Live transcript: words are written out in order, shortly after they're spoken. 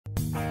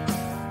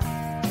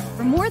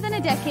For more than a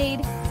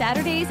decade,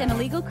 Saturdays and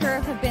Illegal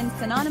Curve have been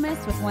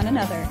synonymous with one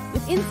another.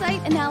 With insight,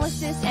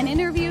 analysis, and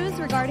interviews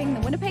regarding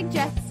the Winnipeg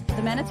Jets,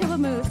 the Manitoba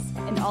Moose,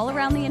 and all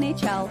around the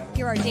NHL,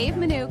 here are Dave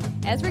Minuk,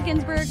 Ezra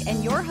Ginsburg,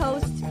 and your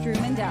host, Drew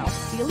Mandel.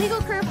 The Illegal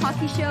Curve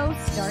Hockey Show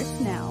starts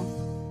now.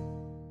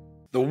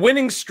 The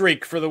winning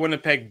streak for the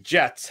Winnipeg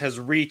Jets has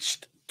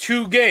reached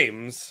 2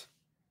 games,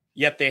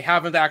 yet they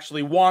haven't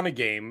actually won a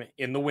game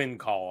in the win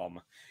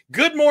column.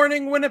 Good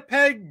morning,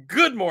 Winnipeg.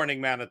 Good morning,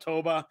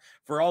 Manitoba.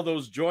 For all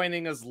those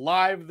joining us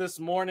live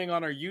this morning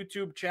on our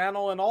YouTube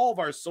channel and all of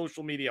our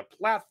social media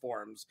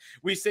platforms,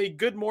 we say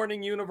good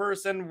morning,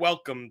 universe, and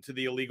welcome to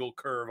the Illegal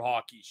Curve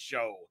Hockey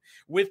Show.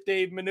 With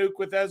Dave Minuk,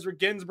 with Ezra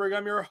Ginsburg,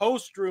 I'm your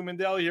host, Drew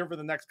Mandel, here for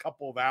the next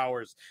couple of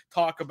hours.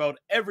 Talk about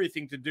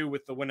everything to do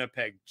with the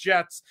Winnipeg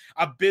Jets.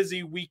 A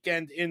busy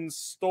weekend in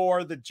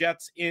store. The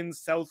Jets in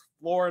South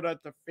Florida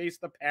to face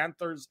the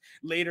Panthers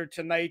later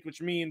tonight,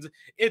 which means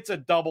it's a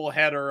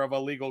doubleheader of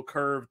Illegal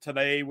Curve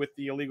today with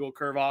the Illegal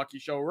Curve Hockey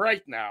Show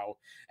right now.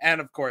 And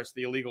of course,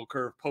 the Illegal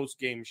Curve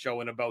post-game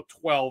show in about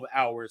 12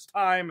 hours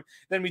time.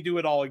 Then we do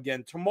it all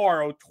again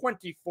tomorrow,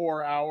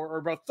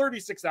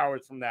 36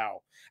 hours from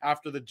now,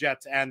 after the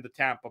Jets and the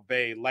Tampa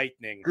Bay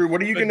Lightning. Drew,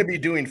 what are you going to be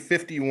doing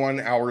 51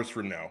 hours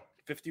from now?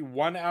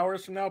 51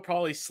 hours from now,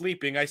 probably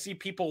sleeping. I see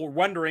people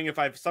wondering if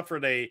I've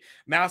suffered a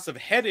massive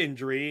head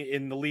injury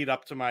in the lead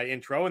up to my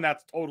intro, and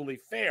that's totally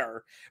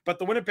fair. But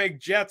the Winnipeg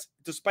Jets,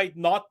 despite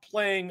not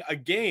playing a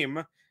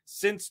game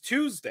since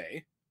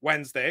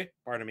Wednesday,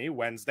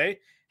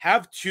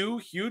 have 2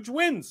 huge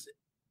wins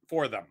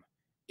for them.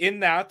 In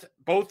that,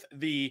 both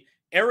the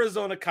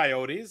Arizona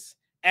Coyotes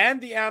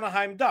and the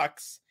Anaheim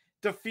Ducks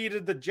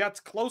defeated the Jets'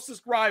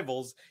 closest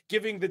rivals,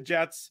 giving the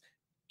Jets,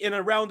 in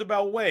a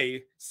roundabout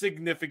way,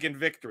 significant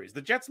victories.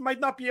 The Jets might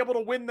not be able to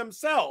win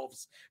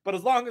themselves, but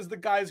as long as the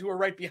guys who are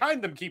right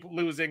behind them keep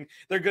losing,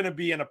 they're going to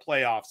be in a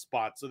playoff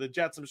spot. So the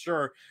Jets, I'm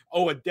sure,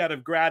 owe a debt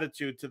of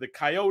gratitude to the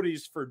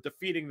Coyotes for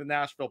defeating the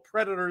Nashville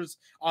Predators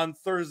on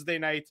Thursday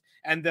night,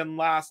 and then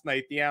last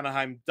night, the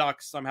Anaheim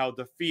Ducks somehow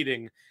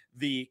defeating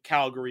the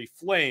Calgary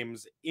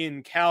Flames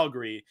in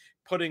Calgary,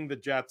 putting the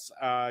Jets,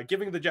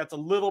 giving the Jets a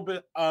little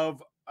bit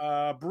of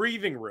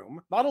breathing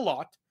room, not a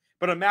lot.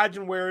 But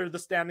imagine where the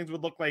standings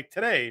would look like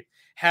today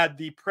had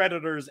the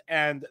Predators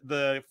and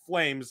the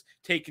Flames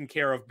taken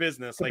care of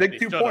business. Like big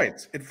 2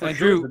 points. It for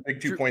sure is a big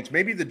 2 points.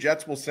 Maybe the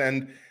Jets will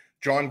send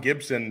John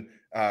Gibson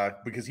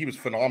because he was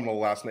phenomenal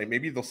last night.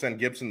 Maybe they'll send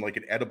Gibson like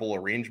an edible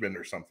arrangement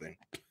or something.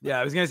 Yeah,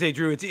 I was going to say,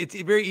 Drew, it's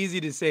very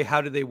easy to say, how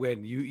did they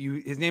win?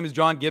 His name is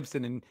John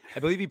Gibson, and I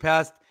believe he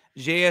passed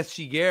J.S.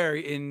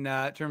 Giguere in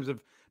terms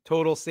of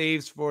total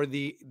saves for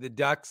the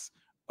Ducks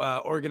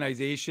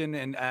organization.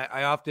 And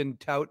I often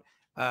tout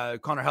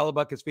Connor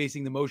Hellebuck is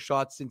facing the most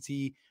shots since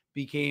he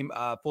became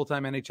a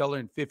full-time NHLer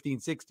in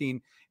 15-16.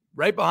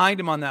 Right behind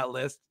him on that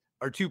list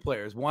are 2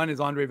 players. One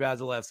is Andrei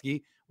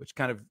Vasilevskiy, which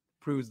kind of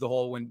proves the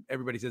whole, when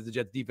everybody says the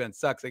Jets defense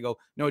sucks, I go,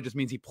 no, it just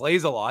means he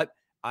plays a lot,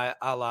 a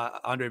la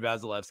Andrei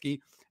Vasilevskiy.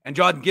 And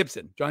John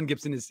Gibson. John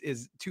Gibson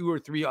is 2 or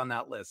 3 on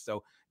that list.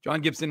 So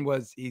John Gibson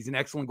he's an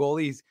excellent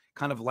goalie. He's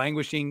kind of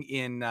languishing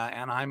in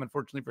Anaheim,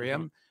 unfortunately for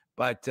him.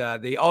 But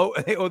they owe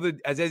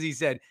as he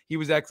said, he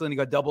was excellent. He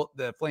got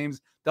the Flames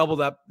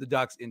doubled up the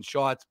Ducks in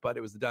shots, but it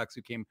was the Ducks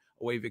who came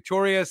away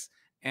victorious.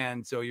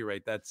 And so you're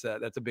right. That's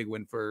a big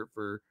win for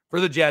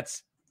the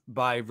Jets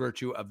by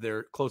virtue of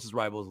their closest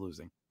rivals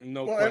losing.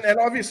 No question. And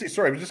obviously,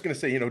 sorry, I was just going to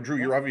say, Drew,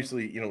 you're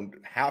obviously,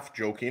 half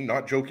joking,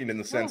 not joking in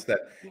the sense that,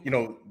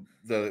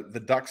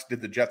 the Ducks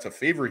did the Jets a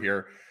favor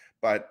here.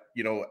 But,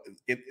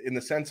 in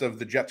the sense of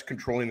the Jets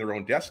controlling their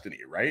own destiny,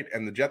 right?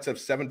 And the Jets have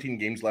 17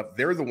 games left.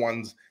 They're the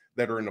ones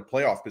that are in a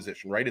playoff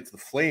position, right? It's the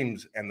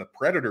Flames and the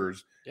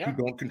Predators who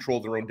don't control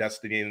their own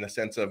destiny in the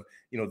sense of,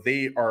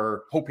 they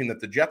are hoping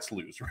that the Jets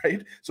lose,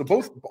 right? So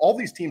all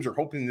these teams are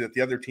hoping that the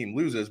other team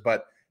loses,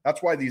 but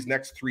that's why these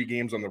next 3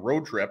 games on the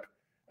road trip,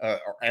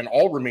 and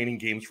all remaining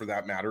games for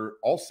that matter,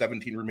 all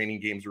 17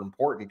 remaining games are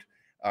important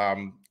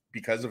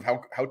because of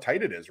how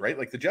tight it is, right?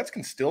 Like the Jets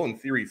can still, in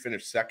theory,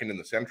 finish second in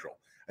the Central.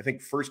 I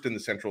think first in the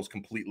Central is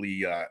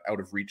completely out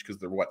of reach because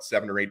they're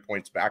 7 or 8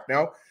 points back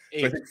now.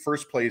 8. So I think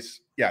first place,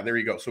 there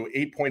you go. So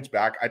 8 points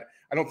back.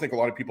 I don't think a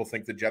lot of people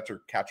think the Jets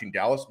are catching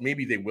Dallas.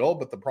 Maybe they will,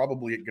 but they're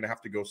probably going to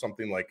have to go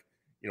something like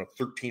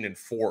 13-4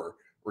 or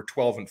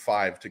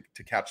 12-5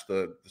 to catch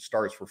the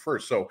Stars for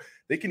first. So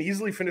they can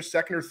easily finish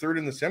second or third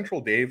in the Central,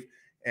 Dave.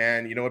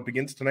 And it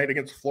begins tonight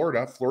against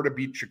Florida. Florida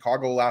beat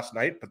Chicago last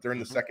night, but they're in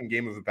the second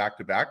game of a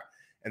back-to-back.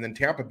 And then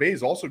Tampa Bay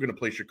is also going to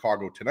play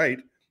Chicago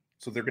tonight.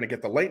 So they're going to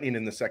get the Lightning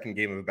in the second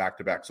game of a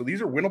back-to-back. So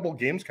these are winnable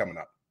games coming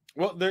up.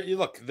 Well,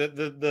 look,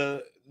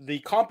 the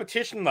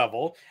competition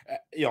level,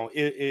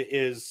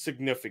 is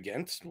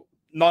significant.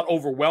 not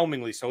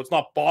overwhelmingly so. It's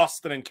not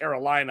Boston and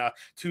Carolina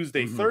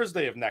Tuesday,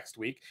 Thursday of next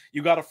week.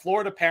 You got a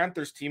Florida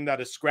Panthers team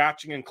that is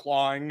scratching and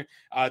clawing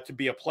to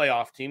be a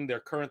playoff team. They're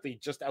currently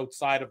just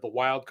outside of the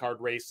wild card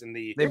race in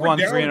the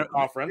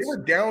conference. They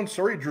were down.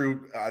 Sorry,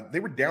 Drew. They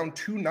were down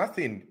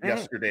 2-0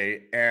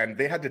 yesterday, and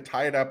they had to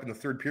tie it up in the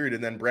third period.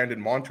 And then Brandon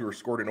Montour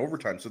scored in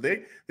overtime, so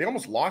they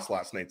almost lost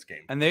last night's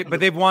game. And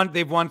they've won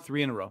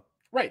 3 in a row.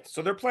 Right,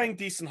 so they're playing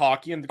decent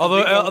hockey, and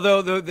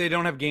although they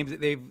don't have games,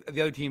 the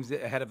other teams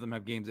ahead of them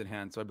have games in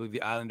hand. So I believe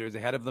the Islanders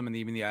ahead of them, and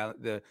even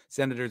the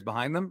Senators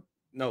behind them.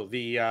 No,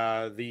 the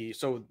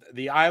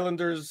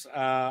Islanders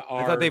are.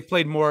 I thought they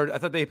played more. I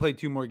thought they played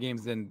 2 more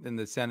games than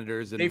the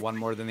Senators and 1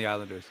 more than the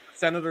Islanders.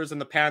 Senators and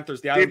the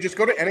Panthers. Just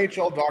go to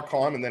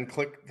NHL.com and then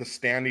click the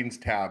standings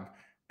tab,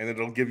 and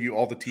it'll give you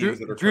all the teams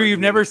that are. Drew, you've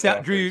never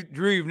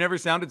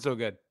sounded so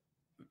good.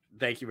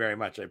 Thank you very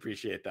much. I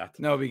appreciate that.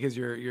 No, because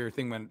your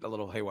thing went a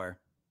little haywire.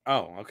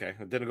 Oh, okay.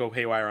 It didn't go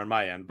haywire on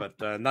my end, but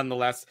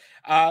nonetheless,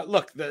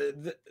 look,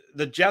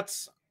 the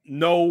Jets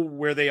know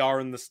where they are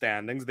in the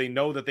standings. They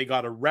know that they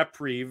got a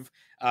reprieve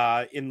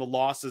in the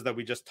losses that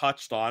we just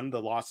touched on,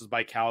 the losses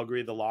by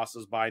Calgary, the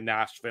losses by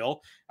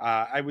Nashville.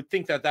 I would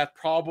think that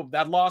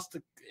loss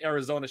to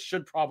Arizona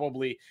should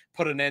probably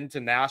put an end to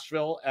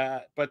Nashville,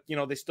 but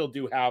they still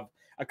do have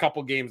a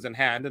couple games in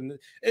hand, and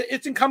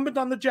it's incumbent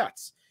on the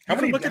Jets. How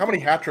many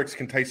hat tricks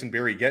can Tyson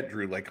Barrie get,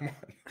 Drew? Like, come on.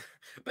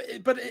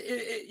 But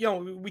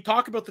we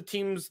talk about the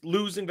teams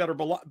losing that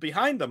are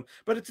behind them,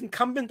 but it's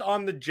incumbent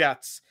on the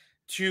Jets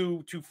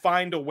to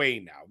find a way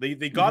now.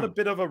 They got a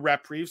bit of a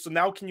reprieve, so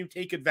now can you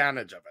take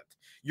advantage of it?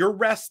 You're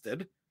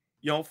rested.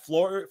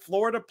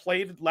 Florida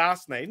played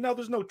last night. Now,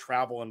 there's no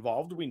travel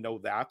involved. We know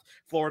that.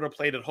 Florida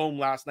played at home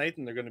last night,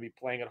 and they're going to be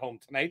playing at home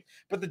tonight.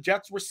 But the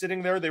Jets were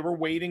sitting there. They were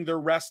waiting.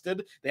 They're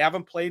rested. They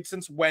haven't played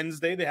since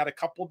Wednesday. They had a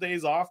couple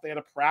days off. They had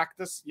a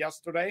practice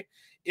yesterday.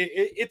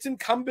 It's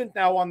incumbent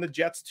now on the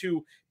Jets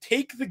to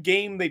take the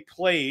game they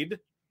played,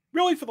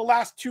 really for the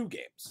last 2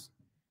 games.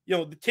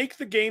 Take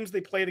the games they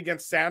played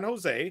against San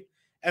Jose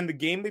and the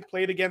game they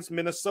played against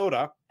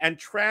Minnesota and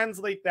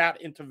translate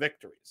that into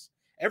victories.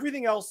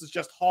 Everything else is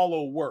just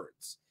hollow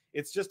words.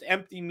 It's just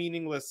empty,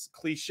 meaningless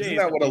cliches. Isn't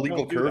that what a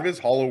legal curve is?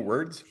 Hollow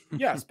words?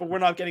 Yes, but we're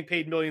not getting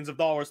paid millions of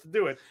dollars to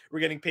do it. We're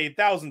getting paid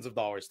thousands of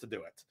dollars to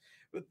do it.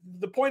 But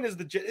the point is,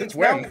 Since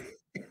when?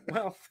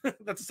 Well,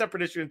 that's a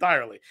separate issue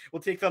entirely.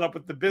 We'll take that up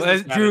with the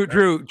business.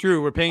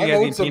 Drew, we're paying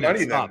Eddie some peanuts.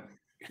 money Stop. then.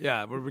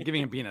 Yeah, we're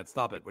giving him peanuts.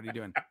 Stop it. What are you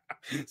doing?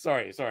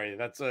 Sorry.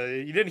 That's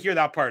you didn't hear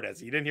that part,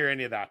 Ezzy. You didn't hear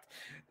any of that.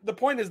 The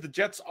point is, the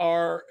Jets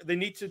they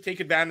need to take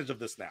advantage of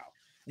this now.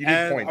 You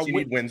need points. You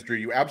need wins, Drew.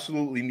 You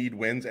absolutely need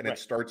wins, and right.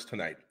 It starts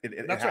tonight.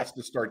 It has right.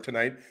 to start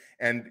tonight.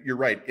 And you're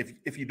right.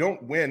 If you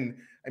don't win,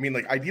 I mean,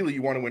 like ideally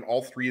you want to win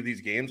all 3 of these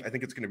games. I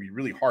think it's going to be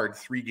really hard.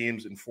 3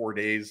 games in 4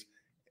 days,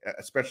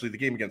 especially the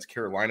game against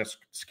Carolina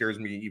scares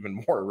me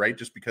even more, right?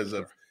 Just because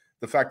of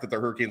the fact that the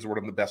Hurricanes are one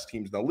of the best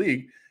teams in the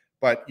league.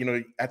 But,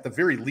 at the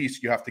very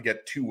least, you have to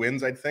get 2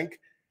 wins, I think,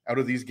 out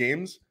of these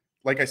games.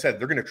 Like I said,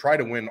 they're going to try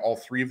to win all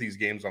 3 of these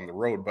games on the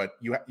road, but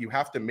you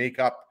have to make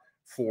up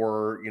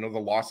for the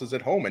losses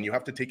at home, and you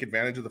have to take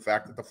advantage of the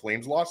fact that the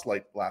Flames lost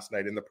last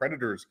night and the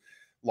Predators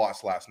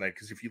lost last night,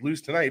 because if you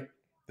lose tonight,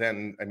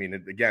 then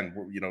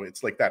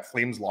it's like that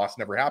Flames loss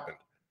never happened.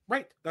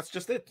 Right, that's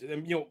just it.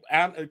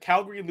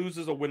 Calgary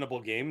loses a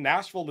winnable game.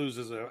 Nashville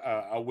loses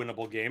a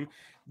winnable game.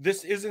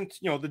 This isn't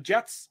the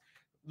Jets.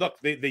 Look,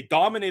 they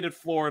dominated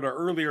Florida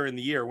earlier in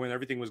the year when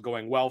everything was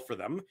going well for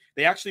them.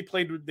 They actually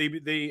played.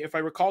 They if I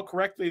recall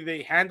correctly,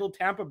 they handled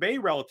Tampa Bay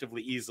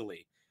relatively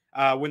easily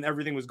when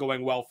everything was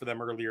going well for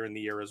them earlier in the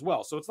year as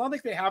well. So it's not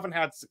like they haven't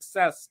had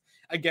success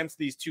against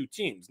these 2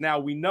 teams. Now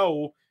we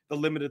know the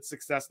limited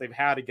success they've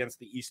had against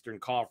the Eastern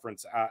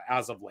Conference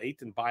as of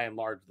late and by and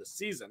large this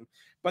season.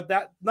 But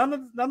that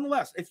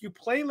nonetheless, if you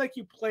play like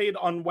you played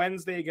on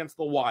Wednesday against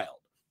the Wild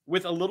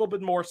with a little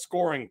bit more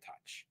scoring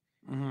touch,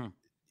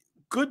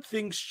 good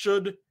things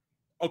should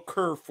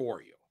occur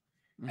for you.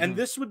 And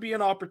this would be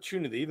an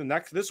opportunity.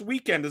 This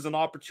weekend is an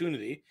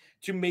opportunity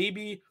to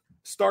maybe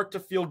start to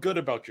feel good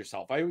about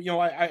yourself.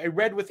 I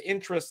read with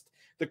interest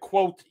the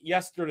quote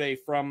yesterday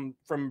from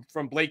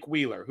Blake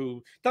Wheeler,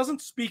 who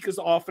doesn't speak as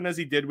often as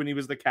he did when he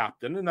was the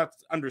captain, and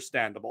that's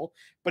understandable.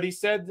 But he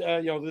said,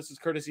 this is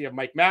courtesy of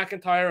Mike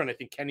McIntyre, and I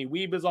think Kenny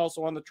Weeb is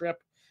also on the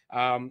trip.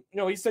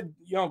 He said,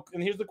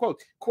 and here's the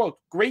quote,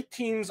 "Great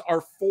teams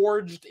are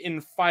forged in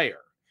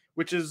fire,"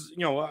 which is,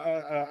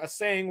 a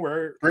saying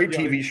where great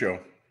TV show.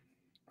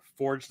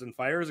 Forged in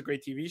Fire is a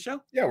great TV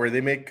show. Yeah, where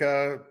they make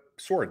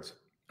swords.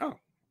 Oh,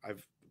 I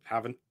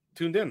haven't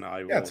tuned in.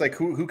 It's like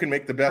who can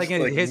make the best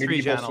History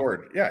medieval Channel.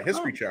 sword. Yeah,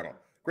 History Channel.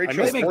 Great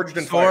show. Forged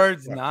in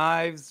swords, Fire.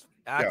 Knives,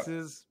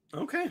 axes.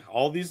 Yeah. Okay,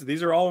 all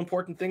these are all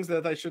important things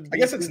that I should. I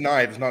guess it's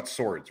knives, not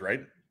swords,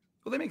 right?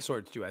 Well, they make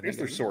swords too. I guess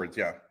they're swords.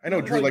 Yeah, I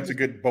know Drew likes a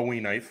good Bowie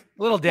knife,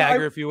 a little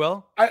dagger, if you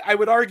will. I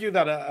would argue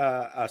that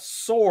a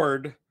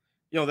sword.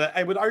 That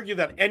I would argue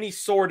that any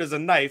sword is a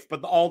knife,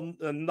 but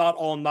not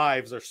all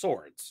knives are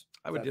swords.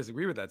 I would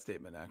disagree with that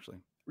statement, actually.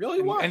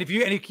 Really? Why? And if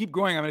you keep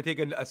going, I'm going to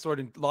take a sword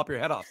and lop your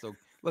head off. So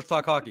let's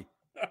talk hockey.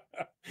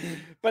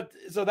 But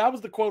so that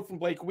was the quote from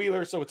Blake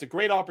Wheeler. So it's a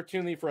great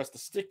opportunity for us to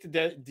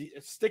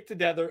stick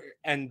together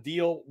and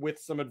deal with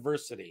some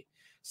adversity.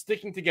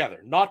 Sticking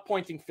together, not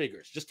pointing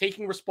fingers, just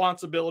taking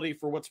responsibility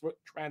for what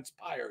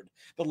transpired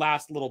the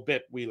last little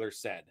bit, Wheeler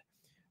said.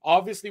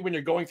 Obviously, when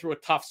you're going through a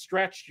tough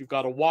stretch, you've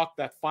got to walk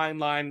that fine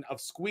line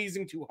of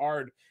squeezing too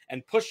hard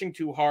and pushing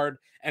too hard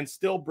and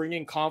still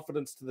bringing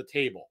confidence to the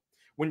table.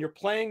 When you're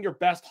playing your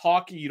best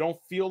hockey, you don't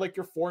feel like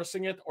you're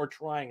forcing it or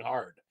trying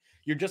hard.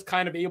 You're just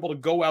kind of able to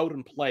go out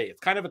and play.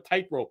 It's kind of a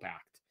tightrope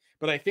act.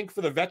 But I think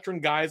for the veteran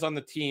guys on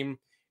the team,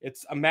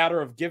 it's a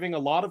matter of giving a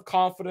lot of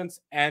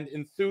confidence and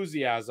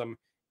enthusiasm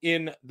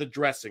in the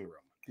dressing room.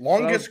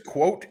 Longest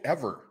quote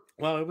ever.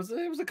 Well, it was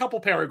a couple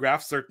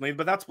paragraphs, certainly,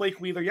 but that's Blake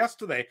Wheeler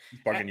yesterday.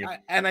 He's bugging you.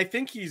 And I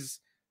think he's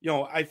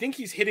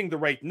hitting the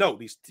right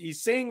note.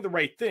 He's saying the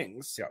right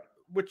things, yeah.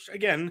 Which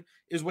again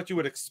is what you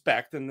would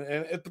expect.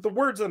 But the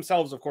words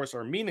themselves, of course,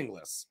 are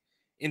meaningless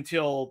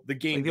until the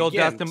game like the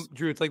begins. old Dustin,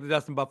 Drew, it's like the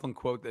Dustin Bufflin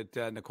quote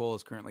that Nicole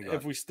has currently got.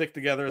 If we stick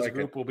together as like a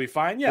group, we'll be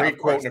fine. Yeah, great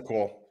quote,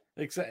 Nicole.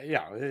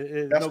 Yeah,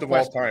 best of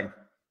all time.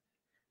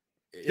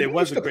 It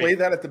was used to play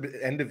that at the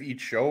end of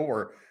each show,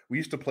 or we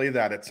used to play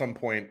that at some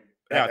point.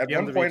 Yeah, at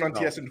one point on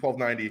TSN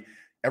 1290,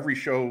 every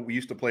show we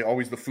used to play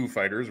always the Foo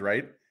Fighters,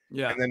 right?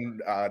 Yeah. And then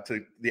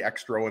to the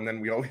extra, and then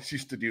we always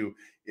used to do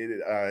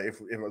it.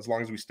 If as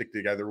long as we stick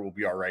together, we'll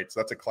be all right. So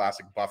that's a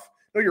classic Buff.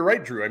 No, you're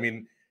right, Drew. I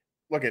mean,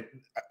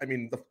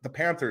 the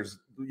Panthers,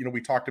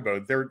 we talked about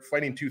it. They're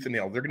fighting tooth and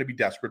nail. They're going to be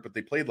desperate, but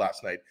they played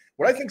last night.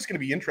 What I think is going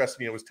to be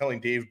interesting, I was telling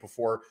Dave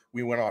before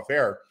we went off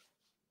air,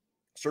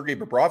 Sergei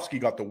Bobrovsky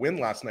got the win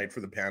last night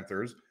for the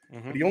Panthers,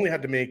 but he only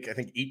had to make, I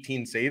think,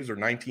 18 saves or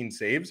 19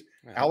 saves.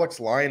 Yeah. Alex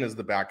Lyon is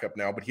the backup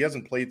now, but he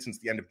hasn't played since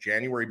the end of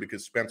January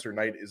because Spencer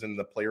Knight is in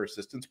the player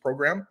assistance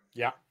program.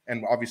 Yeah.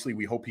 And obviously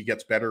we hope he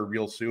gets better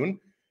real soon.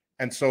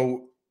 And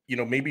so,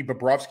 maybe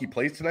Bobrovsky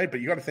plays tonight, but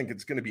you got to think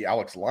it's going to be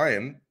Alex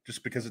Lyon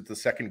just because it's the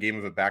second game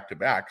of a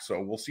back-to-back. So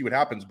we'll see what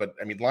happens. But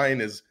I mean, Lyon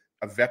is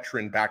a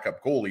veteran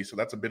backup goalie, so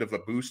that's a bit of a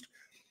boost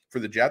for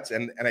the Jets.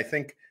 And I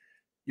think,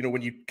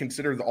 when you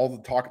consider all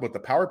the talk about the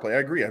power play,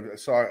 I agree. I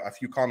saw a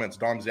few comments,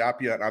 Dom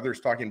Zappia and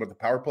others talking about the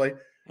power play.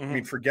 Mm-hmm. I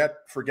mean, forget,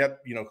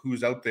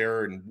 who's out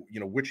there and,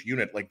 which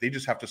unit, like they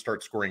just have to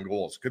start scoring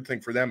goals. Good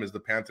thing for them is the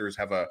Panthers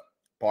have a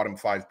bottom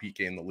 5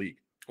 PK in the league.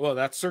 Well,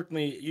 that's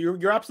certainly,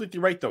 you're absolutely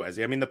right though,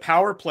 Ezzy. I mean, the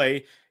power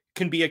play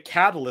can be a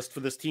catalyst for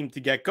this team to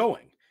get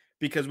going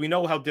because we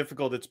know how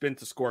difficult it's been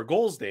to score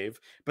goals, Dave,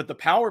 but the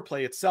power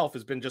play itself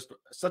has been just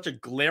such a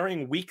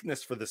glaring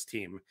weakness for this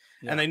team.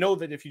 Yeah. And I know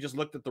that if you just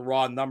looked at the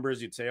raw numbers,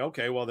 you'd say,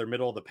 okay, well, they're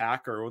middle of the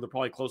pack or they're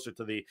probably closer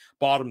to the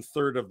bottom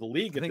third of the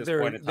league at this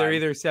point in time. They're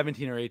either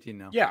 17 or 18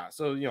 now. Yeah.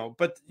 So,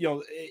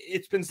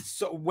 it's been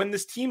so when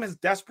this team has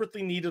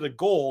desperately needed a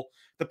goal,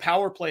 the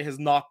power play has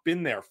not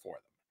been there for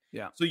them.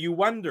 Yeah. So you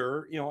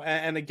wonder,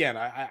 and again,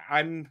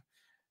 I'm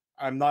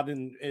not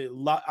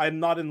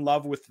in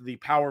love with the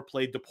power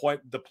play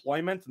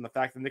deployment and the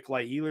fact that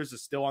Nikolai Ehlers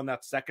is still on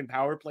that second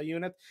power play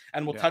unit.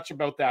 And we'll touch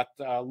about that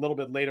a little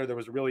bit later. There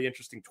was a really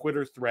interesting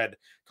Twitter thread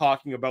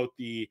talking about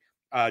the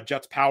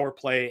Jets power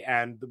play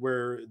and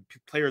where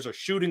players are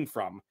shooting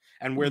from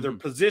and where they're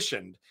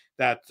positioned.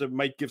 That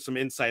might give some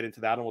insight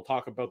into that. And we'll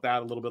talk about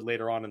that a little bit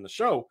later on in the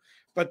show.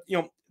 But,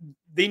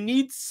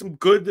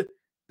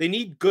 they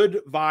need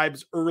good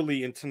vibes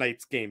early in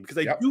tonight's game because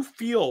I do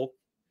feel,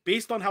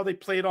 based on how they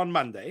played on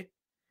Monday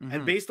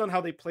and based on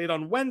how they played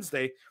on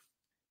Wednesday,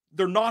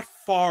 they're not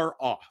far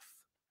off.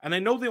 And I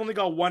know they only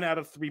got 1 out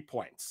of 3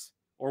 points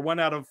or 1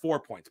 out of 4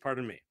 points,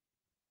 pardon me.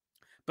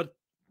 But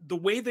the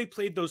way they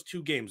played those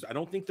 2 games, I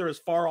don't think they're as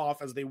far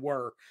off as they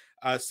were,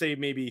 say,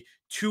 maybe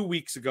 2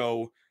 weeks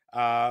ago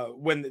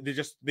when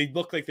they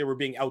looked like they were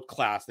being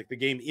outclassed, like the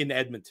game in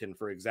Edmonton,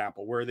 for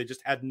example, where they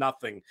just had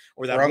nothing,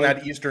 or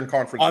that Eastern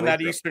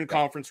Conference Eastern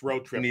Conference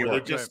road trip,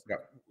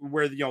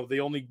 where the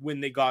only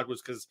win they got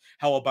was because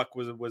Hellebuck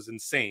was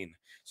insane.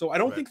 So I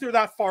don't think they're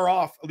that far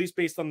off, at least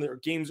based on their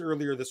games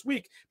earlier this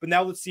week. But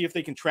now let's see if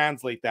they can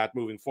translate that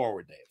moving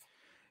forward, Dave.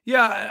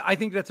 Yeah, I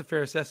think that's a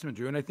fair assessment,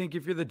 Drew. And I think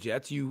if you're the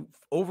Jets, you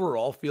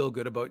overall feel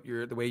good about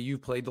the way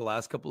you've played the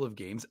last couple of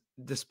games,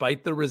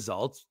 despite the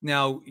results.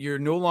 Now, you're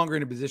no longer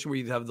in a position where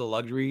you have the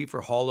luxury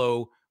for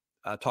hollow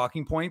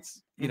talking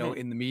points,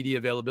 in the media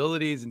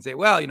availabilities and say,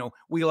 well,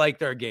 we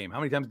liked our game. How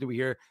many times do we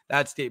hear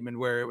that statement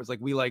where it was like,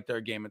 we liked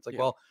our game? It's like,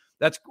 well,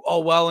 that's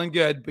all well and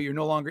good, but you're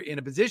no longer in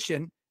a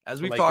position,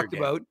 as we've talked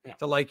about,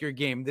 to like your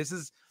game. This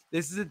is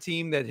a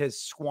team that has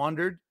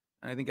squandered,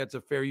 and I think that's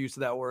a fair use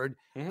of that word,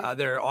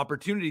 their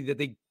opportunity that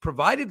they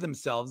provided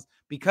themselves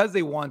because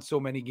they won so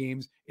many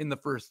games in the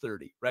first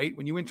 30, right?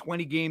 When you win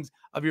 20 games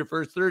of your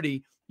first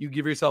 30, you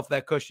give yourself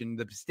that cushion.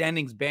 The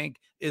standings bank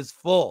is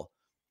full.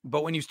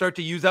 But when you start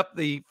to use up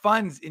the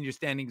funds in your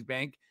standings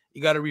bank,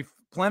 you got to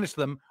replenish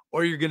them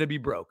or you're going to be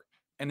broke.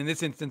 And in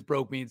this instance,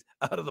 broke means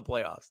out of the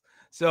playoffs.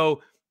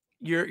 So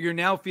you're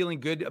now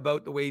feeling good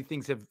about the way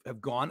things have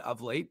gone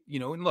of late,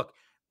 and look,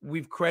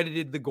 we've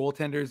credited the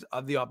goaltenders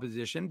of the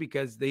opposition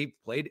because they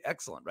played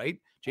excellent, right?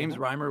 James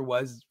Reimer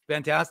was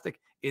fantastic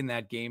in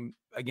that game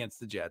against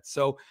the Jets.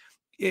 So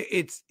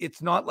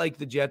it's not like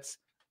the Jets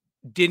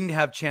didn't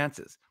have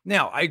chances.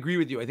 Now, I agree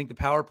with you. I think the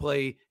power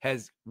play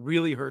has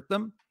really hurt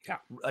them. Yeah.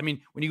 I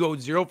mean, when you go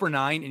 0 for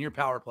 9 in your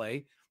power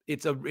play,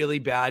 it's a really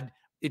bad.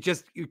 It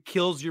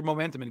kills your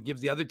momentum and it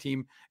gives the other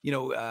team,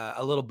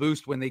 a little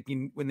boost when they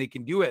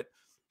can do it.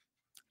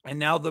 And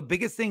now the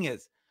biggest thing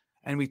is,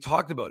 and we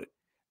talked about it,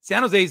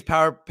 San Jose's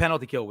power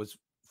penalty kill was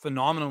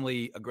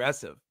phenomenally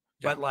aggressive.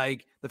 Yeah. But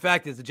like the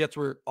fact is the Jets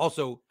were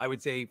also, I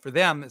would say for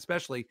them,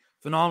 especially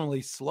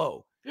phenomenally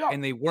slow. Yeah.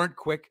 And they weren't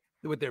quick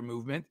with their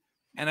movement.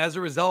 And as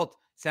a result,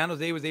 San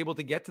Jose was able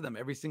to get to them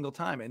every single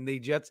time. And the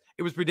Jets,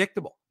 it was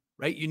predictable,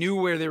 right? You knew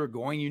where they were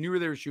going. You knew where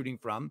they were shooting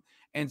from.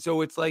 And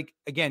so it's like,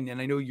 again, and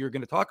I know you're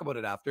going to talk about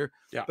it after,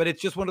 but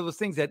it's just one of those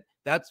things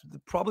that's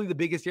probably the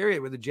biggest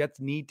area where the Jets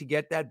need to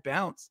get that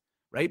bounce,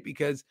 right?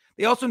 Because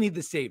they also need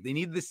the save. They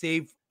need the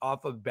save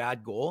off a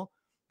bad goal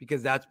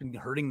because that's been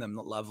hurting them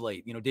of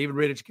late. David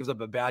Rittich gives up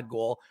a bad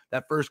goal.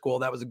 That first goal,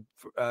 that was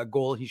a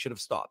goal he should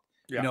have stopped.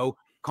 Yeah.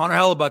 Connor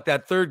Hellebuyck,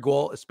 that third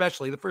goal,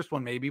 especially the first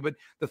one maybe, but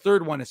the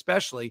third one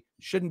especially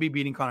shouldn't be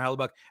beating Connor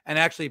Hellebuyck. And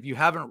actually, if you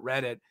haven't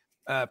read it,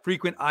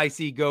 frequent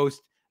IC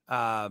Ghost.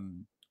 I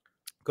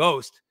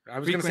was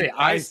going to say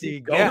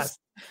IC Ghost.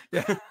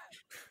 Yeah.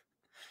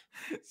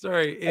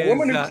 Sorry. A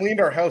woman who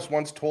cleaned our house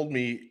once told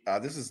me,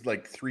 this is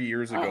like 3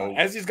 years ago.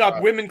 As he's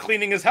got women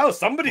cleaning his house,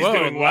 somebody's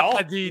doing well.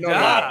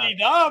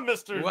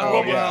 Mr.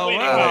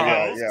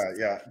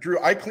 Yeah. Drew,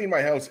 I clean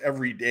my house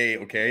every day,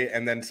 okay?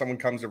 And then someone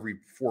comes every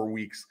 4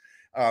 weeks.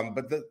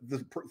 But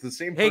the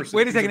same person. Hey,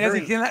 wait a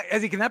second.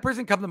 Can that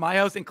person come to my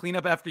house and clean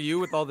up after you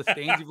with all the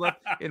stains you've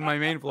left in my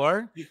main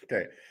floor?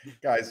 Okay,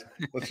 guys,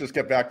 let's just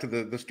get back to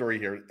the story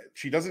here.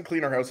 She doesn't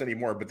clean our house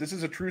anymore, but this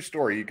is a true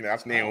story. You can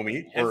ask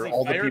Naomi or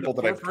all the people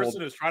that I've told. Person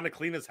who's trying to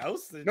clean his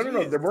house.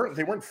 No,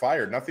 they weren't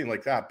fired, nothing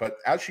like that. But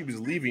as she was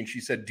leaving, she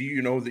said, "Do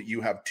you know that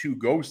you have 2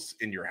 ghosts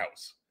in your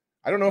house?"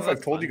 I don't know if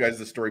I've told you guys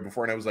this story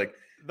before, and I was like,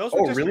 "Those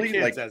are just really?"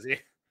 Kids,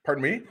 like,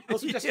 pardon me?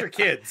 Those are just your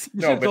kids.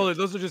 No, but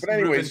those are just. But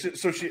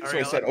anyways, so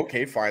I said,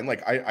 okay, fine.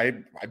 Like I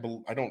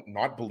don't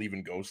not believe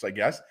in ghosts, I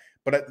guess.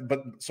 But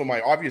so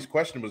my obvious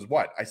question was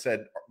what? I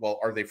said, well,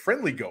 are they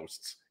friendly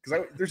ghosts?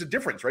 Because there's a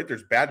difference, right?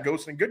 There's bad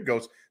ghosts and good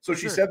ghosts. So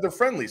she said they're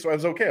friendly. So I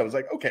was okay. I was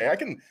like, okay, I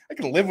can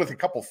live with a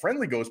couple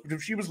friendly ghosts. But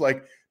if she was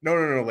like,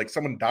 no, like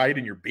someone died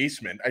in your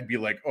basement, I'd be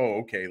like, oh,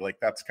 okay, like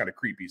that's kind of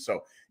creepy. So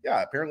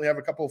yeah, apparently I have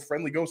a couple of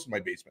friendly ghosts in my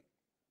basement.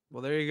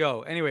 Well, there you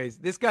go. Anyways,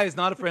 this guy is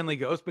not a friendly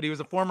ghost, but he was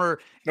a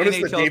former Notice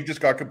NHL... that Dave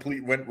just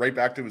went right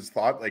back to his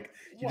thought. Like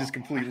he just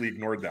completely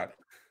ignored that.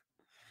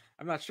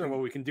 I'm not sure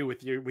what we can do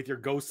with your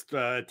ghost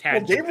tangent.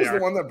 Well, Dave was the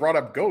one that brought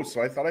up ghosts,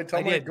 so I thought I'd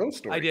tell my ghost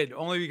story. I did,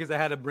 only because I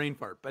had a brain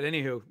fart. But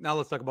anywho, now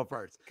let's talk about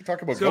farts. We can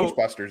talk about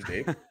Ghostbusters,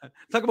 Dave.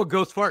 Talk about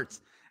ghost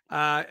farts.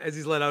 As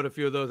he's let out a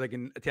few of those, I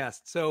can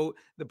attest. So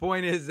the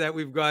point is that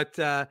we've got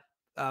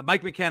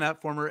Mike McKenna,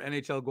 former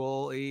NHL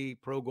goalie,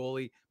 pro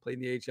goalie, played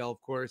in the AHL,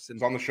 of course. And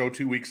was on the show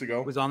 2 weeks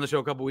ago. Was on the show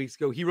a couple weeks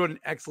ago. He wrote an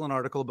excellent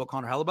article about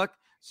Connor Hellebuyck.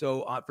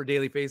 So for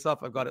Daily Faceoff,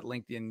 I've got it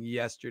linked in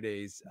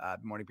yesterday's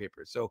morning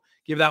paper. So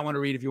give that one a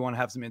read if you want to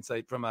have some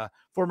insight from a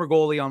former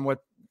goalie on what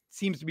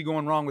seems to be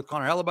going wrong with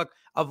Connor Hellebuyck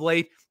of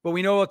late. But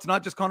we know it's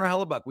not just Connor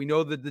Hellebuyck. We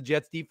know that the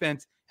Jets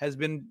defense has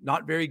been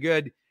not very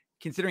good,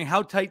 considering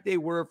how tight they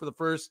were for the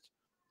first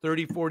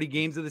 30, 40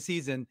 games of the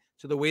season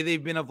to the way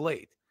they've been of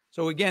late.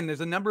 So again,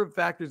 there's a number of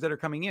factors that are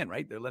coming in,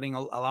 right? They're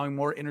allowing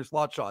more inner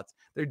slot shots.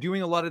 They're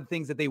doing a lot of the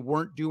things that they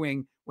weren't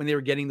doing when they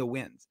were getting the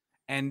wins.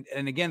 And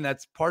again,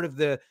 that's part of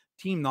the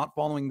team not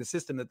following the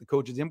system that the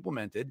coaches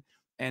implemented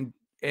and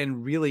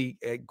really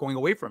going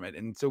away from it.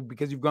 And so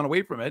because you've gone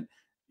away from it,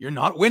 you're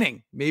not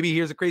winning. Maybe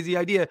here's a crazy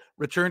idea.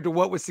 Return to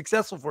what was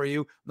successful for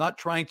you, not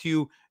trying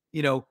to,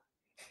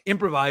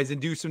 improvise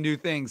and do some new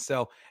things.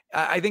 So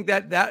I think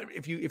that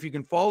if you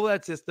can follow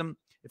that system,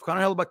 if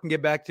Connor Hellebuyck can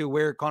get back to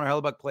where Connor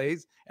Hellebuyck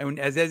plays, and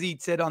as he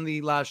said on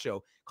the last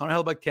show, Connor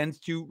Hellebuyck tends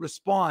to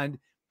respond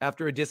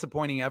after a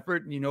disappointing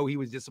effort. And he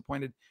was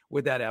disappointed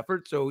with that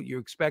effort. So you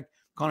expect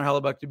Connor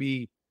Hellebuyck to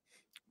be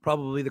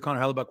probably the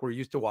Connor Hellebuyck we're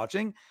used to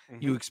watching.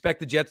 Mm-hmm. You expect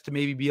the Jets to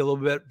maybe be a little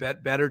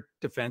bit better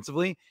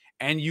defensively.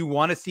 And you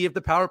want to see if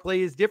the power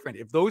play is different.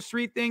 If those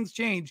 3 things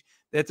change,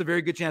 that's a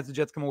very good chance the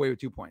Jets come away with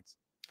 2 points.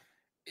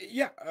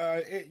 Yeah.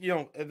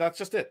 That's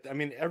just it. I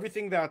mean,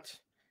 everything that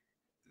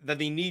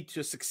they need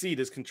to succeed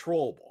is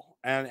controllable,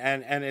 and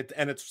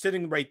it's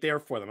sitting right there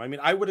for them. I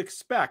mean, I would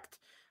expect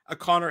a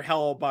Connor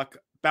Hellebuyck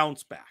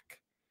bounce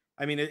back.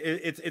 I mean,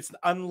 it's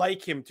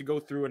unlike him to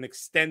go through an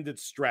extended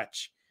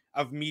stretch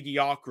of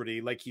mediocrity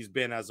like he's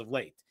been as of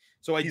late.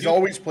 So he's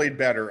always played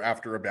better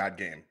after a bad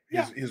game.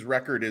 His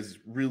record is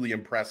really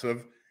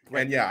impressive.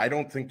 Right. And I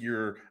think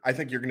you're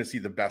going to see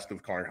the best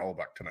of Connor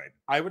Hellebuyck tonight.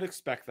 I would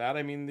expect that.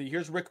 I mean,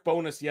 here's Rick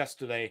Bowness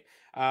yesterday.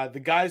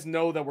 The guys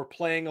know that we're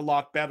playing a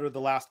lot better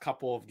the last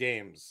couple of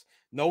games.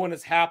 No one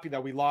is happy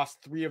that we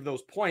lost 3 of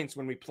those points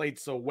when we played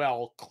so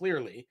well,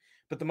 clearly.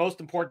 But the most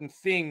important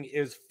thing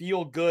is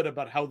feel good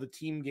about how the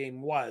team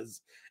game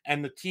was.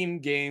 And the team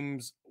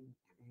games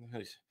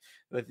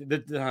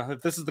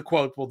If this is the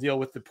quote, we'll deal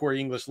with the poor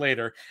English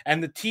later.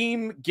 And the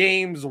team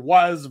games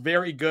was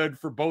very good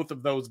for both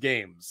of those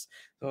games.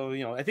 So,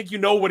 I think you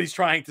know what he's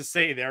trying to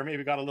say there.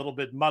 Maybe got a little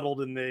bit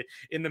muddled in the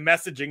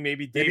messaging.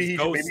 Maybe Dave's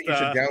ghost. Maybe he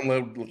should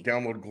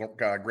download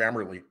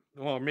Grammarly.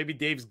 Well, maybe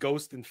Dave's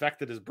ghost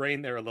infected his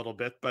brain there a little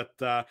bit.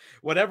 But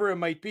whatever it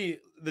might be,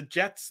 the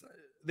Jets,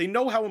 they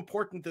know how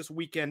important this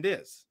weekend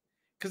is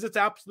because it's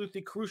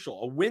absolutely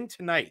crucial. A win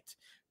tonight,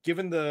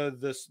 given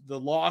the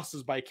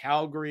losses by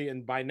Calgary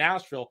and by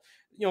Nashville,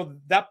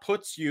 that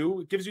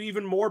gives you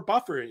even more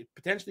buffer. It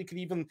potentially could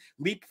even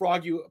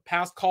leapfrog you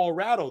past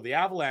Colorado. The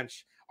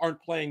Avalanche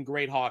aren't playing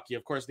great hockey.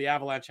 Of course, the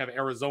Avalanche have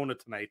Arizona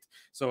tonight.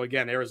 So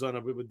again, Arizona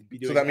would be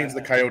doing. So that means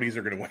the Coyotes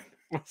are going to win.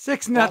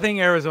 6-0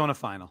 Arizona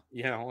final.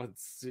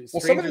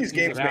 Some of these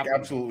games make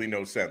absolutely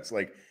no sense.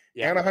 Like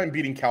Anaheim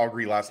beating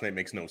Calgary last night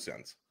makes no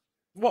sense.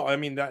 Well, I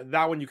mean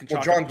that one you can.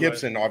 Well, John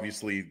Gibson,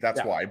 obviously,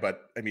 that's why.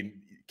 But I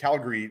mean,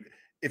 Calgary.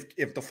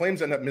 If the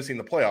Flames end up missing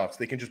the playoffs,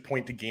 they can just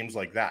point to games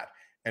like that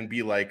and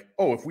be like,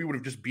 oh, if we would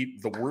have just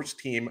beat the worst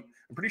team,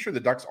 I'm pretty sure the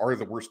Ducks are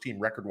the worst team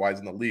record-wise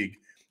in the league.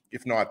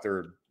 If not,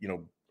 they're,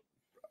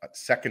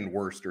 second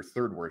worst or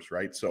third worst,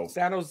 right? So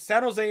San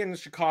Jose and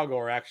Chicago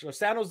are actually,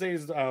 San Jose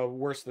is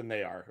worse than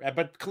they are,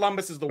 but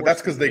Columbus is the worst.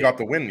 That's because they got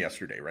the win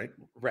yesterday, right?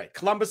 Right.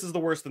 Columbus is the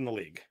worst in the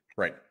league.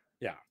 Right.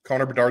 Yeah.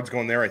 Connor Bedard's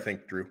going there, I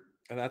think, Drew.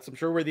 And that's, I'm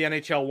sure, where the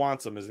NHL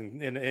wants him is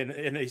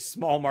in a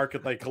small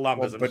market like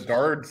Columbus. Well,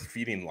 Bedard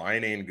feeding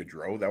Laine and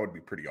Gaudreau, that would be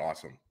pretty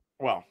awesome.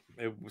 Well,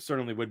 it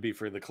certainly would be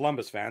for the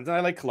Columbus fans. And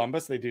I like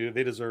Columbus. They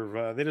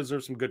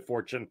deserve some good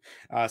fortune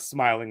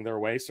smiling their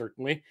way,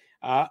 certainly.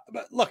 But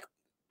look,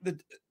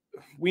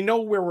 we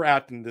know where we're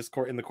at in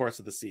the course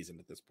of the season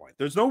at this point.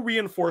 There's no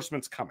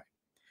reinforcements coming.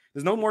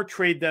 There's no more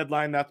trade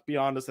deadline. That's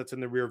beyond us. That's in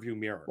the rearview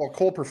mirror. Well,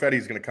 Cole Perfetti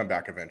is going to come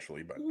back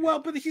eventually, but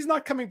he's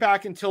not coming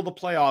back until the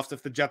playoffs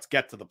if the Jets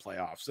get to the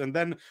playoffs. And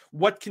then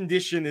what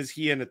condition is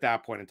he in at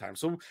that point in time?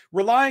 So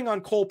relying on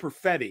Cole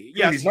Perfetti,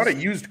 yes, he's not a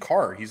used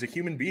car. He's a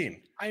human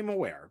being. I'm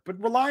aware,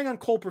 but relying on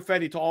Cole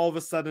Perfetti to all of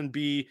a sudden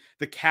be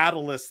the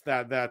catalyst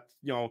that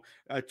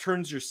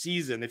turns your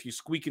season if you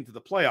squeak into the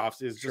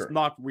playoffs is just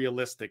not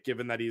realistic,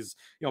 given that he's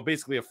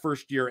basically a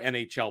first-year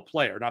NHL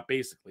player. Not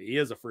basically, he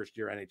is a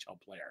first-year NHL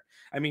player.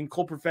 I mean,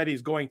 Cole Perfetti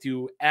is going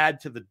to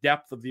add to the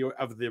depth of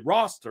the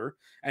roster,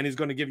 and he's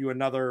going to give you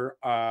another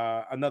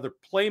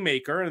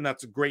playmaker, and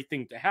that's a great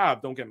thing to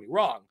have. Don't get me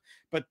wrong.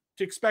 But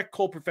to expect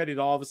Cole Perfetti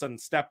to all of a sudden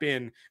step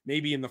in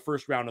maybe in the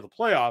first round of the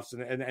playoffs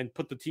and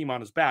put the team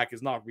on his back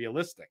is not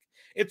realistic.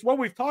 It's what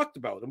we've talked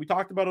about. And we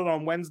talked about it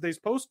on Wednesday's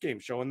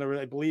post-game show. And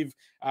I believe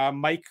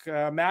Mike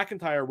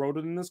McIntyre wrote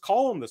it in his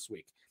column this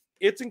week.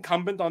 It's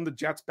incumbent on the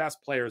Jets'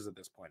 best players at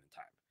this point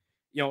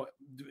in time.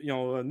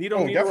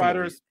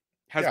 Niederreiter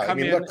has come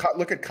in.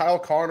 Look at Kyle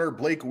Connor,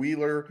 Blake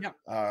Wheeler,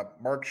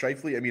 Mark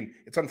Scheifele. I mean,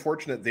 it's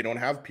unfortunate they don't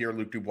have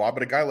Pierre-Luc Dubois,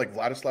 but a guy like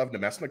Vladislav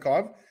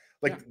Nemesnikov,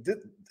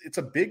 it's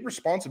a big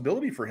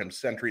responsibility for him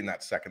centering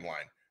that second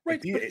line.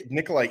 Right. Like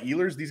Nikolai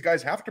Ehlers, these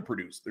guys have to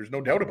produce. There's no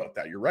doubt about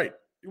that. You're right.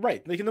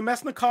 Right. Like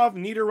Nemesnikov,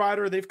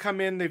 Niederreiter, they've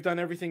come in, they've done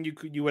everything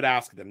you would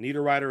ask them.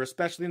 Niederreiter,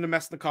 especially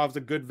Nemesnikov's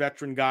a good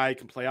veteran guy,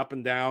 can play up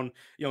and down.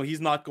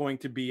 He's not going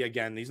to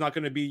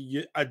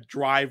be a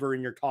driver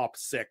in your top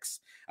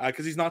six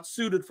because he's not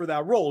suited for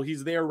that role.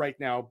 He's there right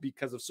now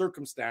because of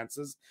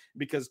circumstances,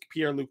 because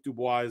Pierre-Luc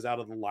Dubois is out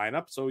of the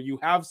lineup. So you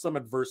have some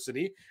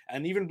adversity.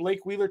 And even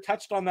Blake Wheeler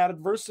touched on that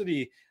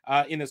adversity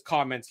in his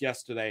comments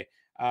yesterday.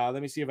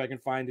 Let me see if I can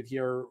find it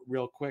here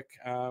real quick.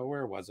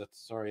 Where was it?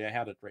 Sorry, I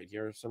had it right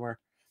here somewhere.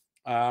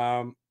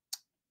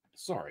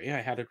 Sorry,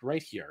 I had it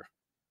right here.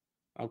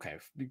 Okay,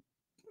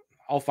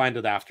 I'll find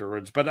it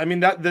afterwards. But I mean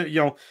that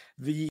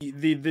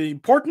the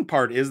important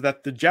part is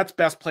that the Jets'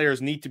 best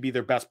players need to be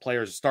their best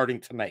players starting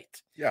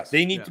tonight. Yes,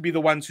 they need to be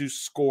the ones who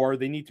score.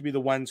 They need to be the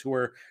ones who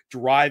are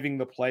driving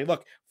the play.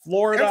 Look,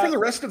 Florida, and for the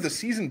rest of the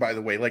season, by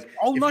the way, if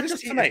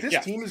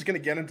this team is going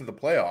to get into the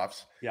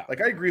playoffs, like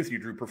I agree with you,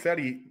 Drew.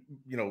 Perfetti,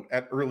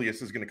 at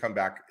earliest is going to come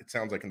back. It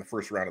sounds like in the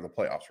first round of the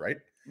playoffs, right?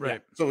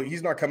 Right. So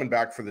he's not coming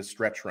back for this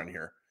stretch run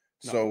here.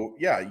 No. So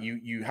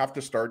you have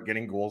to start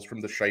getting goals from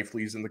the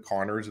Scheifeles and the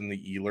Connors and the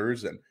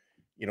Ehlers, and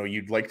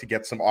you'd like to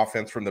get some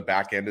offense from the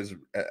back end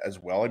as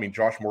well. I mean,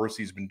 Josh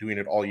Morrissey's been doing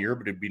it all year,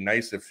 but it'd be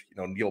nice if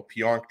Neil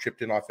Pionk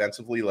chipped in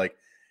offensively. Like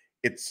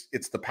it's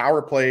the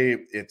power play,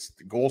 it's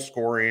the goal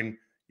scoring.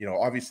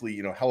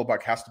 Obviously,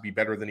 Hellebuck has to be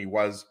better than he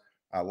was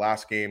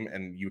last game,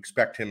 and you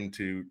expect him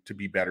to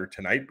be better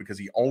tonight because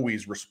he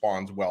always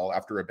responds well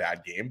after a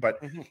bad game. But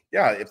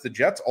if the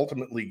Jets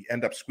ultimately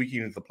end up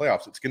squeaking into the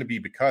playoffs, it's going to be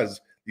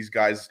because these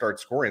guys start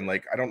scoring.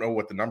 Like, I don't know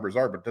what the numbers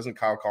are, but doesn't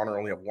Kyle Connor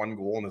only have one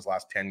goal in his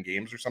last 10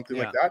 games or something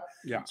like that?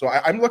 Yeah. So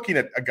I'm looking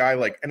at a guy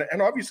like,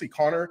 and obviously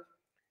Connor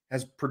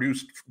has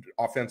produced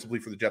offensively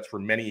for the Jets for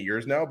many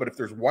years now, but if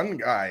there's one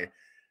guy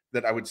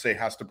that I would say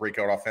has to break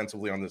out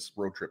offensively on this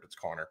road trip, it's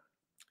Connor.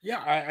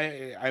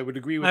 Yeah, I would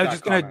agree with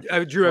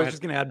that. Drew, I was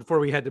just going to add before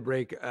we had to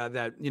break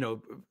that,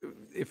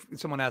 if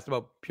someone asked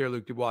about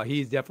Pierre-Luc Dubois,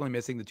 he's definitely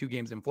missing the 2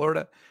 games in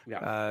Florida.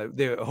 Yeah.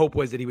 The hope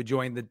was that he would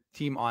join the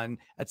team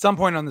at some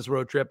point on this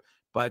road trip.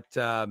 But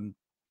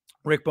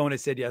Rick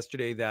Bowness said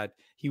yesterday that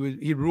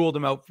he ruled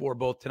him out for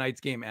both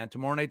tonight's game and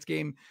tomorrow night's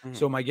game. Mhm.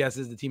 So my guess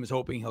is the team is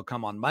hoping he'll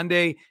come on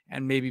Monday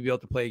and maybe be able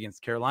to play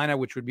against Carolina,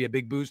 which would be a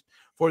big boost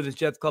for this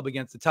Jets club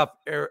against a tough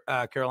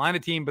Carolina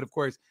team. But of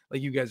course,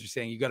 like you guys are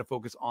saying, you got to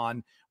focus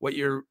on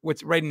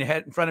what's right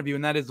in front of you,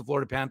 and that is the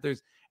Florida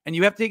Panthers. And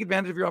you have to take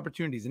advantage of your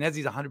opportunities. And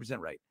Ezzy's 100%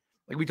 right.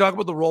 Like we talk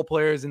about the role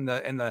players and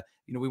the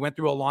we went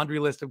through a laundry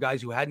list of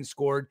guys who hadn't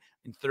scored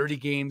in 30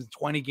 games,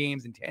 20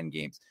 games, in 10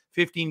 games,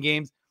 15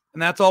 games.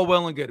 And that's all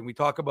well and good. And we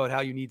talk about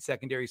how you need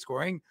secondary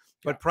scoring,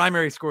 but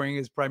primary scoring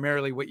is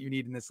primarily what you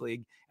need in this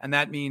league. And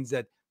that means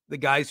that the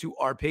guys who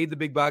are paid the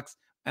big bucks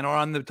and are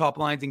on the top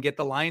lines and get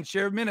the lion's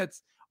share of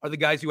minutes are the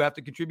guys who have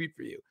to contribute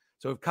for you.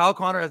 So if Kyle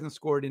Connor hasn't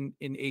scored in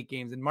 8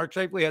 games and Mark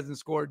Scheifele hasn't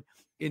scored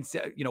in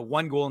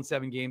 1 goal in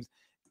 7 games,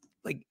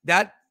 like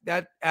that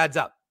adds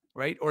up,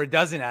 right? Or it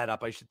doesn't add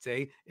up, I should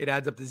say. It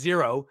adds up to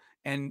 0.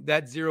 And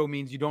that 0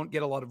 means you don't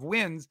get a lot of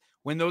wins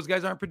when those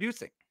guys aren't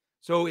producing.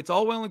 So it's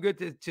all well and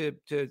good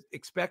to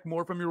expect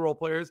more from your role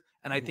players.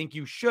 And I think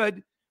you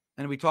should.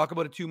 And we talk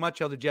about it too much,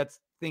 how the Jets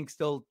think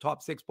still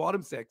top 6,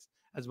 bottom 6,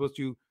 as opposed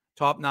to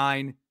top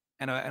 9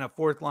 and a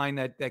fourth line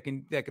that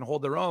can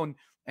hold their own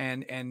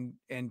and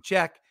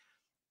check.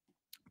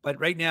 But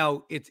right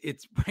now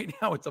it's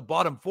a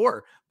bottom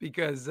 4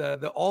 because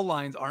the all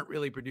lines aren't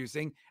really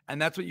producing,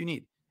 and that's what you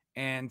need.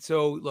 And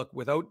so look,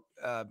 without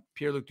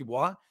Pierre-Luc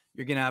Dubois,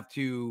 you're going to have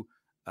to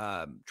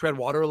tread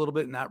water a little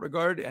bit in that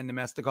regard. And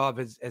Nemestikov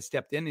has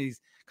stepped in.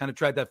 He's kind of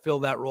tried to fill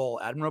that role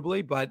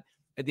admirably. But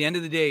at the end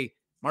of the day,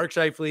 Mark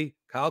Scheifele,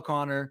 Kyle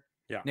Connor,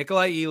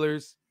 Nikolai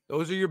Ehlers,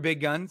 those are your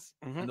big guns.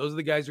 Mm-hmm. And those are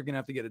the guys who are going to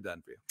have to get it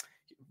done for you.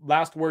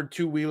 Last word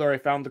to Wheeler. I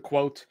found the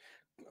quote.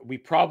 We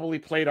probably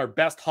played our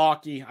best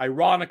hockey,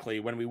 ironically,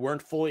 when we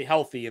weren't fully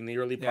healthy in the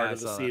early part of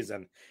the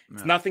season.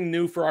 It's nothing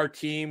new for our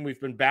team.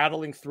 We've been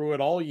battling through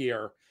it all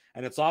year.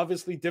 And it's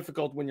obviously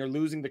difficult when you're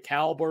losing the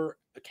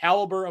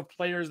caliber of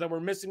players that we're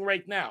missing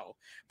right now.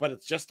 But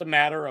it's just a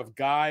matter of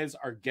guys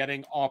are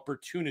getting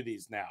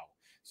opportunities now.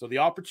 So the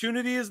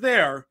opportunity is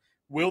there.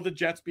 Will the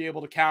Jets be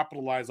able to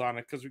capitalize on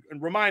it? Because,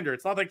 reminder,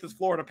 it's not like this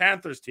Florida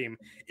Panthers team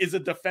is a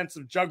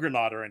defensive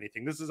juggernaut or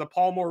anything. This is a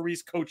Paul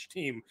Maurice coach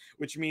team,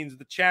 which means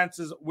the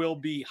chances will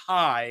be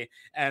high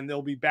and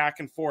they'll be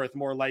back and forth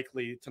more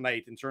likely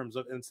tonight in terms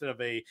of instead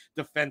of a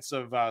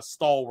defensive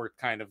stalwart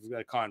kind of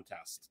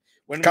contest.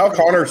 Kyle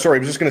Connor, sorry, I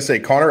was just going to say,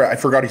 Connor, I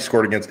forgot he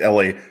scored against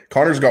LA.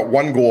 Connor's got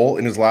 1 goal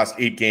in his last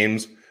 8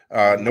 games,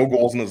 no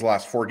goals in his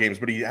last 4 games,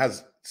 but he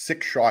has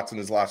 6 shots in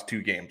his last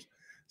 2 games.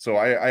 So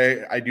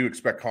I do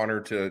expect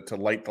Connor to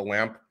light the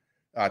lamp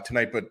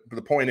tonight, but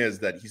the point is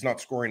that he's not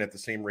scoring at the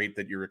same rate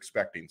that you're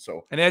expecting.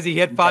 So, and as he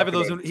had 5 of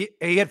those,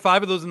 he had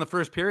 5 of those in the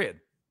first period.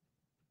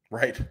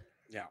 Right.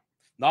 Yeah.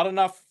 Not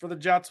enough for the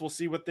Jets. We'll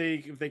see if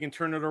they can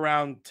turn it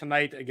around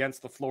tonight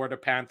against the Florida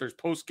Panthers.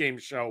 Post-game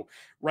show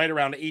right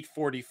around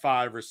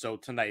 8:45 or so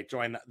tonight.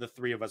 Join the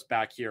 3 of us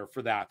back here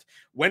for that.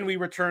 When we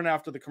return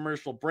after the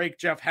commercial break,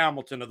 Jeff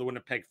Hamilton of the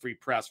Winnipeg Free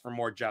Press for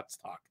more Jets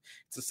talk.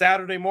 It's a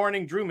Saturday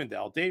morning. Drew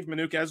Mandel, Dave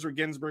Minuk, Ezra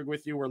Ginsburg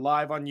with you. We're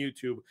live on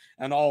YouTube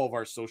and all of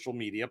our social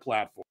media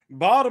platforms.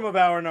 Bottom of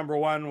hour number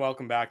 1.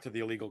 Welcome back to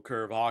the Illegal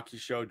Curve Hockey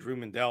Show. Drew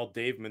Mandel,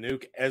 Dave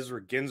Minuk,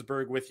 Ezra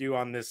Ginsburg with you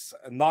on this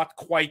not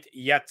quite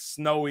yet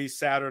snowy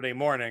Saturday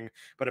morning,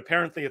 but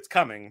apparently it's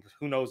coming.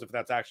 Who knows if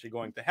that's actually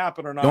going to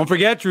happen or not. Don't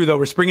forget, Drew, though,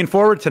 we're springing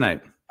forward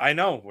tonight. I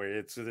know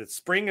it's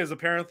spring is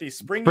apparently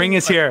spring. Spring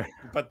is here,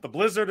 but the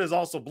blizzard is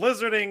also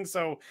blizzarding.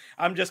 So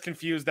I'm just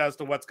confused as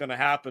to what's going to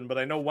happen. But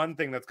I know one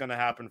thing that's going to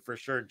happen for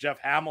sure. Jeff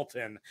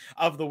Hamilton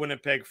of the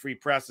Winnipeg Free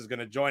Press is going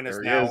to join us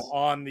now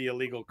on the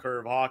Illegal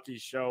Curve Hockey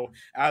Show.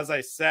 As I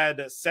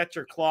said, set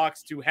your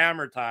clocks to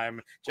hammer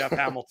time. Jeff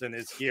Hamilton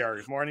is here.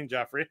 Good morning,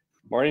 Jeffrey.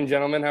 Morning,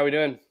 gentlemen. How are we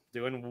doing?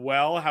 Doing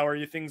well. How are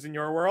you things in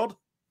your world?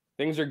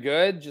 Things are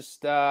good.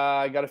 Just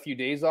I got a few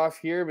days off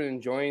here, but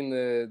enjoying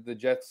the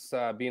Jets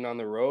being on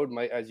the road.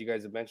 Mike, as you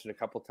guys have mentioned a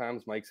couple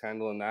times, Mike's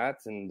handling that,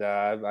 and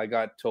I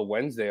got till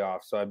Wednesday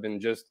off, so I've been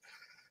just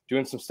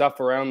doing some stuff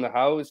around the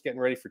house, getting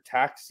ready for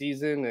tax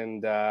season.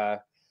 And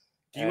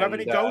do you have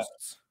any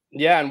ghosts?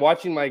 Yeah, and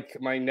watching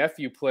my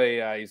nephew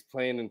play. He's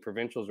playing in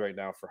provincials right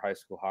now for high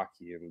school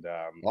hockey, and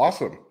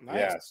awesome.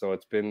 Yeah, so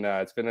it's been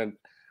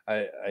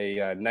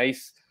a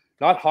nice,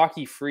 not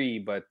hockey free,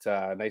 but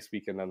nice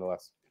weekend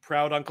nonetheless.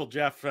 Proud Uncle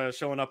Jeff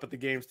showing up at the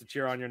games to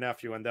cheer on your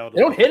nephew. And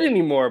they don't hit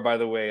anymore, by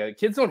the way.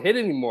 Kids don't hit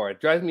anymore. It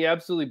drives me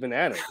absolutely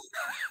bananas.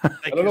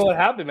 I don't know what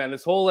happened, man.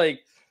 This whole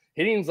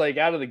hitting's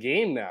out of the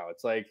game now.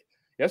 It's like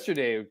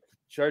yesterday,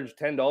 charged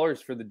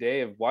 $10 for the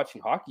day of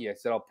watching hockey. I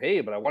said I'll pay,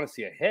 but I want to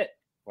see a hit.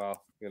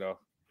 Well,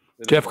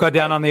 Jeff got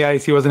down on the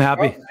ice. He wasn't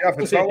happy. Well, Jeff,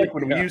 it's not like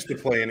when we used to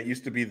play, and it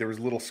used to be there was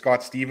little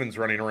Scott Stevens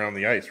running around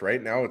the ice.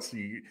 Right now, it's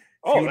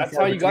that's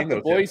how you got the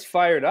boys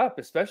fired up,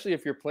 especially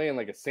if you're playing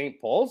like a St.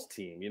 Paul's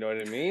team. You know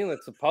what I mean?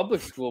 It's a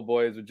public school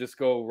boys would just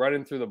go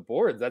running through the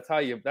boards. That's how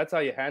you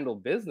handle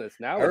business.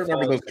 Now I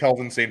remember those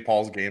Kelvin St.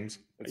 Paul's games.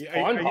 It's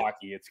pond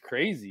hockey. It's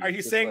crazy. Are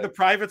you saying the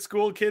private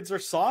school kids are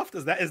soft?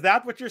 Is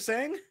that what you're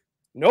saying?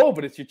 No,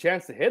 but it's your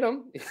chance to hit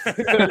them.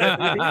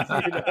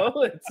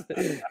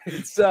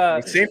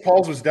 St.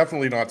 Paul's was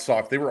definitely not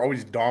soft. They were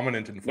always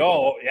dominant in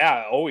football. No,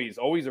 yeah, always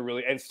a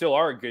really, and still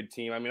are a good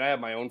team. I mean, I have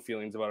my own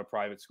feelings about a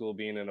private school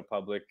being in a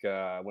public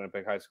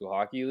Winnipeg High School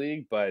Hockey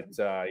League, but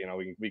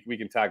we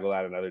can tackle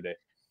that another day.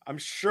 I'm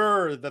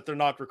sure that they're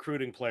not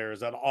recruiting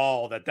players at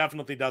all. That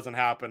definitely doesn't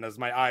happen as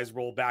my eyes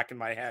roll back in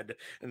my head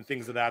and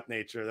things of that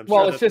nature.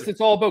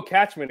 It's all about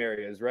catchment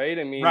areas, right?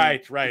 I mean,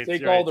 right.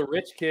 Take all the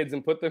rich kids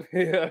and put them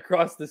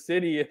across the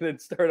city and then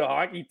start a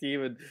hockey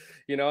team. And,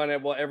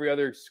 every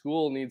other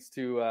school needs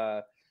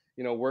to,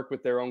 work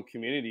with their own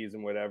communities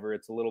and whatever.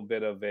 It's a little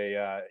bit of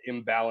a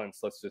imbalance,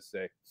 let's just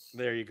say.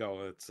 There you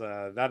go. It's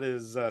that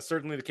is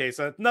certainly the case.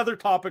 Another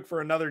topic for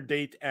another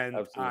date and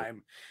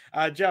Absolutely.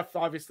 time. Jeff,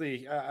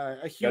 obviously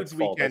a huge Jets'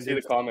 weekend. Fault. I see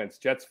the comments.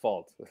 Jets'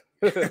 fault.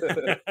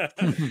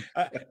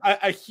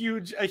 a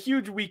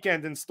huge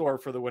weekend in store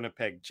for the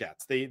Winnipeg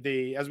Jets.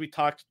 They as we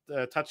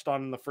touched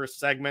on in the first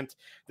segment,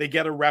 they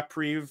get a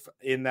reprieve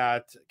in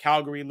that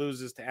Calgary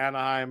loses to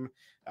Anaheim,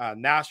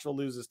 Nashville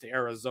loses to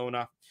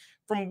Arizona.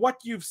 From what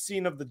you've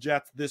seen of the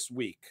Jets this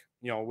week,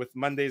 with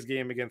Monday's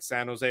game against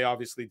San Jose,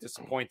 obviously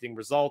disappointing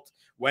result.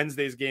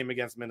 Wednesday's game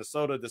against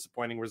Minnesota,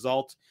 disappointing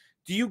result.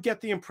 Do you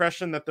get the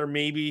impression that they're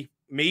maybe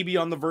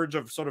on the verge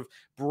of sort of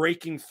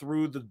breaking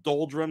through the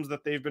doldrums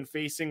that they've been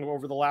facing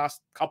over the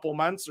last couple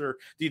months? Or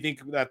do you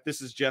think that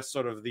this is just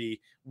sort of the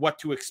what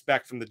to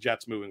expect from the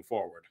Jets moving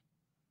forward?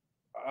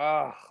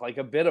 Like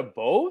a bit of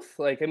both.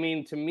 Like, I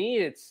mean, to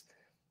me,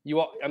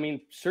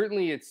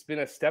 certainly it's been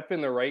a step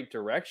in the right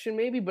direction,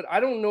 maybe, but I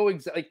don't know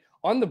exactly. Like,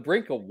 on the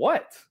brink of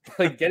what?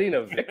 Like getting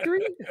a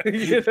victory?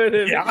 You know what I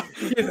mean? Yeah.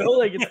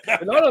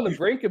 They're not on the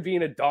brink of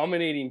being a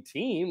dominating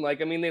team.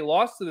 Like, I mean, they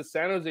lost to the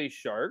San Jose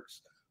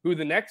Sharks, who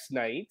the next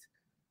night,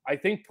 I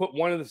think, put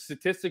one of the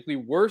statistically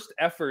worst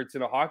efforts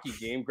in a hockey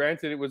game.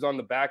 Granted, it was on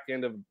the back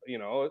end of,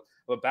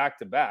 a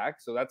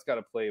back-to-back, so that's got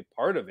to play a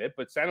part of it.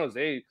 But San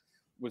Jose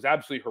was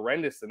absolutely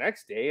horrendous the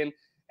next day.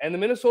 And the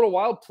Minnesota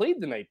Wild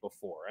played the night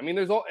before. I mean,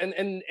 there's all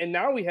and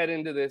now we head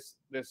into this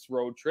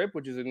road trip,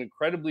 which is an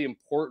incredibly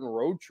important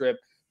road trip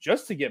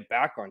just to get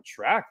back on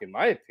track, in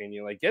my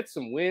opinion. Like, get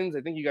some wins.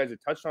 I think you guys have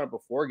touched on it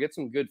before. Get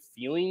some good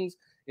feelings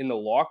in the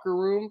locker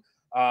room,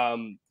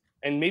 and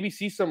maybe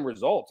see some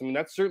results. I mean,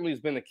 that certainly has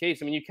been the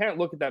case. I mean, you can't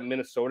look at that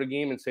Minnesota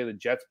game and say the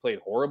Jets played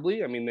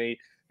horribly. I mean, they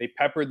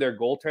peppered their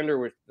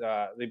goaltender with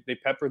they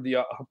peppered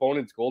the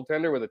opponent's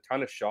goaltender with a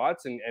ton of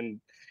shots and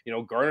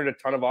garnered a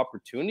ton of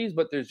opportunities,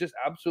 but there's just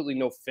absolutely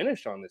no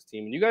finish on this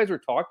team. And you guys were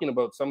talking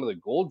about some of the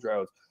goal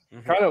droughts.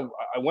 Mm-hmm.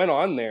 I went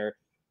on there.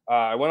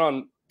 I went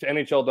on to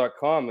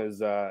NHL.com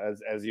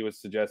as you was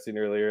suggesting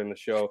earlier in the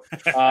show.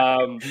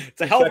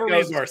 It's a hell of a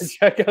resource.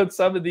 Check out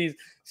some of these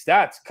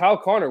stats. Kyle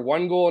Connor,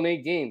 1 goal in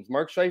 8 games.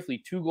 Mark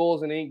Scheifele, 2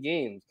 goals in 8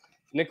 games.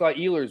 Nikolai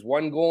Ehlers,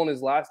 1 goal in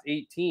his last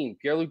 18.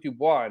 Pierre-Luc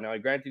Dubois, now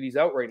granted he's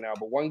out right now,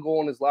 but 1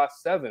 goal in his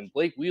last 7.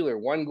 Blake Wheeler,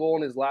 1 goal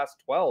in his last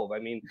 12. I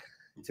mean,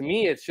 to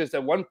me, it's just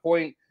at one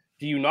point,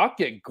 do you not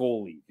get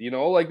goalied?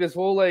 Like this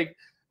whole, like,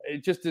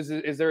 it just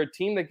is there a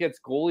team that gets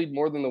goalied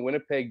more than the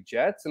Winnipeg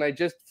Jets? And I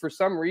just, for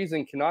some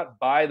reason, cannot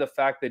buy the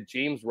fact that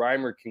James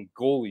Reimer can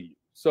goalie you.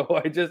 So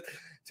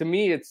to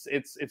me, it's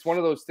one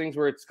of those things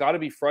where it's got to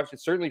be frustrating.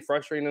 It's certainly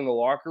frustrating in the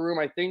locker room.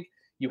 I think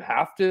you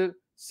have to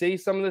say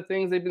some of the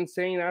things they've been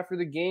saying after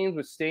the games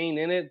with staying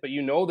in it, but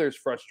there's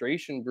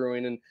frustration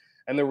brewing.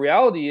 And the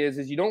reality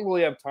is you don't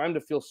really have time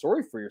to feel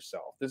sorry for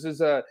yourself. This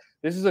is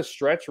a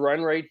stretch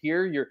run right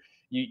here.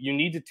 You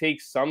need to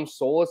take some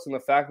solace in the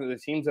fact that the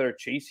teams that are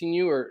chasing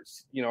you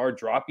are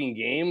dropping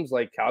games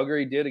like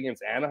Calgary did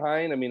against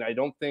Anaheim. I mean,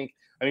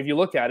 if you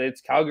look at it,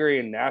 it's Calgary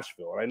and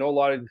Nashville. And I know a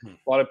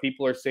lot of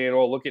people are saying,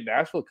 oh, look at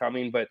Nashville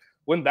coming, but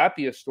wouldn't that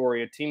be a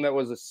story? A team that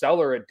was a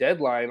seller at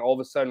deadline all of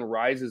a sudden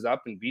rises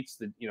up and beats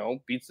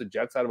the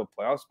Jets out of a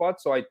playoff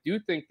spot. So I do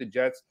think the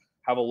Jets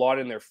have a lot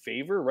in their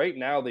favor. Right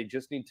now, they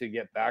just need to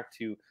get back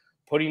to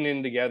putting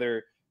in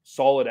together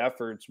solid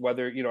efforts,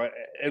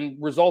 and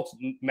results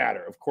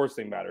matter. Of course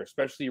they matter,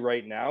 especially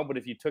right now. But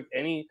if you took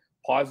any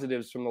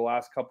positives from the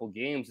last couple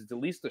games, it's at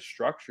least the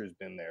structure's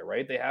been there,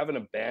 right? They haven't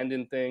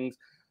abandoned things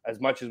as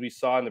much as we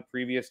saw in the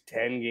previous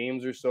 10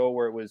 games or so,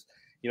 where it was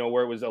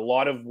a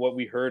lot of what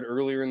we heard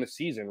earlier in the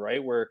season,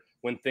 right? Where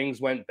when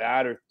things went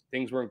bad or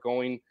things weren't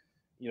going,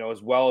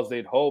 as well as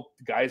they'd hoped,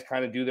 guys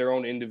kind of do their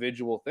own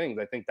individual things.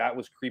 I think that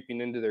was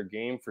creeping into their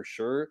game for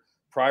sure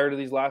prior to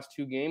these last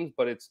 2 games,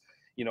 but it's,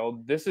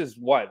 this is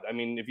what, I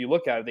mean, if you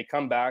look at it, they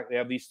come back, they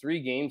have these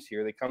 3 games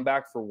here. They come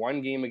back for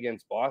 1 game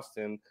against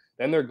Boston,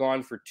 then they're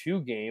gone for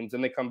 2 games,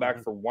 and they come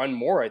back for 1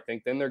 more, I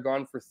think, then they're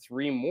gone for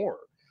 3 more.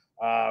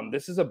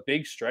 This is a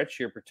big stretch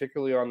here,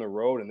 particularly on the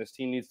road, and this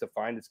team needs to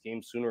find its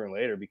game sooner or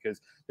later, because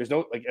there's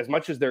no, like, as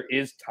much as there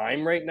is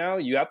time right now,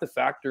 you have to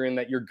factor in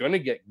that you're going to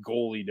get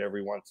goalied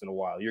every once in a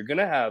while. You're going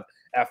to have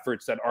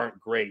efforts that aren't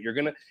great. You're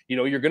going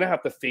to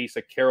have to face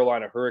a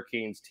Carolina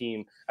Hurricanes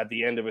team at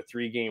the end of a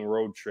 3-game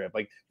road trip.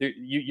 Like,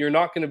 you're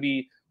not going to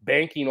be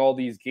banking all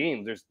these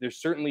games. There's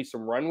certainly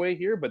some runway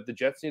here, but the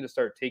Jets need to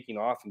start taking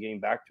off and getting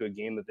back to a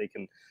game that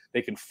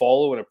they can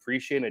follow and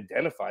appreciate and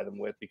identify them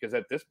with, because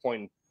at this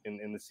point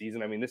in the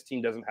season, I mean, this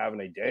team doesn't have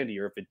an identity,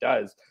 or if it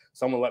does,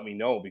 someone let me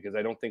know, because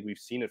I don't think we've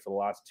seen it for the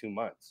last 2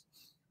 months.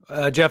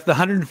 Jeff, the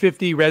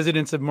 150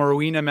 residents of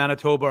Morowena,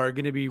 Manitoba are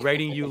going to be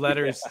writing you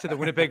letters to the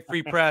Winnipeg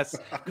Free Press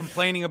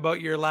complaining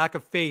about your lack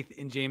of faith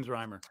in James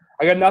Reimer.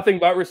 I got nothing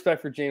but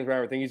respect for James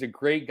Reimer. I think he's a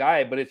great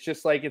guy, but it's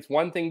just like, it's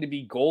one thing to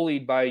be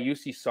goalied by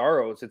UC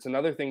Saros. It's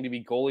another thing to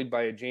be goalied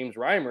by a James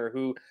Reimer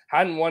who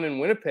hadn't won in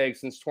Winnipeg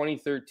since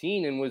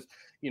 2013 and was,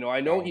 I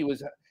know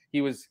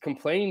he was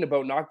complaining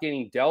about not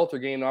getting dealt or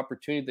getting an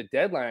opportunity at the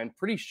deadline. I'm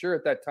pretty sure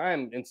at that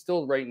time, and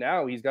still right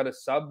now, he's got a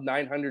sub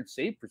 900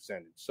 save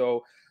percentage.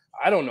 So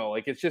I don't know.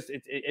 Like, it's just,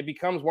 it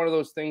becomes one of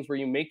those things where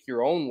you make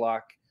your own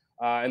luck,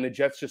 and the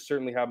Jets just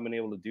certainly haven't been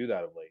able to do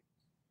that of late.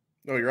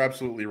 No, you're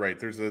absolutely right.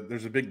 There's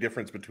a big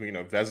difference between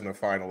a Vezina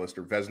finalist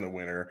or Vezina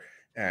winner,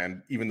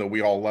 and even though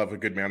we all love a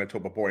good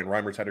Manitoba boy, and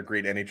Reimer's had a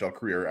great NHL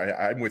career,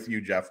 I'm with you,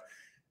 Jeff.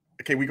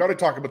 Okay, we got to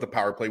talk about the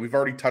power play. We've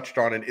already touched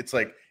on it. It's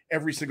like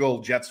every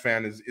single Jets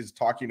fan is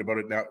talking about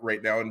it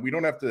right now, and we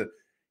don't have to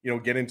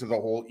get into the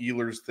whole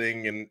Ehlers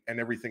thing and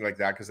everything like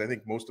that, because I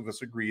think most of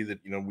us agree that,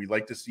 we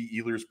like to see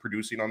Ehlers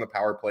producing on the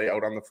power play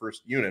out on the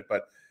first unit.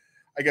 But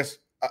I guess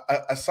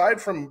aside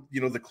from,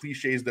 the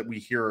cliches that we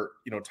hear,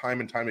 time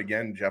and time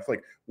again, Jeff,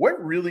 like,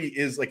 what really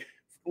is, like,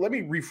 let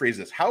me rephrase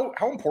this. How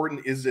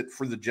important is it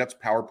for the Jets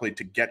power play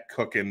to get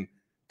cooking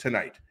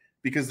tonight?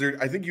 Because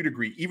I think you'd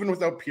agree, even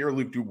without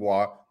Pierre-Luc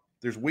Dubois,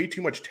 there's way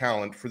too much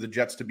talent for the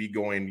Jets to be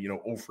going,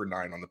 0 for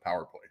 9 on the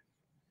power play.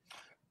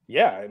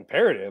 Yeah,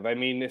 imperative. I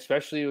mean,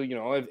 especially,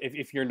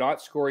 if you're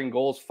not scoring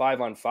goals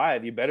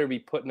 5-on-5, you better be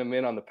putting them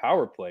in on the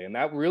power play. And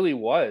that really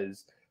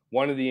was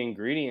one of the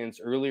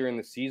ingredients earlier in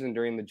the season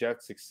during the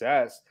Jets'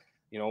 success,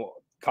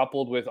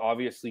 coupled with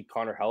obviously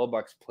Connor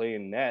Hellebuck's play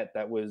in net,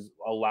 that was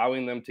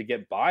allowing them to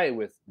get by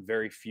with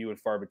very few and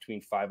far between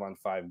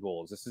 5-on-5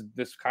 goals.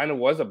 This kind of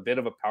was a bit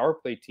of a power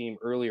play team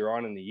earlier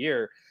on in the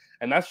year,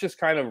 and that's just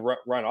kind of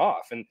run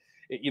off. And,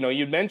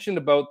 you mentioned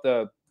about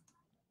when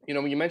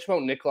you mentioned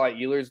about Nikolai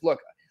Ehlers, look,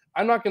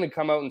 I'm not going to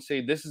come out and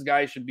say this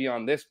guy should be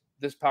on this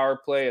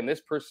power play and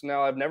this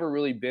personnel. I've never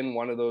really been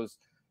one of those,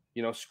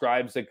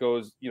 scribes that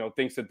goes,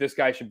 thinks that this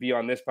guy should be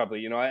on this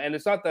probably, and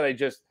it's not that I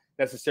just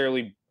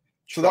necessarily.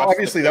 So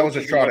obviously that was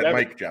a shot at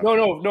Mike, Jeff.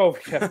 No.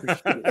 Jeff,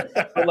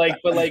 but like,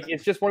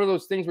 it's just one of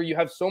those things where you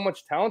have so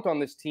much talent on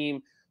this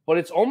team, but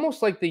it's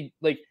almost like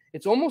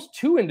it's almost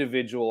too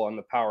individual on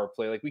the power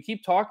play. Like, we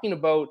keep talking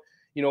about,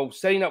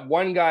 setting up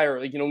one guy, or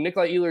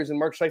Nikolai Ehlers and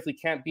Mark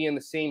Scheifele can't be in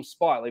the same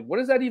spot. Like, what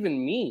does that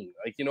even mean?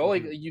 Like,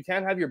 like, you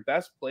can't have your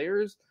best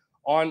players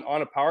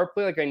on a power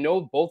play. Like, I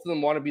know both of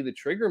them want to be the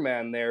trigger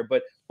man there,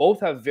 but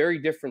both have very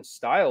different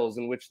styles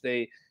in which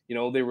they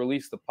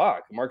release the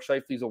puck. Mark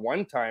Scheifele's a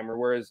one-timer,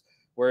 whereas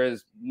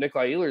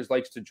Nikolai Ehlers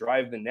likes to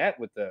drive the net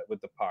with the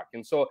puck.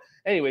 And so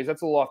anyways,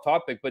 that's a little off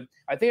topic, but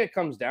I think it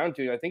comes down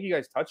to, I think you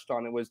guys touched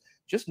on it, was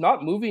just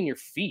not moving your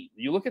feet.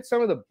 You look at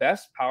some of the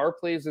best power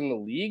plays in the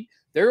league,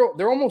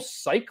 they're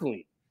almost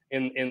cycling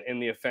in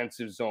the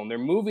offensive zone. They're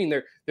moving,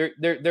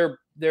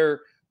 they're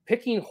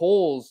picking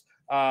holes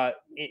in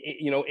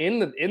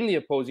the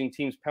opposing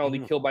team's penalty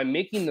kill by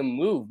making them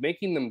move,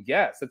 making them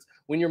guess. That's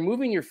when you're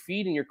moving your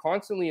feet and you're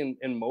constantly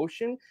in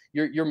motion,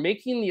 you're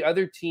making the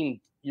other team,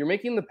 you're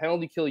making the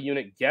penalty kill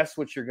unit guess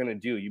what you're going to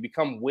do. You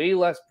become way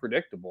less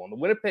predictable. And the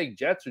Winnipeg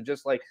Jets are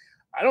just like,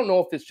 I don't know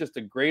if it's just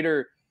a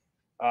greater,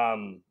 a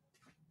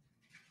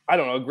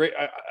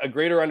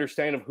greater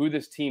understanding of who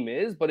this team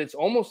is, but it's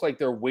almost like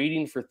they're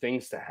waiting for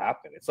things to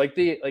happen. It's like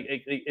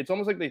it's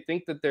almost like they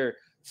think that they're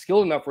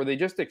skilled enough where they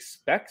just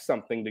expect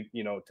something to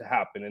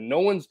happen. And no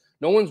one's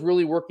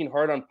really working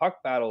hard on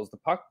puck battles. The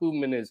puck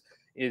movement is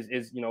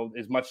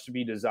much to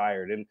be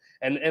desired. And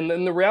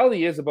then the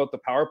reality is about the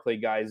power play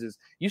guys is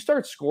you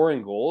start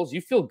scoring goals,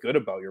 you feel good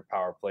about your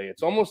power play.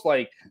 It's almost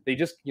like they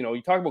just, you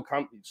talk about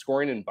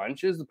scoring in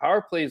bunches. The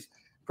power plays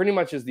pretty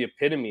much is the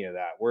epitome of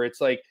that, where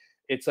it's like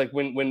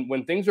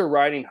when things are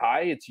riding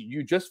high,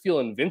 you just feel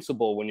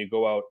invincible when you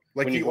go out.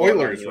 Like the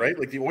Oilers, right?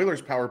 Like the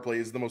Oilers power play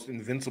is the most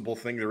invincible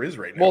thing there is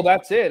right now. Well,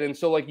 that's it. And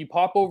so like you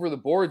pop over the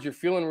boards, you're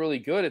feeling really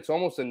good. It's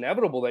almost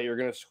inevitable that you're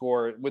going to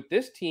score. With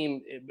this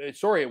team,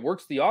 it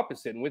works the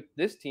opposite. And with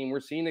this team, we're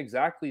seeing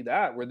exactly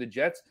that, where the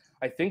Jets,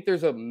 I think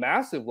there's a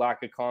massive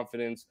lack of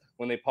confidence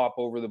when they pop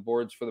over the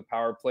boards for the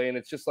power play. And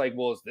it's just like,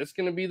 well, is this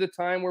going to be the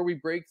time where we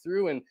break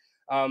through? And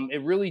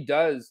it really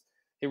does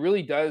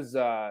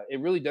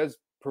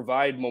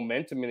provide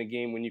momentum in a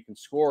game when you can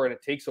score, and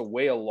it takes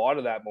away a lot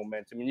of that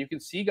momentum. And you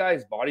can see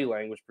guys' body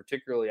language,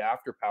 particularly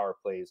after power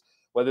plays,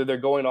 whether they're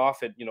going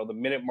off at the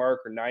minute mark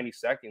or 90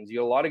 seconds. You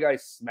have a lot of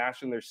guys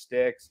smashing their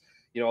sticks,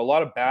 a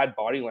lot of bad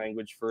body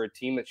language for a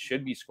team that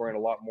should be scoring a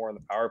lot more on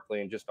the power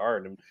play and just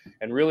aren't.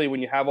 And really, when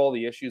you have all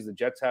the issues the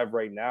Jets have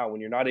right now,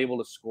 when you're not able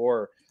to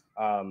score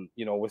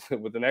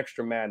with an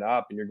extra man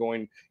up, and you're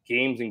going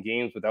games and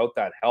games without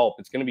that help,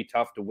 it's going to be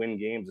tough to win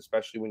games,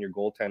 especially when your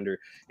goaltender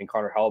and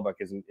Connor Hellebuck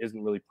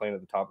isn't really playing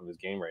at the top of his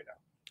game right now.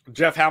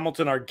 Jeff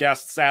Hamilton, our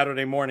guest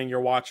Saturday morning.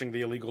 You're watching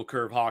the Illegal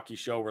Curve Hockey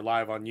Show. We're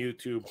live on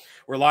YouTube.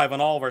 We're live on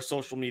all of our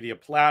social media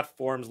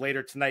platforms.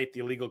 Later tonight,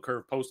 the Illegal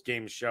Curve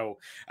post-game show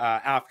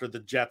after the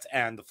Jets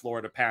and the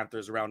Florida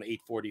Panthers around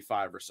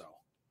 8:45 or so.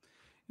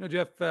 You know,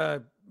 Jeff,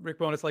 Rick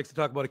Bowness likes to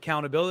talk about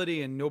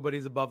accountability and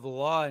nobody's above the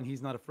law and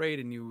he's not afraid.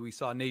 And we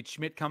saw Nate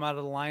Schmidt come out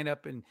of the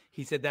lineup and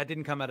he said that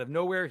didn't come out of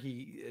nowhere.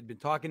 He had been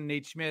talking to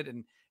Nate Schmidt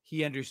and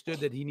he understood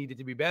that he needed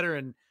to be better.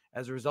 And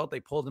as a result, they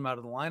pulled him out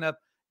of the lineup.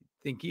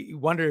 You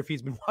wonder if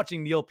he's been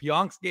watching Neil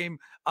Pionk's game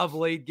of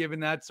late,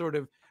 given that sort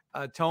of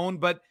tone.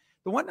 But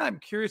the one I'm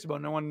curious about,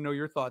 and I want to know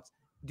your thoughts,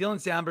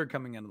 Dylan Samberg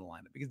coming into the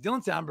lineup, because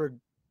Dylan Samberg,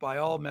 by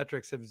all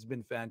metrics, has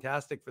been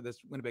fantastic for this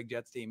Winnipeg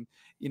Jets team.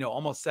 You know,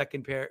 almost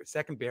second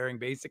pairing,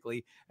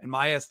 basically, in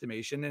my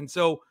estimation. And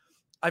so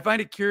I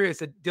find it curious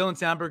that Dylan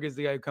Samberg is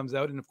the guy who comes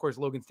out, and of course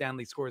Logan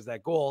Stanley scores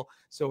that goal,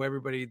 so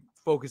everybody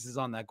focuses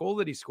on that goal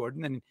that he scored,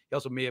 and then he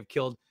also may have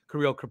killed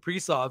Kirill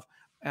Kaprizov.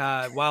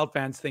 Wild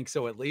fans think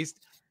so, at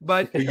least.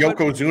 But the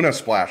Yokozuna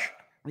splash.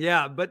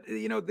 Yeah, but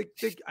you know,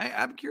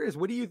 I'm curious.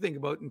 What do you think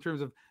about in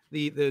terms of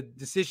the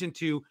decision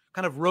to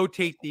kind of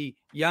rotate the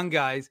young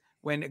guys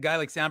when a guy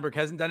like Samberg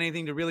hasn't done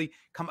anything to really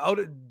come out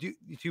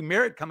to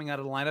merit coming out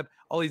of the lineup?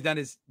 All he's done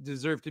is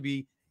deserve to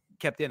be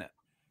kept in it.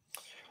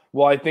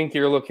 Well, I think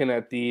you're looking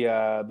at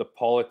the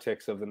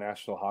politics of the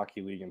National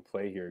Hockey League in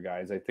play here,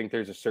 guys. I think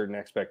there's a certain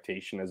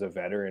expectation as a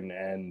veteran,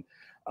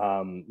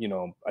 and you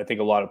know, I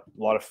think a lot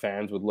of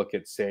fans would look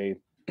at, say,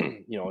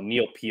 you know,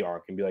 Neil Pionk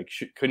and be like,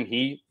 couldn't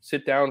he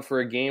sit down for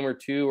a game or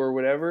two or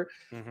whatever?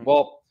 Mm-hmm.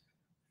 Well,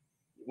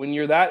 when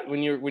you're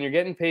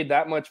getting paid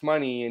that much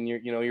money and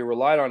you're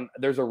relied on,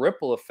 there's a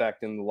ripple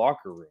effect in the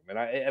locker room. And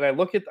I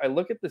look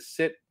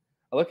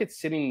at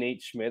sitting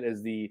Nate Schmidt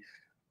as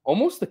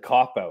almost the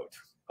cop out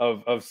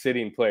of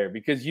sitting player,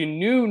 because you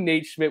knew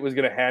Nate Schmidt was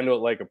going to handle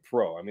it like a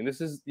pro. I mean, this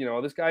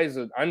guy is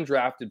an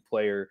undrafted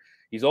player.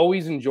 He's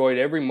always enjoyed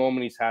every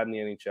moment he's had in the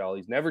NHL.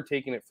 He's never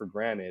taken it for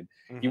granted.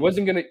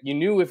 Mm-hmm. You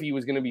knew if he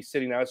was going to be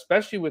sitting out,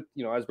 especially with,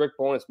 you know, as Rick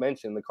Bowness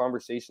mentioned, the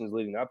conversations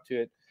leading up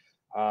to it,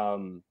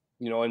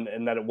 you know,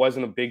 and that it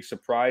wasn't a big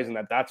surprise, and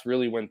that's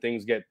really when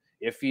things get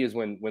iffy, is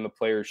when the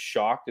player's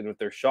shocked, and if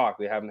they're shocked,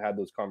 they haven't had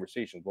those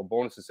conversations. Well,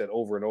 Bowness has said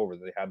over and over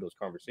that they had those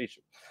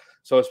conversations.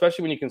 So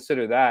especially when you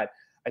consider that,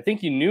 I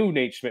think you knew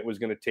Nate Schmidt was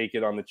going to take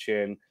it on the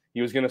chin.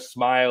 He was going to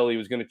smile. He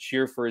was going to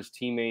cheer for his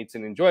teammates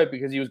and enjoy it,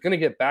 because he was going to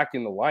get back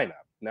in the lineup.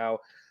 Now,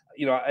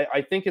 you know,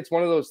 I think it's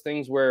one of those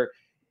things where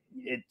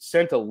it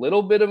sent a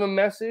little bit of a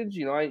message.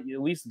 You know, at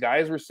least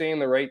guys were saying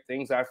the right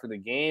things after the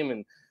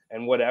game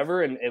and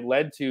whatever, and it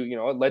led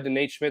to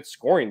Nate Schmidt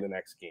scoring the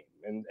next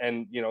game.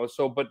 And you know,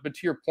 so but to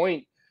your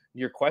point,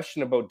 your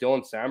question about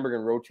Dylan Samberg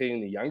and rotating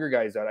the younger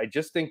guys out, I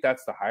just think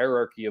that's the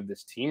hierarchy of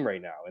this team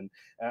right now. And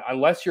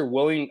unless you're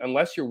willing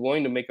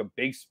to make a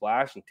big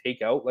splash and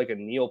take out like a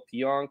Neil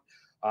Pionk,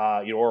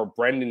 you know, or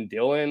Brendan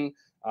Dillon,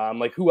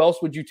 like who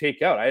else would you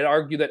take out? I'd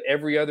argue that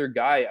every other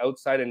guy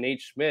outside of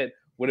Nate Schmidt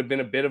would have been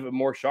a bit of a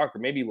more shocker,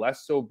 maybe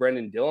less so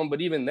Brendan Dillon, but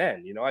even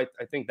then, you know, I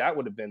think that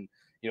would have been,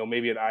 you know,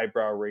 maybe an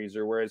eyebrow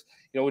raiser. Whereas,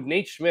 you know, with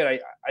Nate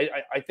Schmidt,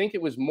 I think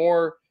it was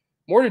more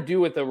to do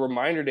with a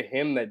reminder to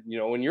him that, you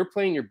know, when you're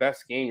playing your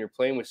best game, you're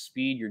playing with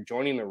speed, you're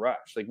joining the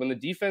rush. Like when the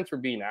defense were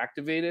being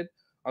activated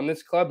on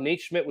this club,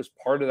 Nate Schmidt was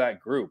part of that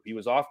group. He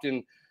was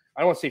often,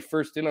 I don't want to say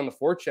first in on the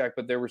forecheck,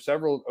 but there were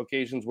several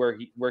occasions where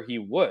he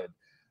would.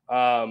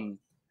 And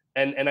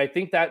I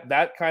think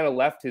that kind of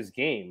left his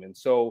game. And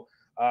so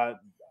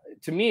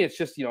to me, it's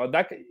just, you know,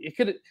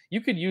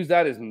 you could use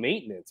that as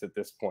maintenance at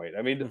this point.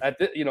 I mean,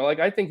 you know,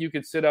 like I think you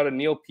could sit out a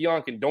Neil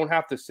Pionk and don't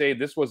have to say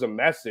this was a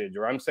message,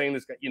 or I'm saying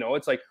this, you know,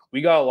 it's like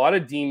we got a lot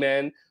of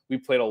D-men. We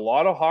played a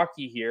lot of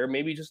hockey here,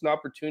 maybe just an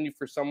opportunity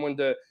for someone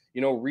to,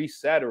 you know,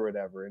 reset or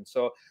whatever. And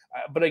so,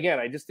 but again,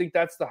 I just think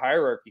that's the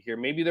hierarchy here.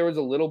 Maybe there was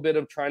a little bit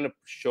of trying to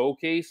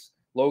showcase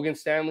Logan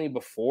Stanley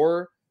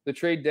before the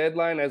trade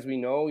deadline. As we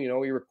know, you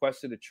know, he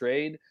requested a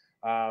trade.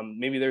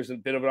 Maybe there's a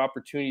bit of an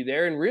opportunity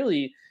there. And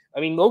really, I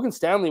mean, Logan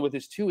Stanley with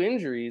his 2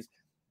 injuries,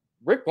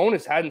 Rick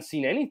Bowness hadn't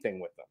seen anything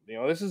with them. You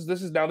know, this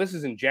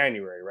is in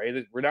January,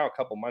 right? We're now a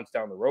couple months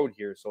down the road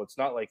here, so it's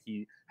not like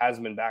he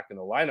hasn't been back in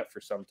the lineup for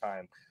some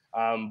time.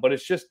 But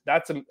it's just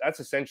that's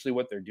essentially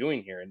what they're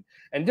doing here.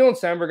 And Dylan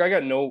Samberg, I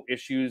got no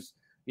issues,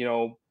 you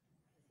know,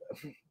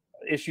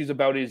 issues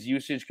about his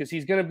usage, because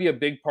he's going to be a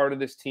big part of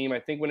this team. I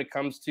think when it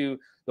comes to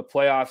the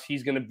playoffs,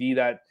 he's going to be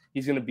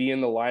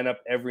in the lineup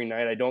every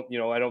night. I don't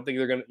think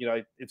they're going to, you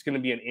know, it's going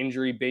to be an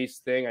injury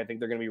based thing. I think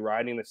they're going to be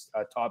riding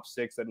a top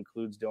 6 that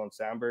includes Dylan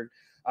Samberg.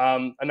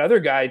 Another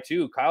guy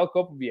too, Kyle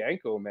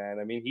Kopobianco, man.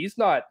 I mean,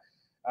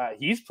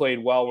 he's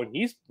played well when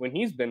he's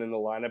been in the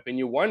lineup, and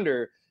you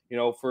wonder, you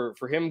know, for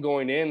him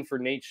going in for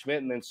Nate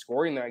Schmidt and then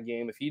scoring that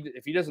game, if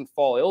he doesn't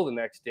fall ill the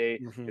next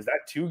day, is that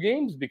 2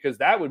 games? Because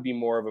that would be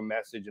more of a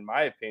message, in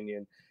my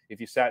opinion, if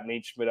you sat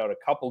Nate Schmidt out a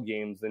couple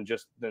games than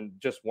just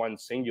one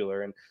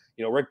singular. And,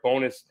 you know, Rick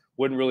Bowness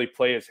wouldn't really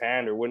play his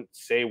hand or wouldn't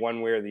say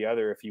one way or the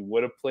other if he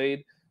would have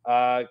played,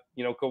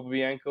 you know,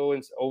 Kopobianco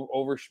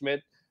over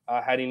Schmidt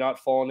had he not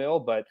fallen ill.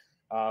 But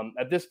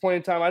At this point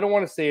in time, I don't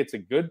want to say it's a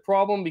good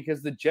problem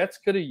because the Jets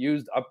could have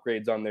used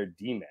upgrades on their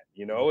D-men,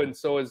 you know, and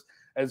so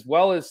as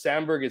well as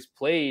Sandberg has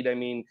played, I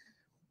mean,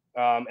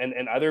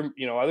 and other,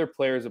 you know, other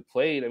players have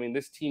played. I mean,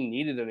 this team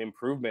needed an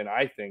improvement,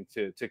 I think,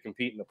 to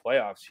compete in the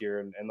playoffs here,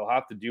 and they'll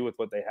have to do with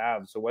what they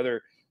have. So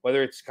whether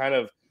it's kind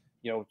of,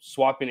 you know,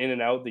 swapping in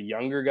and out the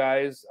younger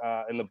guys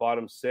in the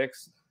bottom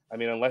six, I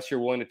mean, unless you're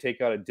willing to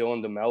take out a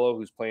Dylan DeMello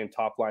who's playing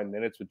top line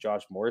minutes with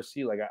Josh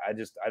Morrissey, like I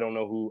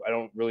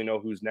don't really know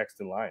who's next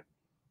in line.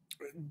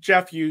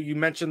 Jeff, you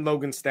mentioned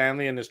Logan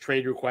Stanley and his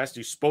trade request.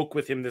 You spoke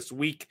with him this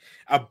week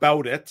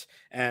about it,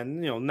 and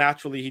you know,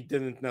 naturally, he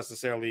didn't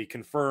necessarily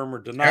confirm or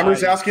deny.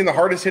 Hammer's asking the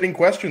hardest hitting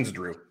questions,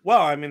 Drew.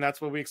 Well, I mean,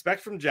 that's what we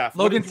expect from Jeff.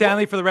 Logan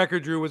Stanley, for the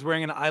record, Drew, was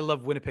wearing an "I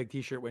Love Winnipeg"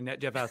 T-shirt when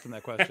Jeff asked him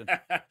that question.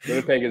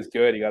 Winnipeg is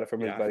good. He got it from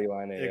his buddy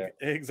Line. Yeah.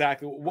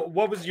 Exactly.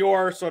 What was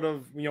your sort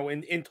of, you know,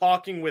 in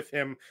talking with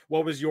him,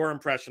 what was your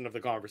impression of the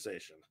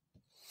conversation?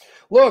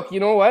 Look, you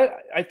know what?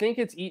 I think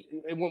it's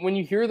when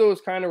you hear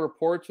those kind of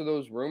reports or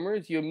those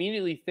rumors, you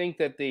immediately think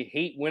that they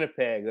hate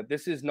Winnipeg, that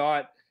this is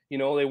not, you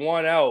know, they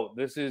want out.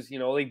 This is, you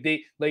know,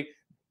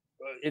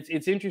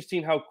 it's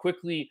interesting how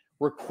quickly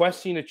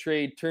requesting a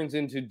trade turns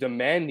into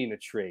demanding a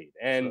trade.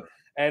 And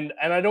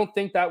I don't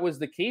think that was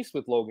the case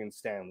with Logan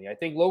Stanley. I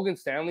think Logan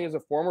Stanley is a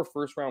former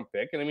first round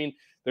pick. And I mean,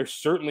 there's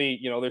certainly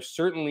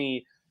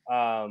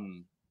a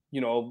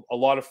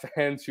lot of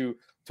fans who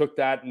took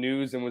that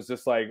news and was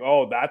just like,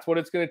 oh, that's what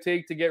it's going to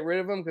take to get rid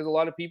of him, because a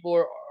lot of people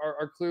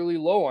are clearly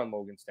low on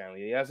Logan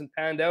Stanley. He hasn't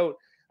panned out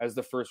as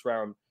the first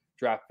round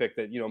draft pick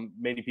that, you know,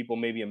 many people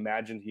maybe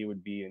imagined he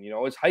would be. And, you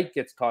know, his height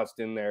gets tossed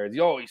in there. He's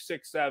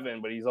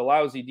 6'7", but he's a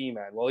lousy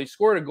D-man. Well, he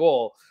scored a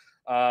goal,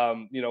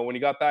 you know, when he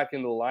got back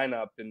into the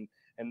lineup and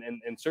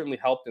certainly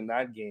helped in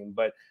that game.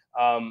 But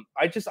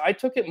I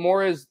took it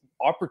more as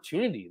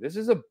opportunity. This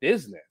is a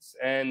business.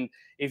 And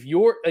if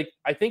you're like,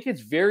 I think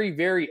it's very,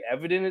 very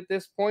evident at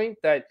this point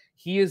that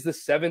he is the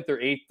 7th or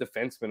 8th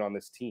defenseman on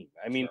this team.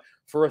 I mean,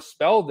 for a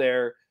spell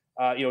there,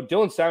 you know,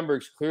 Dylan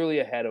Sandberg's clearly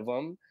ahead of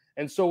him.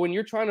 And so when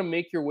you're trying to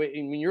make your way,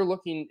 I mean, you're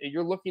looking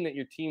at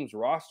your team's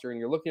roster and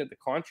you're looking at the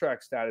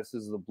contract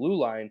statuses of the blue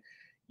line,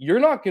 you're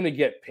not going to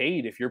get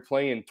paid if you're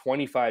playing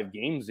 25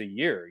 games a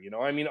year. You know,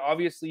 I mean,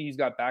 obviously he's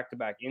got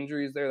back-to-back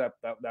injuries there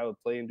that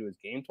would play into his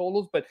game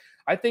totals, but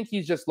I think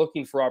he's just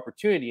looking for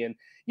opportunity. And,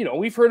 you know,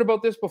 we've heard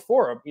about this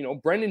before. You know,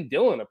 Brendan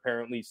Dillon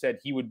apparently said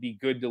he would be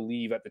good to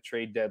leave at the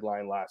trade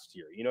deadline last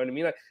year. You know what I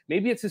mean? Like,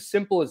 maybe it's as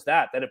simple as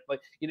that if,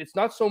 like, it's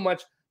not so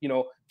much, you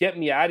know, get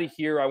me out of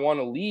here, I want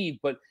to leave,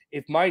 but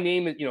if my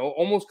name is, you know,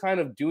 almost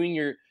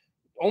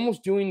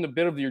doing the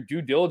bit of your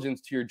due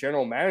diligence to your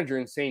general manager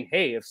and saying,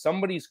 hey, if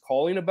somebody's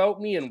calling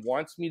about me and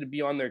wants me to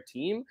be on their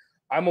team,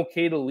 I'm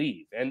okay to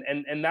leave. And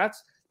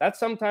that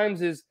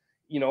sometimes is,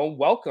 you know,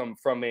 welcome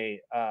from a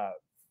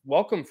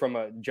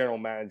general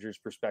manager's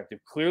perspective.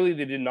 Clearly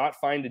they did not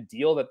find a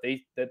deal that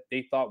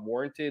they thought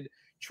warranted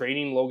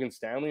trading Logan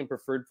Stanley and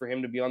preferred for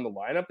him to be on the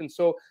lineup. And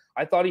so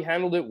I thought he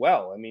handled it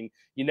well. I mean,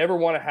 you never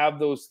want to have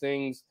those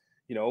things,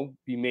 you know,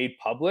 be made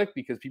public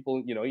because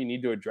people, you know, you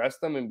need to address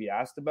them and be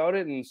asked about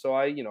it. And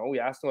so we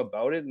asked him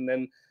about it and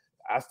then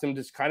asked him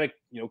to kind of,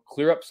 you know,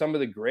 clear up some of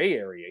the gray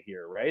area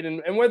here. Right.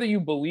 And whether you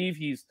believe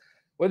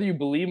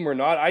him or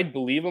not, I'd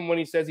believe him when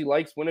he says he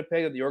likes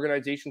Winnipeg, that the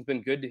organization's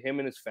been good to him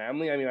and his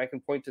family. I mean, I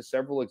can point to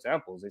several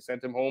examples. They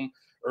sent him home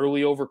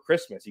early over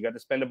Christmas. He got to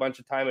spend a bunch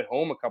of time at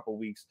home a couple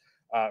weeks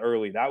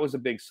early. That was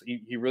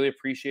he really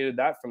appreciated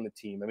that from the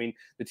team. I mean,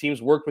 the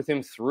team's worked with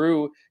him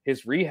through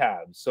his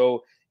rehab.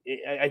 So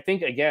I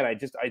think, again, I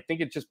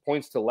think it just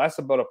points to less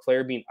about a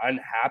player being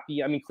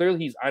unhappy. I mean, clearly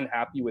he's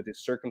unhappy with his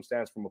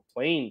circumstance from a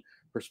playing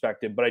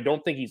perspective, but I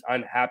don't think he's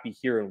unhappy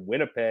here in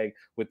Winnipeg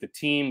with the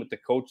team, with the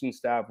coaching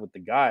staff, with the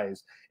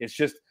guys. It's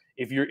just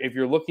if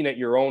you're looking at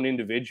your own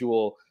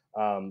individual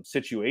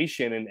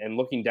situation and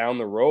looking down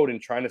the road and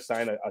trying to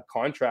sign a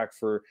contract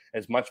for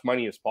as much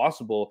money as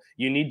possible,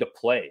 you need to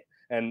play.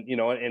 And, you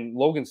know, in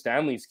Logan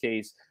Stanley's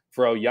case,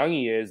 for how young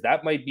he is,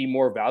 that might be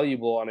more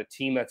valuable on a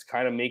team that's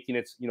kind of making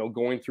its, you know,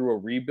 going through a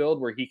rebuild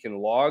where he can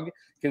log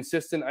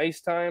consistent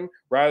ice time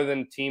rather than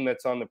a team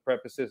that's on the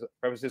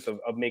premises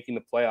of making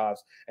the playoffs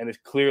and is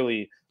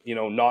clearly, you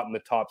know, not in the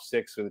top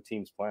 6 for the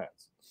team's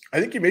plans.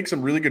 I think you make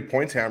some really good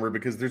points, Hammer,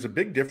 because there's a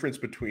big difference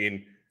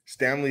between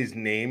Stanley's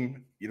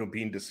name, you know,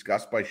 being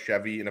discussed by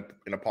Chevy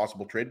in a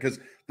possible trade, because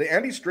the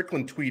Andy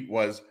Strickland tweet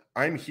was,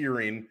 I'm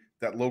hearing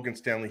that Logan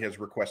Stanley has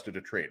requested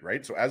a trade,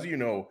 right? So as you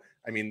know,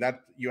 I mean,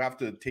 that you have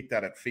to take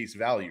that at face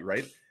value,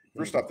 right?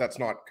 First off, that's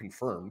not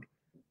confirmed.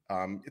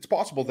 It's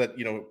possible that,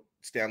 you know,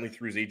 Stanley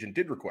through his agent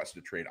did request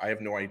a trade. I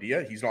have no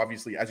idea. He's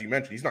obviously, as you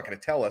mentioned, he's not going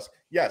to tell us.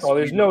 Yes. Oh,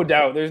 there's no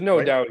doubt. There's no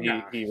right? doubt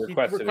he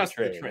requested a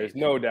trade. There's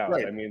no doubt.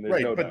 Right. I mean,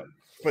 there's no doubt.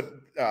 But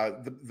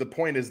the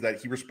point is that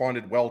he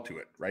responded well to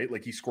it, right?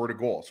 Like he scored a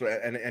goal. So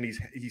and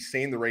he's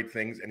saying the right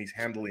things and he's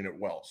handling it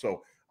well.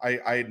 So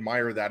I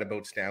admire that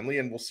about Stanley,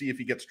 and we'll see if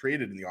he gets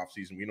traded in the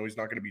offseason. We know he's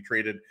not going to be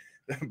traded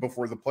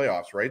before the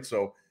playoffs, right?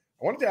 So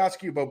I wanted to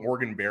ask you about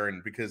Morgan Barron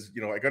because,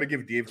 you know, I got to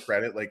give Dave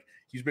credit. Like,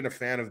 he's been a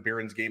fan of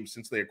Barron's game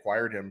since they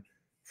acquired him.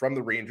 from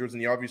the Rangers,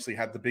 and he obviously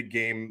had the big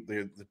game,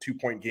 the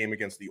 2-point game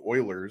against the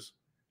Oilers.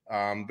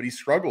 But he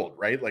struggled,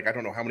 right? Like, I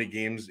don't know how many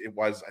games it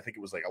was. I think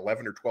it was like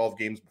 11 or 12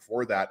 games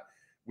before that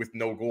with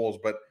no goals.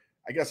 But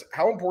I guess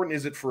how important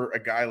is it for a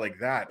guy like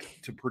that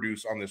to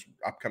produce on this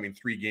upcoming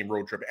 3-game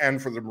road trip and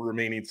for the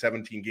remaining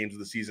 17 games of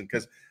the season?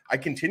 Because I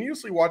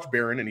continuously watch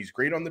Barron, and he's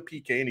great on the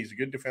PK, and he's a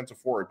good defensive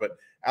forward. But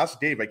ask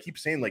Dave, I keep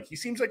saying, like, he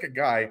seems like a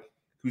guy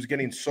who's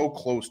getting so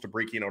close to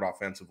breaking out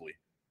offensively.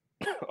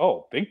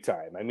 Oh, big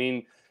time. I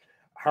mean,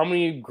 how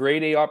many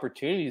grade A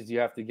opportunities do you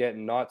have to get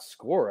and not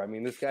score? I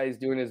mean, this guy is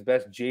doing his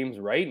best James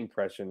Wright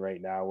impression right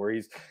now, where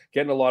he's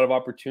getting a lot of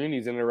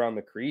opportunities in and around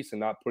the crease and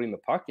not putting the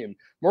puck in.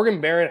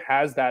 Morgan Barron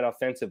has that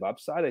offensive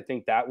upside. I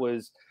think that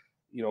was,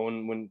 you know,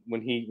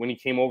 when he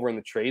came over in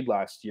the trade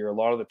last year, a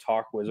lot of the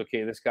talk was,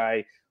 okay, this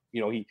guy, you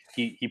know,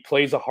 he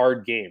plays a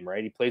hard game,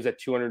 right? He plays that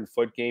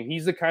 200-foot game.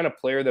 He's the kind of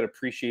player that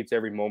appreciates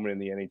every moment in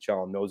the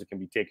NHL and knows it can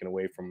be taken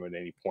away from him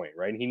at any point,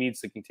 right? And he needs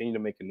to continue to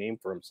make a name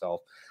for himself.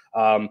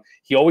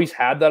 He always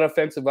had that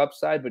offensive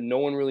upside, but no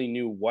one really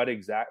knew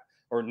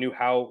knew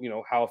how, you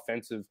know, how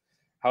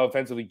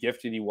offensively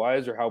gifted he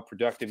was or how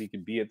productive he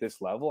could be at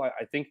this level.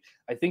 I think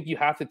you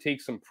have to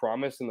take some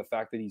promise in the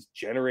fact that he's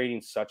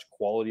generating such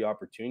quality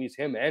opportunities.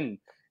 Him and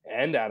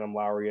Adam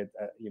Lowry,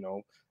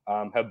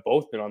 have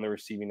both been on the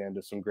receiving end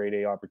of some grade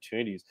A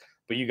opportunities,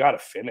 but you got to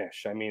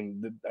finish. I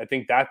mean, I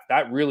think that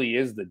really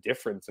is the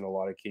difference in a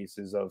lot of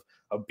cases of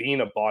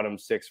being a bottom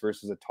 6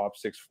 versus a top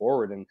 6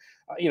 forward. And,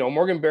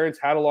 Morgan Barron's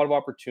had a lot of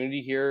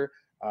opportunity here.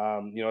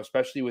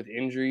 Especially with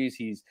injuries,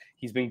 he's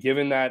been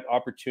given that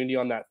opportunity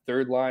on that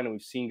third line, and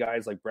we've seen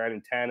guys like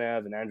Brandon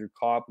Tanev and Andrew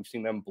Kopp. We've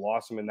seen them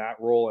blossom in that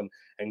role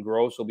and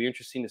grow. So it'll be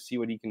interesting to see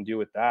what he can do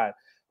with that.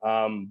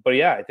 But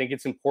yeah, I think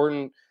it's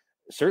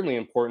certainly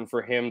important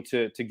for him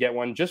to get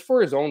one just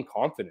for his own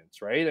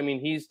confidence, right? I mean,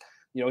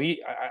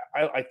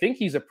 I think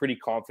he's a pretty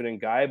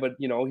confident guy, but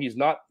he's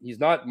not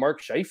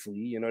Mark Scheifele,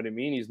 you know what I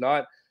mean? He's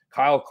not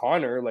Kyle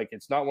Connor. Like,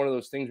 it's not one of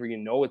those things where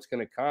it's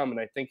going to come. And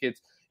I think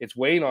it's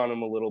weighing on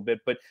him a little bit,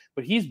 but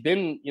he's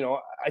been,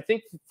 I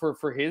think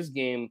for his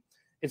game,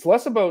 it's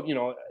less about,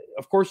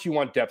 of course you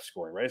want depth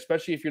scoring, right?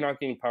 Especially if you're not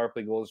getting power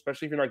play goals,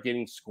 especially if you're not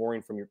getting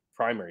scoring from your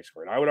primary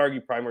scoring. I would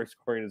argue primary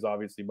scoring is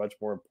obviously much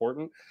more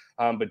important,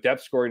 but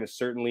depth scoring is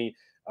certainly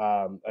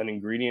an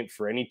ingredient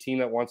for any team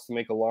that wants to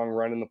make a long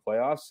run in the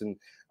playoffs. And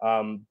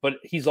but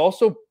he's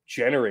also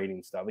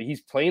generating stuff. Like,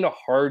 he's playing a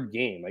hard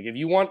game. Like,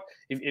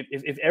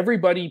 if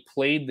everybody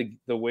played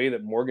the way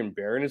that Morgan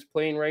Barron is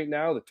playing right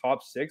now, the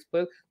top 6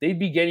 players, they'd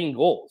be getting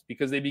goals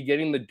because they'd be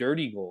getting the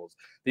dirty goals.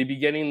 They'd be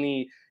getting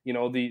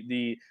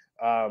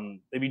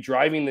they'd be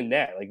driving the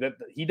net. Like, that,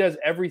 he does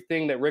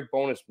everything that Rick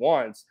Bowness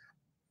wants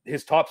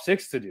his top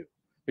 6 to do,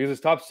 because his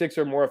top 6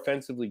 are more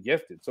offensively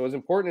gifted. So as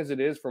important as it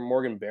is for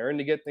Morgan Barron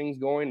to get things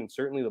going, and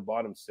certainly the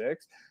bottom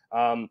 6,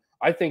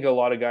 I think a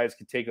lot of guys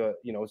could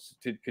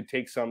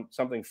take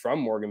something from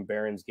Morgan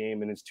Barron's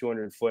game and his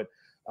 200-foot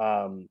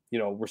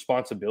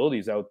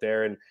responsibilities out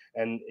there.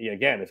 And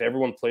again, if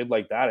everyone played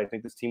like that, I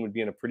think this team would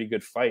be in a pretty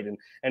good fight.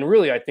 And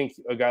really, I think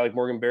a guy like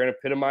Morgan Barron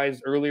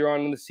epitomized earlier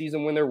on in the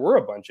season when there were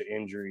a bunch of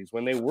injuries,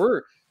 when they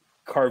were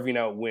carving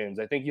out wins.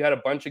 I think you had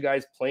a bunch of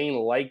guys playing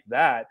like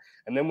that.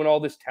 And then when all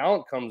this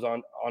talent comes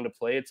onto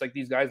play, it's like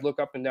these guys look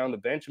up and down the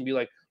bench and be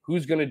like,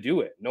 who's going to do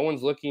it? No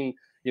one's looking,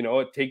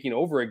 at taking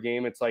over a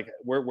game. It's like,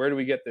 where do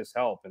we get this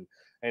help? And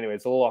anyway,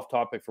 it's a little off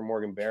topic for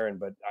Morgan Barron,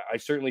 but I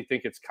certainly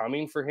think it's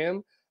coming for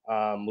him.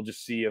 We'll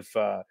just see if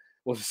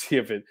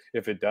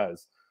it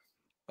does.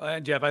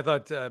 And Jeff, I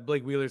thought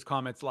Blake Wheeler's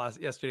comments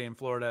yesterday in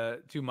Florida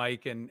to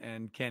Mike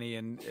and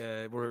Kenny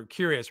were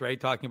curious, right?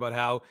 Talking about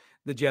how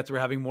the Jets were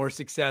having more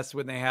success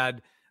when they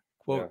had,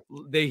 quote,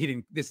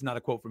 this is not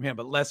a quote from him,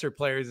 but lesser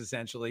players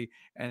essentially,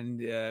 and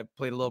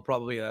played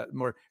probably a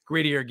more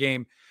grittier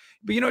game.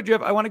 But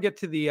Jeff, I want to get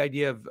to the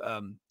idea of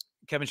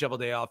Kevin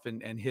Cheveldayoff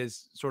and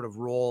his sort of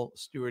role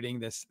stewarding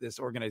this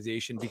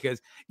organization,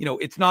 because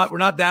we're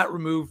not that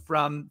removed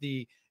from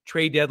the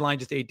trade deadline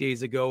just 8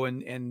 days ago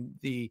and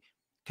the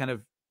kind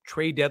of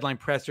trade deadline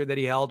presser that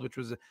he held, which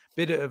was a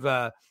bit of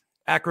a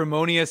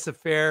acrimonious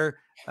affair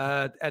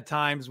at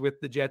times with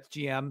the Jets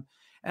GM.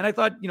 And I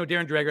thought,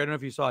 Darren Dreger, I don't know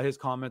if you saw his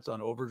comments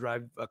on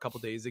Overdrive a couple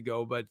days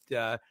ago, but he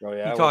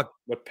talked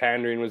what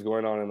pandering was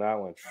going on in that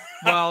one.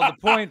 Well, the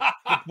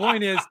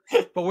point is,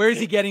 but where is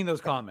he getting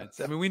those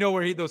comments? I mean, we know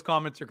where those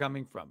comments are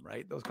coming from,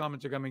 right? Those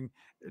comments are coming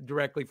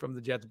directly from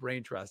the Jets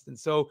Brain Trust. And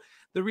so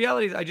the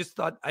reality is, I just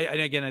thought,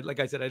 like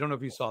I said, I don't know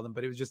if you saw them,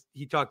 but it was just,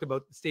 he talked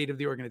about the state of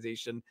the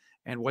organization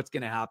and what's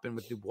going to happen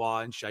with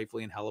Dubois and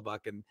Scheifele and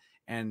Hellebuck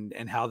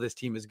and how this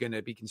team is going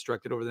to be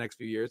constructed over the next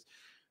few years.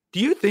 Do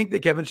you think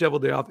that Kevin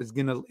Cheveldayoff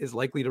is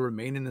likely to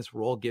remain in this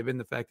role, given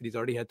the fact that he's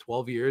already had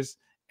 12 years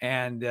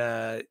and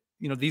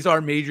these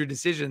are major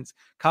decisions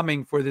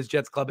coming for this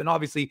Jets club? And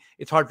obviously,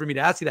 it's hard for me to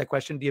ask you that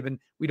question, given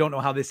we don't know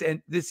how this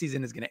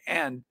season is going to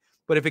end.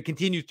 But if it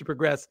continues to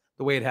progress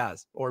the way it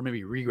has, or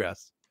maybe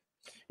regress,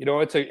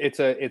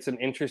 it's an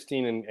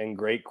interesting and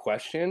great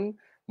question.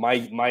 My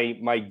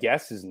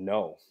guess is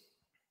no.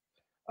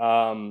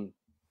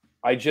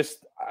 I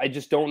just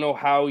don't know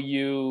how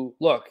you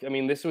look. I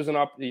mean, this was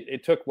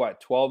it took what,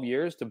 12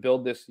 years to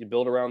build this, you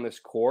build around this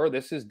core.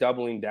 This is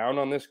doubling down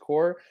on this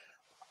core.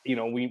 You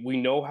know, we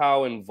know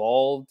how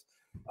involved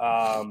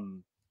Mark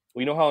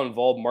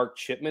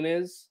Chipman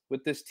is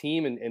with this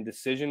team and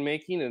decision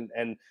making.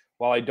 And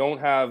while I don't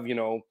have, you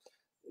know,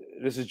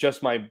 this is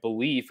just my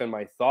belief and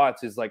my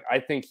thoughts, is like, I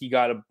think he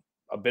got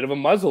a bit of a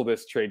muzzle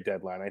this trade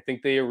deadline. I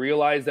think they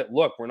realized that,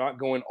 look, we're not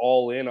going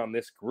all in on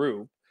this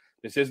group.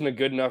 This isn't a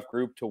good enough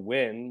group to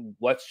win.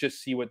 Let's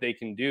just see what they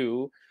can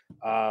do,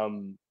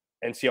 and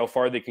see how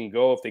far they can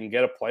go. If they can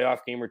get a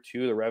playoff game or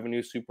two, the revenue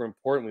is super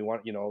important. We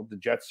want, you know, the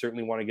Jets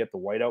certainly want to get the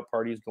whiteout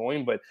parties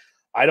going, but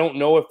I don't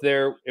know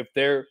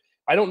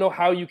I don't know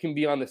how you can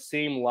be on the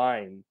same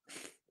line,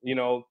 you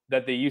know,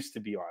 that they used to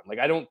be on. Like,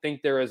 I don't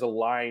think they're as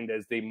aligned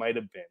as they might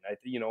have been.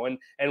 You know, and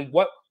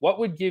what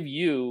would give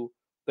you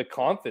the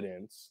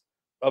confidence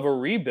of a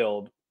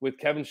rebuild with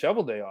Kevin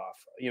Cheveldayoff?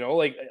 You know,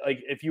 like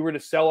if you were to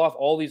sell off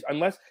all these,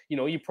 unless, you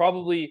know, you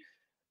probably,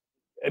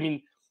 I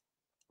mean,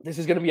 this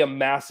is going to be a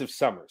massive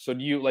summer. So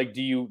do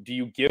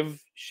you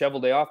give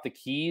Cheveldayoff the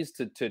keys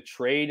to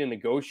trade and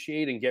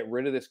negotiate and get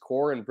rid of this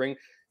core and bring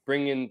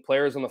in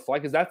players on the fly?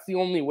 Because that's the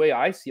only way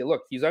I see it.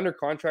 Look, he's under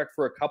contract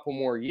for a couple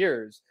more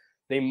years.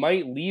 They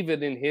might leave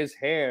it in his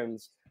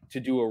hands to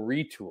do a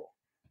retool,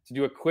 to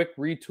do a quick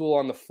retool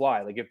on the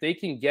fly. Like, if they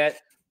can get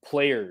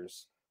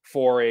players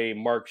for a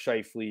Mark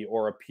Scheifele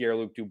or a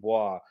Pierre-Luc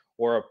Dubois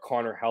or a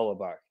Connor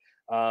Hellebuyck,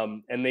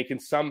 and they can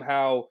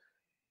somehow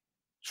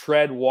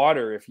tread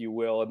water, if you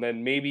will, and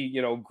then maybe,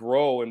 you know,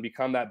 grow and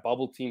become that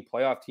bubble team,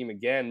 playoff team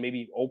again,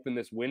 maybe open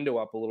this window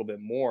up a little bit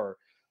more.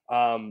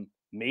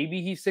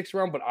 Maybe he sticks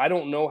around, but I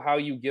don't know how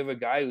you give a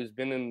guy who's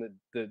been in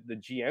the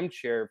GM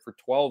chair for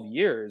 12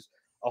 years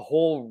a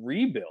whole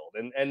rebuild.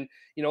 And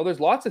you know, there's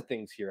lots of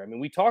things here. I mean,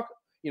 we talk,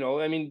 you know,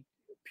 I mean,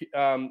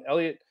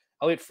 Elliot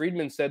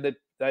Friedman said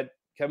that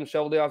Kevin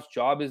Cheveldayoff's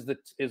job is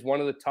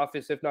one of the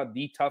toughest, if not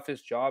the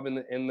toughest job in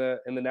the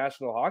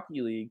National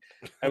Hockey League.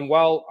 And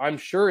while I'm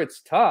sure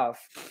it's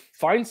tough,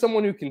 find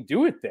someone who can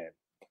do it then.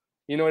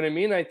 You know what I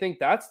mean? I think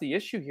that's the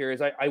issue here.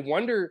 Is I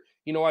wonder,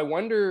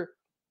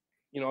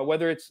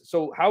 whether it's,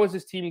 so how is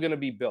this team going to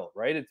be built,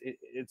 right?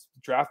 It's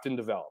draft and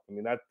develop. I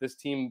mean, that this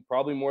team,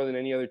 probably more than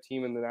any other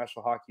team in the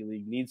National Hockey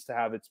League, needs to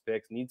have its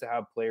picks, needs to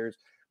have players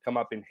come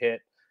up and hit.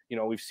 You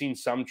know, we've seen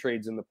some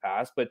trades in the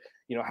past, but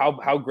you know,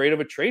 how great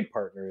of a trade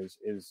partner is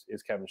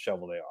Kevin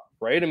Cheveldayoff,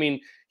 right? I mean,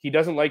 he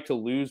doesn't like to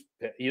lose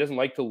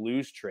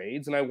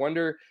trades. And I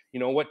wonder, you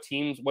know, what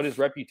his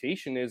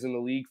reputation is in the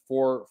league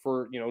for,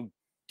 you know,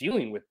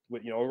 dealing with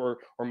you know,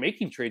 or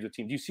making trades with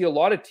teams. You see a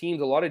lot of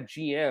teams, a lot of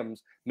GMs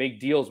make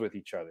deals with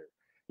each other,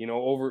 you know,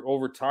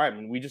 over time.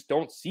 And we just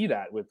don't see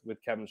that with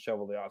Kevin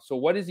Cheveldayoff. So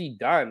what has he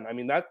done? I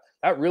mean, that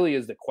really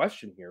is the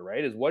question here,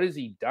 right? Is what has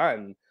he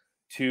done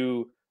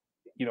to,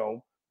 you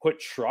know, put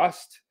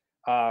trust,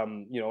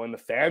 you know, in the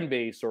fan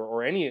base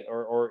or in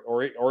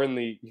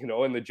the, you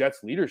know, in the Jets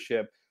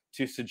leadership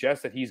to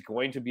suggest that he's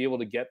going to be able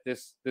to get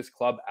this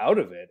club out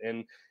of it.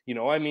 And, you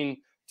know, I mean,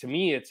 to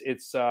me,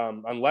 it's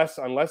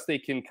unless they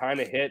can kind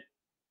of hit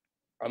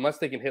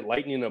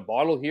lightning in a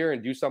bottle here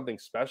and do something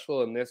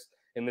special in this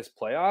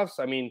playoffs.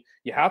 I mean,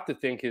 you have to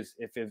think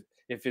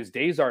if his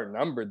days aren't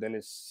numbered, then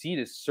his seat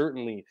is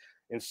certainly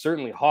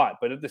hot.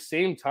 But at the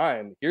same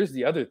time, here's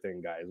the other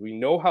thing, guys. We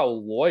know how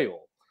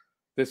loyal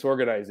this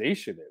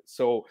organization is.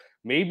 So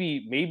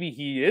maybe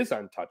he is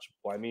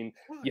untouchable. I mean,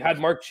 you had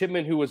Mark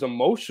Chipman, who was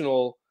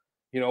emotional,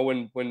 you know,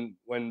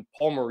 when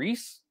Paul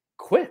Maurice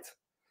quit.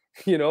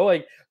 You know,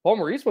 like, Paul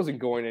Maurice wasn't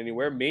going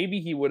anywhere. Maybe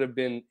he would have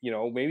been, you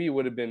know,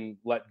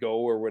 let go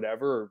or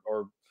whatever,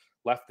 or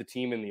left the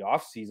team in the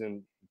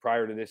offseason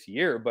prior to this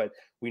year. But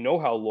we know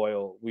how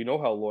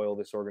loyal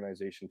this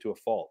organization to a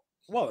fault.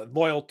 Well,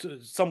 loyal to,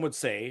 some would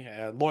say,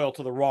 loyal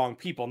to the wrong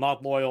people,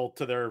 not loyal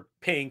to their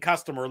paying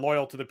customer,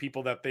 loyal to the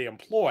people that they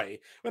employ.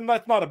 And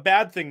that's not a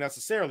bad thing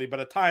necessarily, but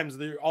at times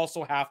they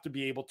also have to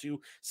be able to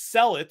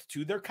sell it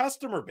to their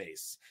customer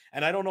base.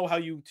 And I don't know how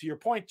you, to your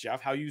point,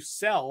 Jeff, how you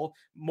sell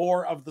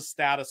more of the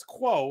status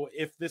quo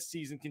if this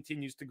season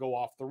continues to go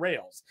off the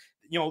rails.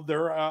 You know,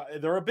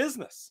 they're a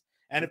business.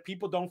 And if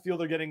people don't feel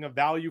they're getting a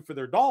value for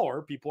their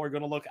dollar, people are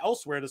going to look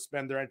elsewhere to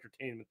spend their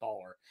entertainment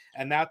dollar.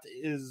 And that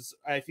is,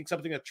 I think,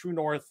 something that True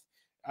North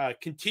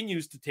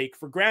continues to take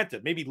for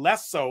granted. Maybe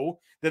less so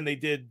than they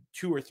did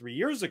 2 or 3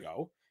 years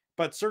ago,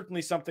 but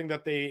certainly something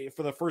that they,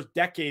 for the first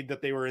decade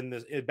that they were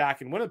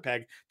back in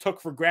Winnipeg, took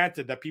for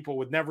granted, that people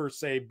would never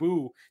say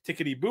boo,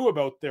 tickety boo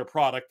about their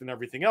product and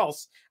everything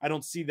else. I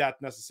don't see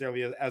that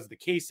necessarily as the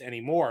case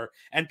anymore.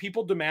 And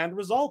people demand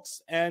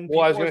results. And well,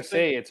 I was going to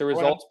say, it's a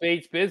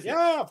results-based business.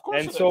 Yeah, of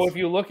course. And so if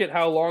you look at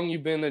how long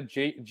you've been a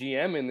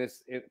GM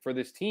for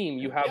this team,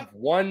 you have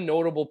one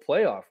notable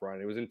playoff run.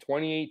 It was in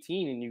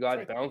 2018, and you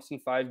got bounced in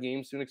 5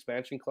 games to an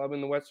expansion club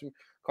in the Western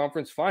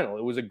Conference Final.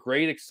 It was a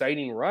great,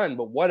 exciting run,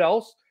 but what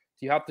else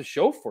you have to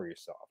show for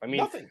yourself? I mean,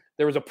 Nothing.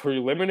 There was a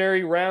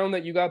preliminary round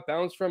that you got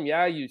bounced from.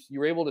 Yeah, you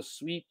were able to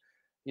sweep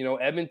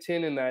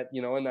Edmonton in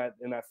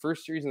that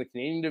first series in the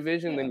Canadian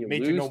division, then you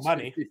made lose you no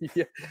money.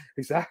 Yeah,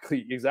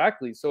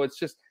 exactly. So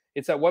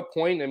it's at what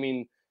point? I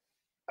mean,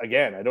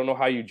 again, I don't know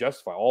how you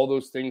justify all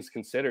those things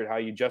considered, how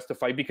you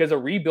justify, because a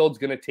rebuild's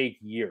going to take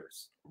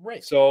years.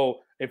 Right. So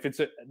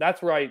that's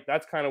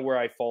kind of where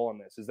I fall on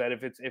this, is that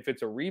if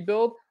it's a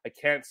rebuild, I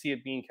can't see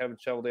it being Kevin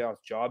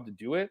Cheveldayoff's job to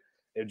do it.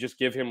 It just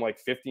give him like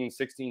 15,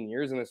 16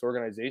 years in this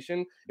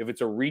organization. If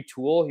it's a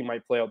retool, he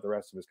might play out the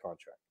rest of his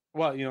contract.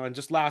 Well, and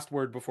just last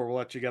word before we'll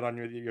let you get on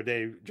your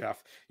day,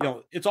 Jeff.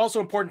 It's also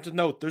important to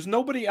note there's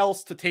nobody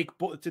else to take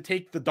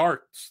the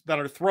darts that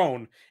are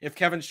thrown if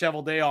Kevin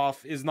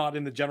Cheveldayoff is not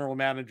in the general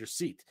manager's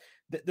seat.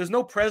 There's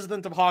no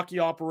president of hockey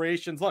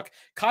operations. Look,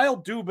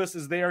 Kyle Dubas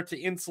is there to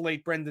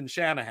insulate Brendan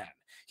Shanahan.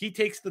 He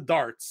takes the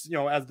darts,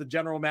 as the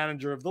general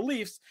manager of the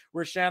Leafs,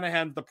 where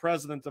Shanahan's the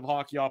president of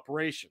hockey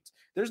operations.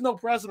 There's no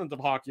president of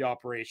hockey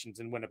operations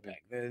in Winnipeg.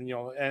 And,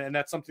 and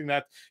that's something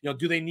that,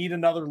 do they need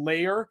another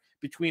layer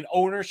between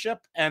ownership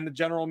and the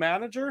general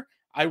manager?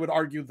 I would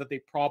argue that they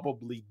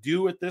probably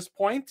do at this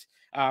point,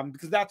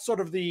 because that's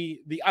sort of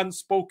the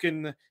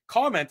unspoken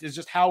comment, is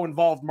just how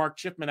involved Mark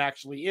Chipman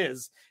actually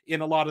is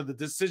in a lot of the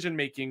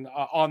decision-making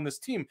on this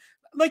team.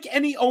 Like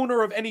any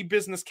owner of any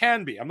business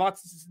can be. I'm not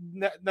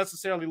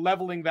necessarily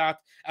leveling that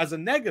as a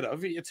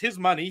negative. It's his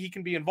money. He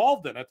can be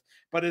involved in it.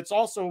 But it's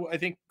also, I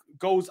think,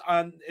 goes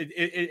on,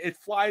 it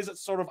flies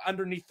sort of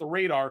underneath the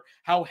radar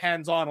how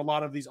hands-on a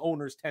lot of these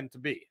owners tend to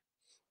be.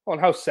 Well,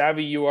 and how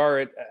savvy you are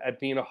at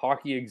being a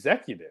hockey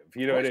executive.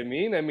 You know what I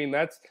mean? I mean,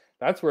 that's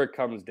where it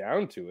comes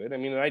down to it. I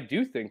mean, and I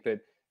do think that,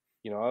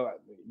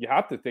 you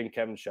have to think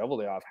Kevin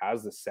Cheveldayoff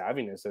has the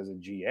savviness as a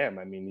GM.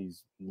 I mean,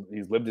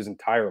 he's lived his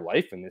entire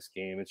life in this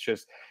game. It's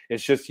just,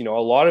 a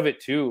lot of it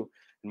too,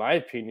 in my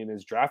opinion,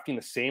 is drafting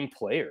the same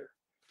player.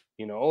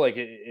 Like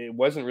it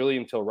wasn't really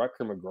until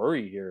Rutger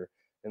McGrory here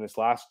in this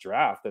last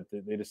draft that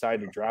they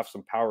decided to draft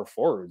some power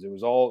forwards. It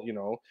was all,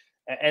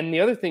 and the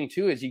other thing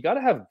too is you got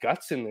to have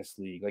guts in this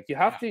league. Like you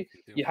have to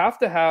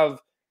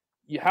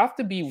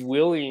be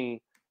willing.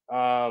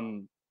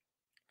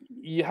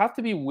 You have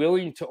to be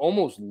willing to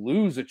almost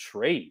lose a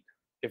trade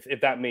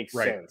if that makes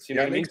sense. You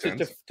know what I mean?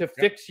 To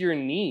fix your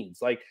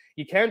needs. Like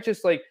you can't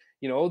just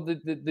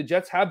the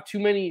Jets have too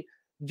many.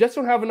 Jets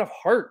don't have enough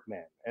heart,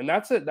 man. And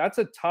that's an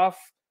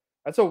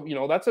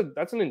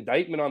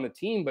indictment on the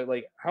team. But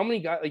like how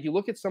many guys, like you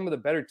look at some of the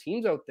better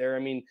teams out there, I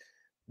mean,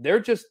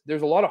 there's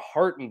a lot of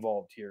heart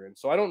involved here. And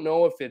so I don't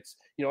know if it's,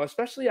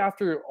 especially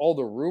after all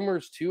the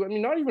rumors too. I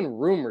mean, not even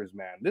rumors,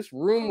 man. This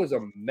room was a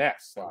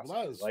mess last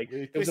night. Like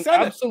it was an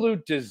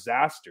absolute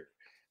disaster.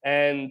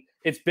 And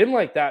it's been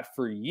like that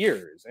for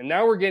years. And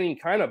now we're getting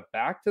kind of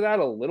back to that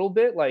a little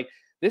bit. Like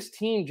this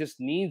team just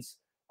needs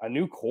a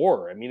new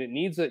core. I mean, it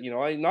needs you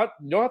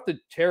don't have to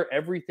tear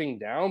everything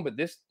down, but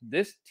this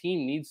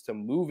team needs to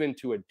move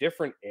into a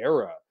different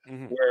era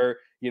where,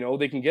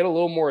 they can get a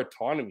little more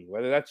autonomy,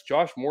 whether that's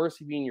Josh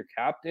Morrissey being your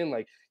captain.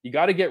 Like you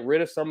got to get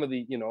rid of some of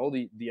the,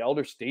 the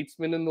elder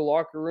statesmen in the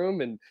locker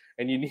room. And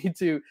you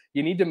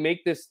need to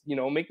make this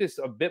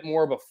a bit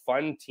more of a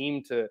fun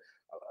team to,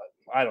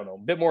 a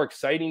bit more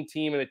exciting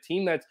team, and a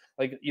team that's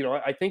like,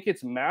 I think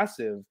it's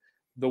massive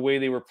the way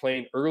they were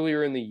playing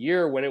earlier in the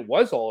year when it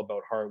was all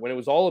about heart, when it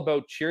was all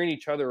about cheering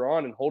each other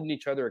on and holding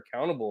each other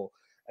accountable.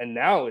 And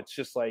now it's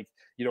just like,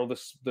 I don't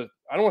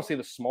want to say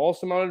the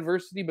smallest amount of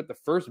adversity, but the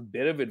first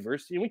bit of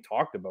adversity. And we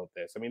talked about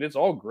this. I mean, it's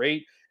all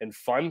great and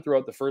fun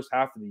throughout the first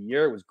half of the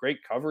year. It was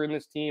great covering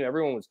this team.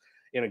 Everyone was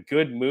in a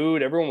good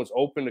mood. Everyone was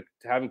open to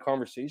having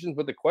conversations.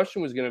 But the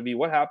question was going to be,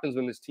 what happens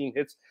when this team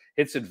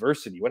hits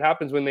adversity? What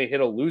happens when they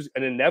hit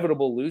an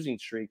inevitable losing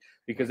streak?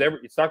 Because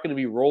it's not going to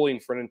be rolling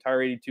for an entire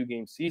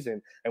 82-game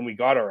season. And we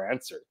got our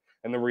answer.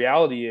 And the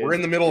reality is, we're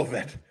in the middle of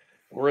it.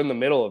 We're in the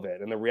middle of it.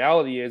 And the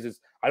reality is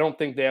I don't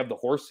think they have the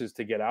horses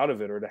to get out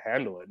of it or to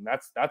handle it. And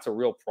that's a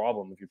real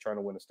problem if you're trying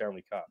to win a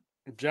Stanley Cup.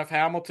 Jeff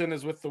Hamilton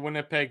is with the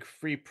Winnipeg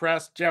Free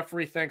Press.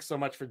 Jeffrey, thanks so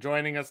much for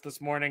joining us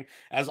this morning.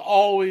 As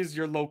always,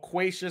 you're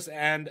loquacious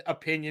and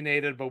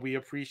opinionated, but we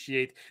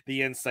appreciate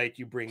the insight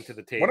you bring to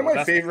the table. One of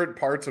my favorite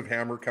parts of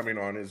Hammer coming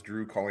on is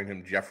Drew calling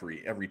him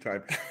Jeffrey every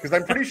time, because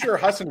I'm pretty sure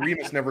Huss and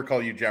Remus never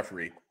call you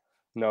Jeffrey.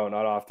 No,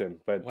 not often,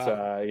 but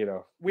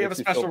we have a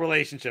special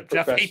relationship.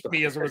 Jeff hates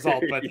me as a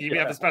result, but we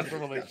have a special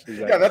relationship.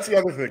 Exactly. Yeah, that's the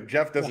other thing.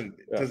 Jeff doesn't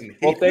hate.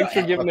 Well, thanks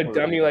for giving a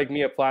dummy like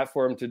me a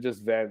platform to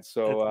just vent.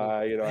 So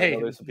I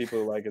know there's some people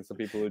who like it, some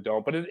people who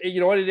don't. But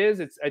you know what it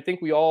is? I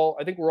think we're all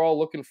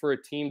looking for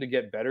a team to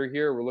get better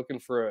here. We're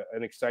looking for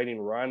an exciting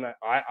run.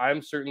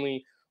 I'm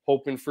certainly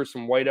hoping for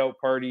some whiteout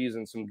parties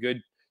and some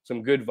good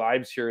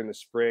vibes here in the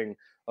spring.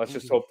 Let's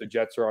just hope the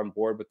Jets are on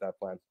board with that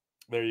plan.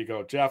 There you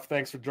go. Jeff,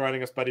 thanks for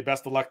joining us, buddy.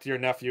 Best of luck to your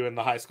nephew in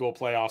the high school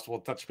playoffs.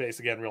 We'll touch base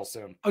again real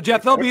soon. Oh,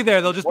 Jeff, they'll be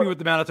there. They'll just be with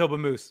the Manitoba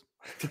Moose.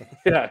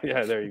 Yeah,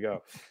 there you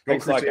go.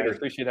 Thanks a lot, guys.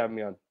 Appreciate having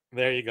me on.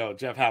 There you go.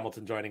 Jeff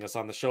Hamilton joining us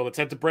on the show. Let's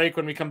head to break.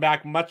 When we come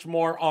back, much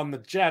more on the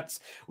Jets.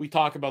 We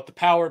talk about the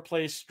power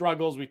play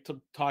struggles. We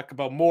talk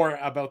about more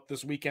about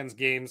this weekend's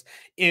games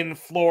in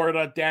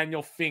Florida.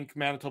 Daniel Fink,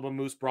 Manitoba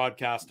Moose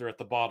broadcaster, at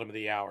the bottom of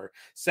the hour.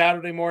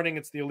 Saturday morning,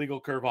 it's the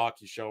Illegal Curve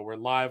Hockey Show. We're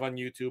live on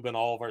YouTube and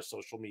all of our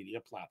social media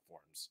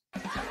platforms.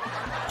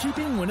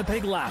 Keeping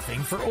Winnipeg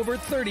laughing for over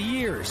 30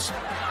 years.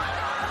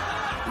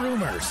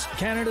 Rumors,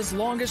 Canada's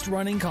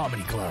longest-running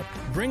comedy club,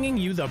 bringing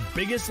you the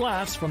biggest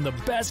laughs from the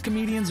best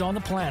comedians on the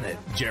planet.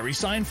 Jerry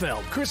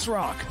Seinfeld, Chris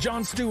Rock,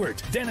 Jon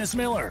Stewart, Dennis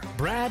Miller,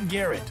 Brad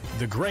Garrett,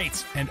 the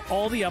greats, and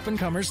all the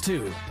up-and-comers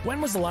too.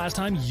 When was the last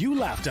time you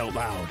laughed out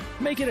loud?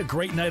 Make it a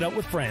great night out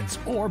with friends,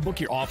 or book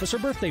your office or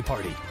birthday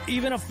party.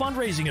 Even a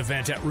fundraising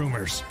event at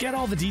Rumors. Get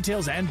all the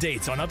details and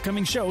dates on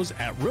upcoming shows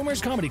at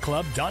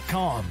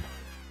rumorscomedyclub.com.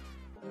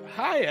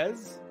 Hi,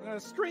 Ez. A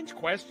strange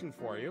question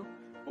for you.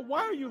 But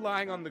why are you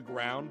lying on the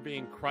ground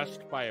being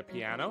crushed by a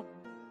piano?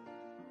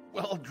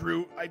 Well,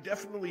 Drew, I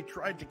definitely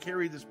tried to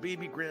carry this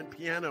baby grand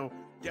piano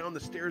down the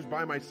stairs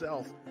by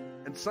myself,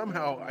 and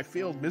somehow I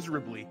failed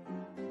miserably.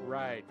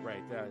 Right.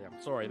 Yeah,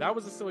 I'm sorry. That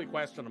was a silly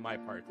question on my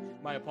part.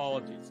 My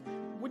apologies.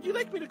 Would you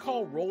like me to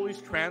call Rolly's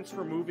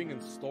Transfer Moving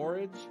and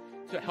Storage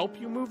to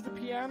help you move the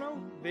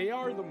piano? They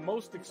are the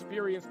most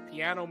experienced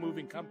piano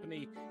moving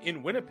company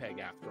in Winnipeg,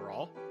 after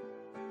all.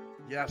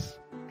 Yes,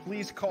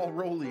 please call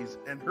Rolly's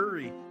and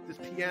hurry. This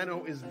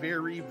piano is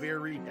very,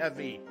 very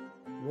heavy.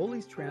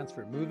 Rolly's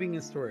Transfer Moving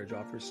and Storage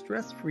offers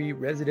stress-free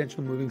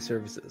residential moving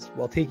services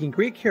while taking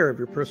great care of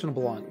your personal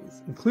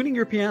belongings, including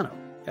your piano.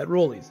 At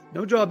Rolly's,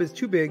 no job is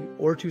too big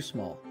or too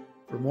small.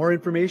 For more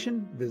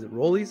information, visit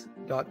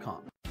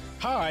rollys.com.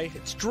 Hi,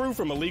 it's Drew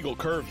from Illegal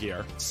Curve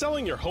here.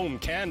 Selling your home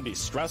can be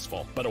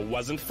stressful, but it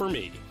wasn't for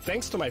me.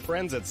 Thanks to my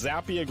friends at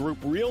Zappia Group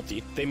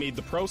Realty, they made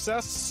the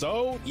process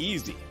so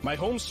easy. My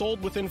home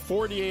sold within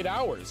 48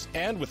 hours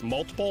and with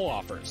multiple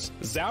offers.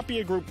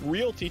 Zappia Group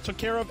Realty took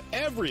care of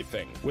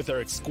everything with their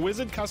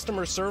exquisite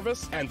customer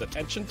service and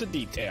attention to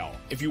detail.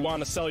 If you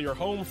want to sell your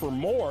home for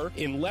more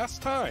in less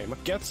time,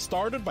 get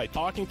started by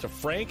talking to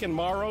Frank and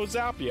Mauro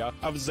Zappia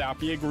of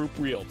Zappia Group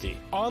Realty.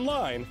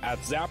 Online at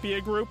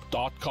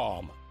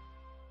zappiagroup.com.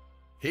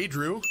 Hey,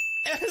 Drew.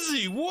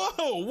 Ezzy,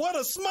 whoa, what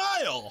a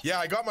smile! Yeah,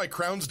 I got my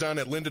crowns done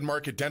at Linden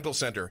Market Dental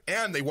Center,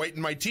 and they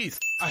whitened my teeth.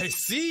 I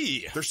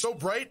see. They're so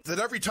bright that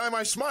every time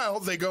I smile,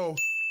 they go...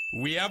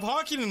 We have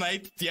hockey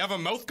tonight. Do you have a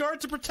mouth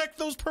guard to protect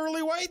those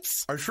pearly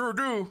whites? I sure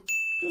do.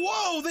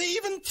 Whoa, they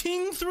even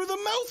ting through the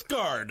mouth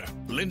guard.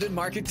 Linden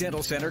Market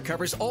Dental Center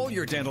covers all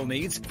your dental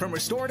needs, from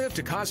restorative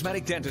to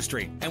cosmetic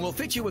dentistry, and will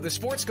fit you with a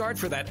sports guard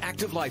for that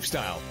active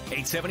lifestyle.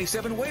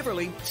 877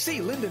 Waverly. See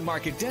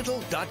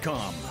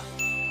lindenmarketdental.com.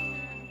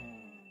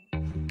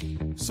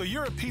 So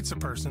you're a pizza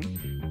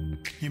person,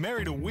 you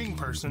married a wing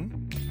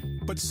person,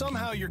 but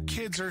somehow your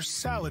kids are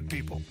salad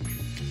people.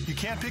 You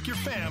can't pick your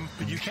fam,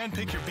 but you can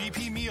pick your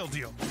BP meal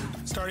deal,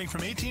 starting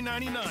from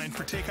 $18.99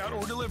 for takeout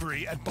or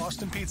delivery at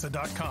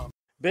bostonpizza.com.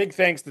 Big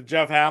thanks to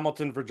Jeff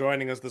Hamilton for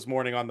joining us this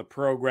morning on the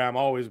program,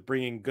 always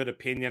bringing good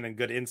opinion and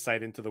good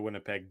insight into the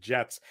Winnipeg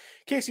Jets.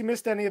 In case you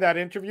missed any of that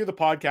interview, the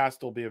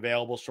podcast will be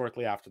available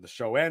shortly after the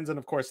show ends, and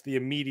of course the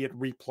immediate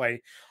replay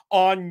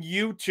on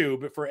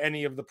YouTube for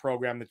any of the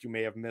program that you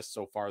may have missed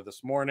so far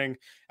this morning.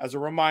 As a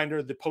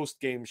reminder, the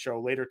post-game show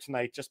later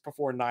tonight, just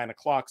before 9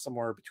 o'clock,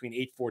 somewhere between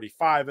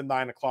 8:45 and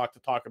 9 o'clock, to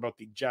talk about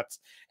the Jets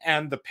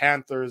and the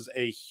Panthers,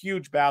 a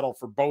huge battle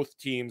for both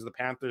teams. The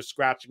Panthers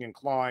scratching and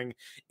clawing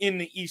in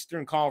the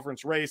Eastern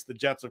Conference race. The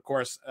Jets, of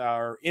course,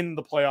 are in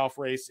the playoff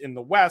race in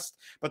the West,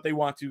 but they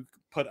want to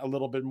put a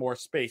little bit more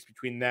space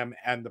between them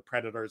and the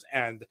Predators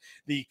and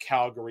the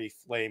Calgary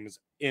Flames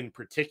in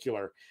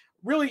particular.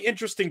 Really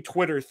interesting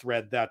Twitter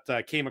thread that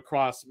came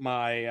across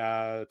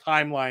my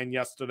timeline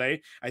yesterday.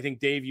 I think,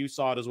 Dave, you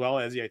saw it as well.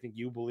 Ezzy,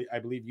 I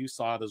believe you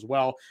saw it as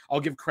well. I'll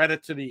give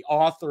credit to the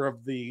author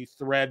of the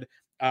thread,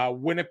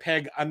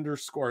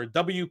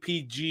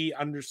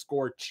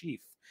 Winnipeg_WPG_chief,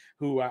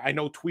 who I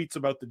know tweets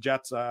about the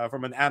Jets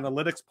from an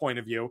analytics point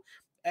of view.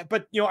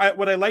 But,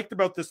 what I liked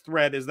about this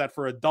thread is that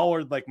for a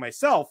dullard like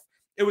myself,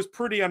 it was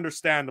pretty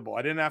understandable.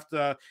 I didn't have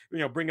to,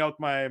 bring out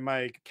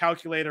my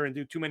calculator and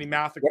do too many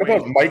math equations.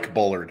 What about Mike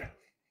Bullard?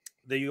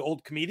 The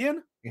old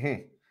comedian?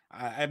 Mm-hmm.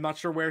 I'm not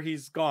sure where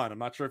he's gone. I'm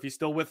not sure if he's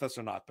still with us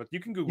or not, but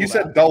you can Google You that.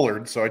 said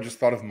dullard, so I just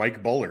thought of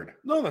Mike Bullard.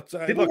 No, that's...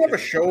 Didn't he have a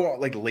show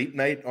like late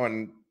night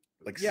on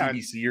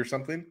CBC or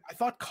something? I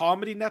thought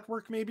Comedy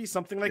Network, maybe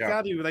something like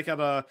that. He had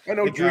a... I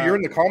know, Drew, you're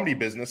in the comedy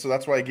business, so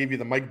that's why I gave you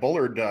the Mike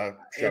Bullard shout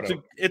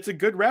out. It's a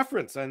good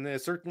reference,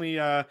 and certainly,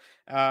 I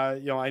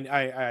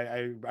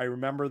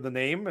remember the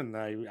name, and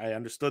I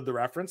understood the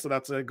reference, so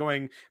that's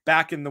going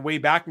back in the way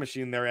back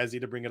machine there,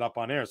 Ezzy, to bring it up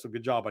on air. So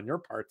good job on your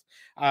part.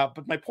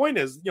 But my point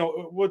is,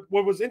 what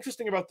was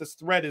interesting about this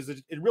thread is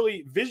it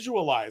really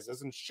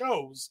visualizes and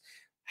shows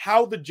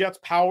how the Jets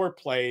power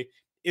play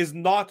is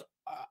not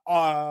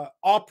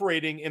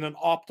operating in an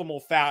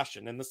optimal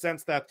fashion, in the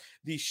sense that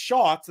the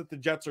shots that the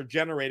Jets are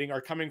generating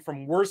are coming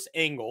from worse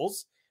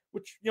angles,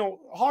 which,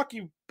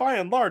 hockey by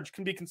and large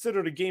can be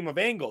considered a game of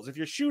angles. If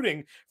you're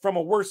shooting from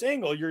a worse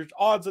angle, your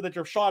odds that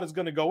your shot is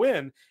going to go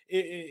in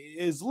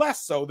is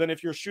less so than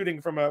if you're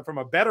shooting from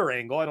a better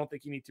angle. I don't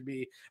think you need to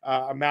be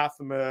a math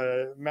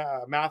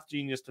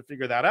genius to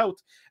figure that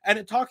out.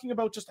 And talking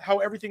about just how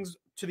everything's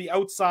to the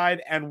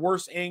outside and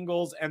worse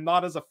angles and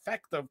not as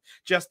effective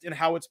just in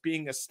how it's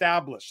being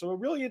established. So a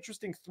really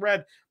interesting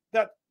thread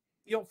that,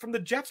 from the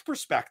Jets'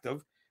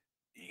 perspective,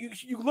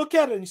 you look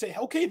at it and you say,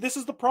 okay, this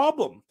is the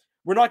problem.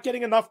 We're not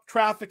getting enough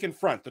traffic in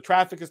front. The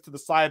traffic is to the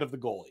side of the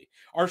goalie.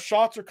 Our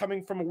shots are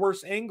coming from a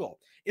worse angle.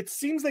 It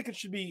seems like it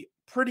should be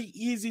pretty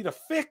easy to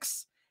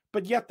fix,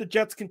 but yet the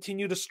Jets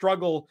continue to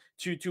struggle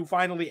to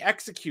finally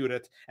execute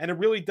it. And it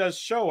really does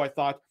show, I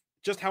thought,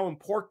 just how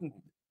important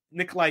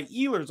Nikolai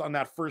Ehlers on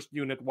that first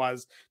unit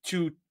was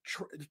to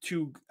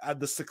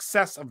the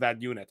success of that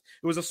unit.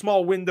 It was a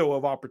small window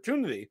of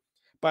opportunity,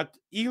 but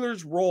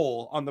Ehlers'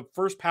 role on the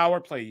first power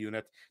play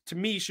unit, to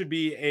me, should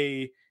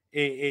be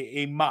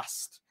a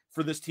must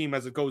for this team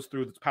as it goes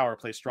through its power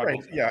play struggle.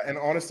 Right. Yeah, and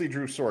honestly,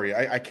 Drew, sorry,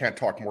 I can't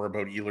talk more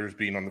about Ehlers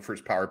being on the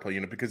first power play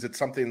unit because it's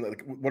something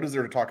that, what is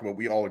there to talk about?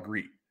 We all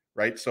agree,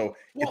 right? So,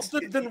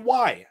 then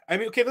why? I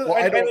mean, okay, well,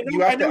 you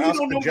have to ask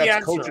the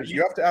Jets coaches.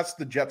 You have to ask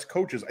the Jets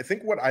coaches. I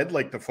think what I'd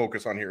like to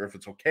focus on here, if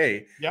it's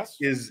okay, yes,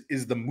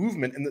 is the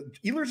movement. And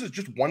Ehlers is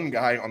just one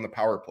guy on the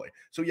power play.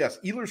 So yes,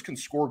 Ehlers can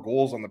score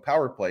goals on the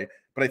power play,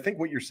 but I think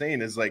what you're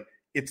saying is like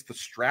it's the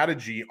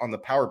strategy on the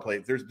power play.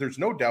 There's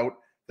no doubt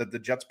that the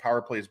Jets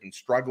power play has been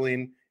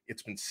struggling.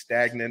 It's been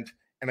stagnant.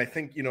 And I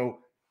think,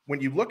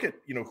 when you look at,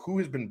 who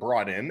has been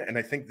brought in, and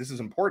I think this is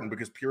important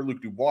because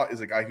Pierre-Luc Dubois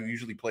is a guy who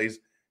usually plays,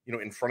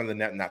 in front of the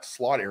net in that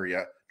slot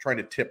area, trying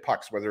to tip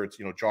pucks, whether it's,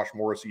 Josh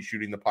Morrissey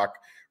shooting the puck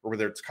or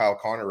whether it's Kyle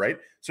Connor, right?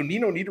 So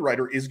Nino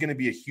Niederreiter is going to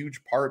be a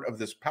huge part of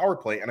this power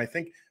play. And I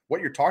think what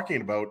you're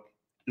talking about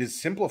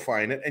is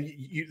simplifying it. And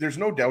there's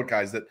no doubt,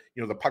 guys, that,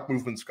 the puck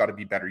movement's got to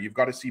be better. You've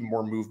got to see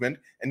more movement.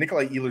 And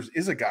Nikolai Ehlers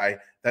is a guy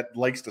that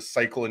likes to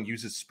cycle and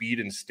uses speed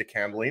and stick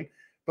handling.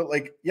 But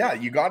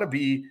you got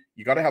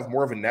to have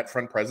more of a net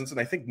front presence. And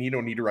I think Nino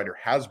Niederreiter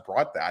has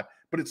brought that,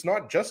 but it's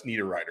not just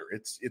Niederreiter.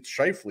 It's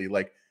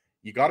Scheifele.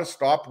 You got to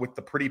stop with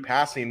the pretty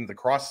passing, the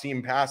cross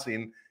seam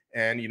passing,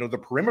 and, the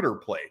perimeter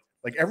play.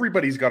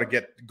 Everybody's got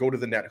to go to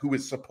the net who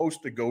is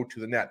supposed to go to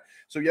the net.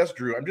 So yes,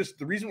 Drew,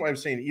 the reason why I'm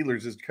saying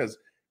Ehlers is because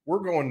we're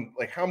going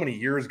how many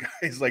years,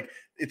 guys?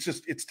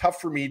 It's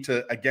tough for me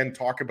to, again,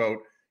 talk about,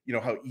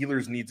 how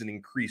Ehlers needs an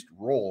increased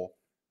role.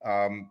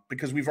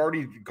 Because we've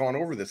already gone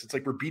over this. It's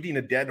like we're beating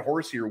a dead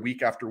horse here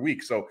week after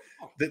week. So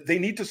they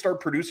need to start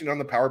producing on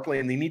the power play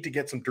and they need to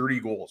get some dirty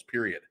goals,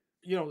 period.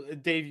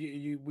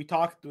 Dave, we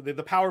talked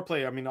the power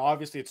play. I mean,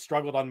 obviously it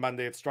struggled on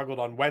Monday, it struggled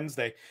on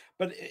Wednesday,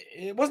 but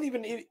it wasn't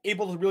even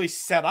able to really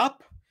set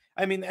up.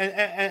 I mean,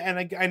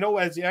 and I know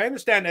I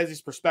understand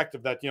Ezzy's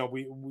perspective that,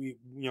 we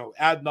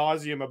ad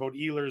nauseum about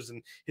Ehlers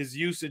and his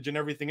usage and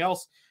everything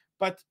else,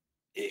 but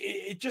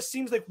it just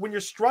seems like when you're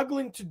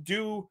struggling to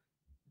do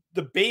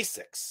the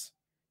basics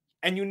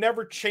and you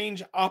never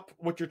change up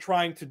what you're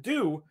trying to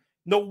do,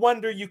 no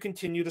wonder you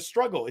continue to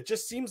struggle. It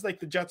just seems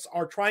like the Jets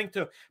are trying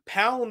to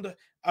pound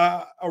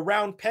a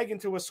round peg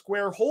into a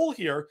square hole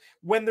here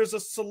when there's a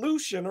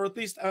solution, or at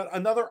least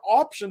another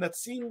option that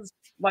seems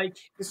like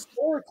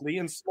historically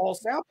in small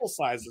sample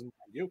sizes,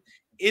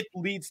 it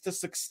leads to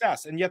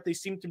success. And yet they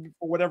seem to,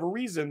 for whatever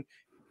reason,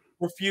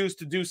 refuse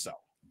to do so.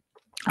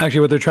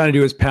 Actually, what they're trying to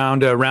do is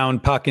pound a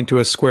round puck into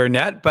a square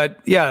net. But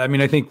yeah, I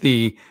mean, I think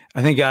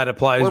that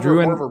applies.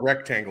 More of a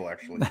rectangle,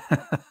 actually.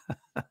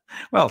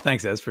 Well,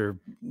 thanks, Ez, for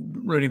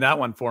ruining that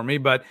one for me.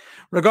 But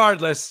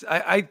regardless,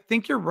 I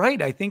think you're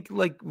right. I think,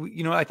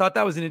 I thought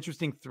that was an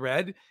interesting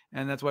thread,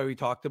 and that's why we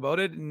talked about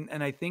it.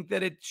 And I think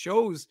that it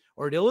shows,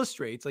 or it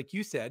illustrates, like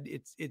you said,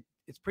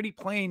 it's pretty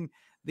plain,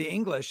 the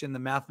English and the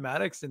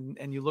mathematics,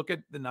 and you look at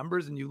the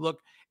numbers and you look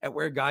at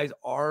where guys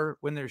are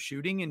when they're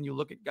shooting, and you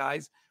look at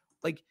guys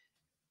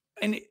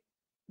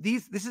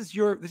this is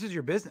your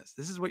business.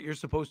 This is what you're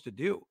supposed to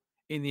do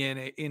in the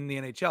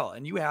NHL.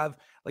 And you have,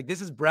 this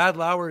is Brad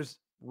Lauer's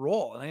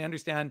role. And I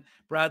understand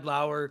Brad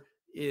Lauer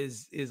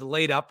is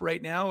laid up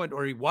right now,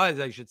 or he was,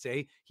 I should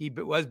say. He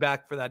was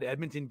back for that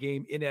Edmonton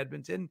game in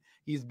Edmonton.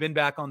 He's been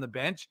back on the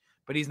bench,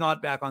 but he's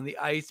not back on the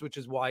ice, which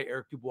is why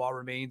Eric Dubois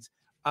remains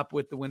up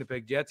with the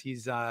Winnipeg Jets.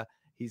 He's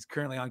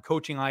currently on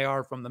coaching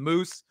IR from the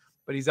Moose,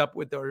 but he's up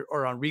with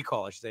or on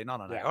recall, I should say,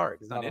 not on IR.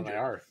 He's not injured,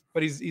 IR.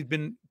 But he's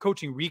been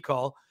coaching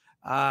recall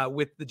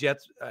with the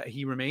Jets.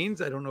 He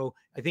remains. I don't know.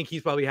 I think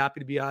he's probably happy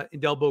to be in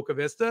Del Boca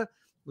Vista.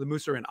 The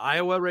Moose are in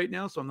Iowa right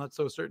now, so I'm not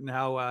so certain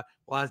how.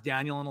 We'll ask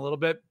Daniel in a little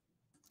bit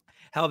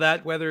how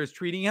that weather is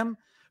treating him.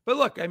 But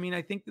look, I mean,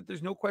 I think that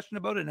there's no question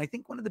about it. And I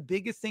think one of the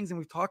biggest things, and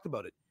we've talked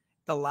about it,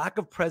 the lack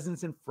of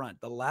presence in front,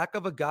 the lack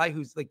of a guy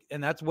who's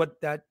and that's what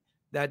that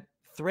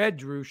thread,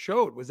 Drew,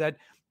 showed, was that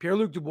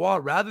Pierre-Luc Dubois,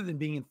 rather than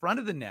being in front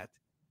of the net,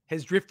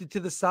 has drifted to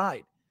the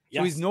side. Yes.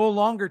 So he's no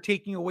longer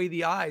taking away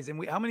the eyes.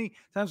 And how many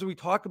times have we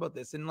talked about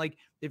this? And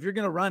if you're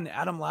going to run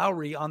Adam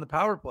Lowry on the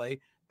power play,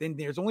 then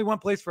there's only one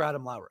place for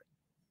Adam Lowry.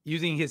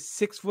 Using his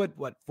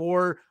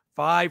 6'4",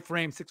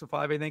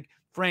 6'5", I think,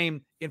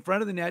 frame in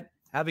front of the net,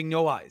 having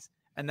no eyes.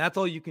 And that's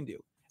all you can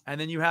do. And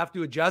then you have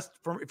to adjust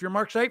if you're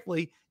Mark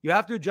Scheifele, you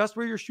have to adjust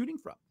where you're shooting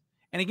from.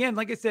 And again,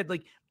 like I said,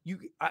 like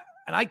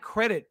I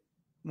credit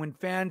when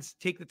fans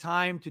take the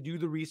time to do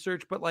the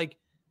research, but like,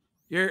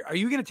 are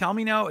you going to tell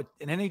me now an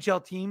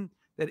NHL team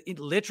that it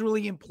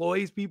literally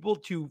employs people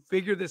to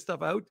figure this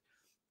stuff out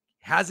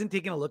hasn't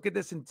taken a look at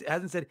this and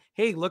hasn't said,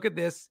 hey, look at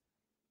this.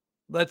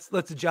 Let's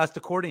adjust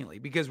accordingly,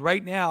 because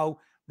right now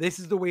this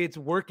is the way it's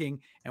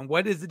working. And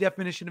what is the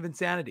definition of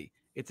insanity?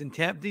 It's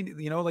attempting,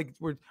 like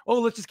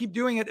let's just keep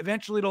doing it.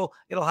 Eventually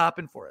it'll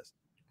happen for us.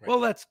 Right. Well,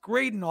 that's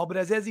great and all, but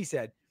as Ezzy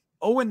said,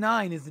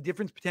 0-9 is the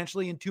difference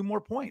potentially in 2 more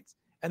points.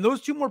 And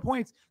those 2 more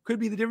points could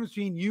be the difference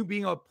between you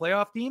being a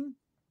playoff team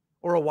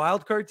or a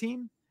wild card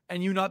team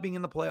and you not being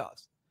in the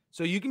playoffs.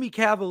 So you can be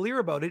cavalier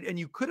about it, and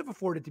you could have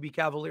afforded to be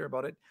cavalier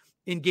about it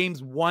in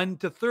games 1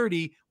 to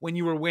 30 when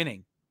you were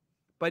winning.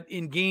 But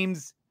in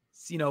games,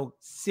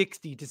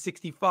 60 to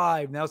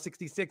 65, now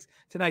 66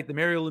 tonight, the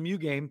Mario Lemieux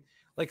game,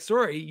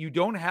 sorry, you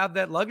don't have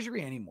that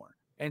luxury anymore.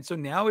 And so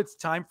now it's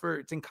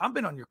it's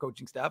incumbent on your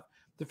coaching staff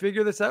to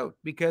figure this out,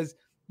 because,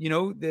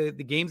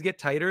 the games get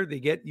tighter.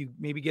 You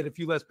maybe get a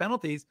few less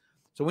penalties.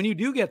 So when you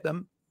do get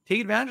them,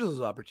 take advantage of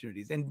those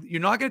opportunities. And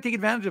you're not going to take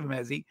advantage of them,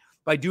 Ezzy,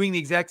 by doing the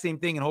exact same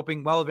thing and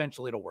hoping, well,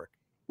 eventually it'll work.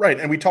 Right.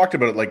 And we talked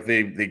about it, like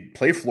they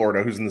play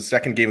Florida, who's in the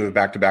second game of the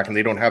back-to-back, and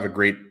they don't have a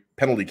great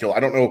penalty kill. I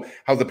don't know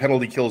how the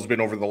penalty kill has been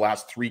over the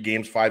last 3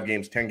 games, 5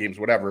 games, 10 games,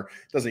 whatever.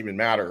 It doesn't even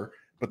matter.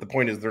 But the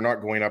point is, they're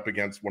not going up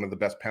against one of the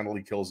best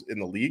penalty kills in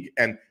the league.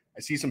 And I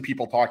see some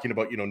people talking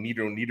about,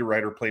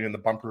 Niederreiter playing in the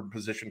bumper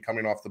position,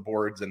 coming off the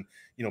boards, and,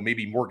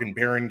 maybe Morgan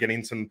Barron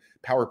getting some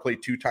power play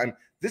 2-time.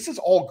 This is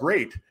all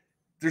great.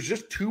 There's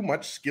just too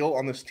much skill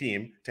on this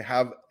team to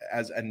have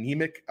as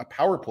anemic a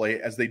power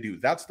play as they do.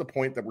 That's the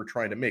point that we're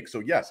trying to make. So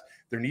yes,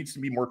 there needs to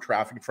be more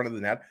traffic in front of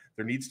the net.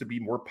 There needs to be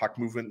more puck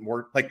movement,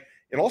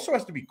 it also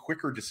has to be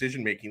quicker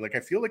decision-making. I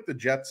feel like the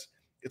Jets,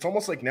 it's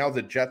almost like now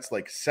the Jets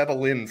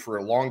settle in for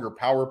a longer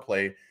power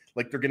play.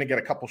 They're going to get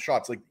a couple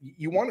shots.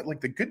 You want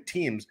it, the good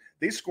teams,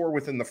 they score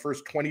within the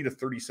first 20 to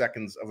 30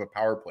 seconds of a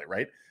power play,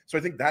 right? So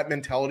I think that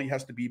mentality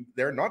has to be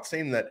there. Not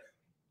saying that,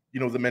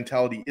 the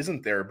mentality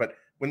isn't there, but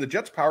when the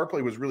Jets power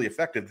play was really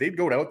effective, they'd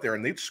go out there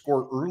and they'd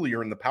score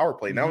earlier in the power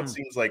play. Now it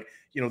seems like,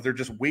 they're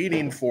just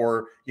waiting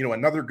for,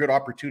 another good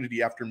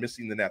opportunity after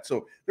missing the net.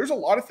 So there's a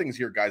lot of things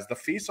here, guys. The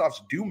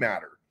faceoffs do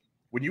matter.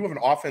 When you have an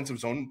offensive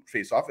zone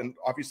faceoff, and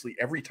obviously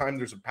every time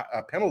there's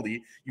a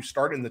penalty, you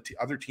start in the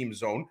other team's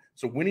zone.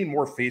 So winning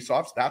more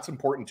faceoffs, that's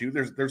important too.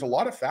 There's a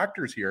lot of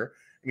factors here.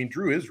 I mean,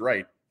 Drew is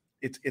right.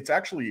 It's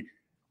actually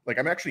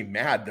I'm actually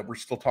mad that we're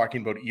still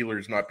talking about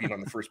Ehlers not being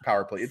on the first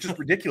power play. It's just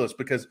ridiculous,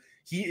 because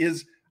he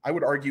is, I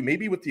would argue,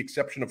 maybe with the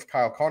exception of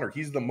Kyle Connor,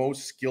 he's the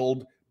most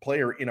skilled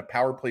player in a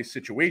power play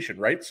situation,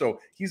 right? So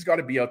he's got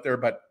to be out there,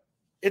 but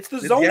it's the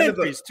zone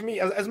entries to me,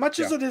 as much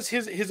as it is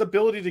his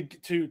ability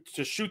to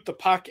shoot the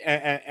puck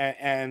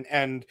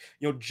and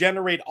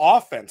generate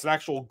offense and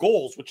actual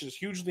goals, which is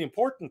hugely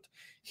important.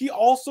 He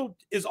also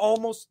is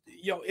almost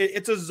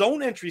it's a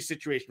zone entry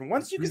situation.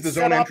 Once he's the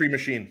zone entry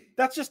machine.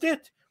 That's just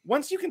it.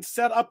 Once you can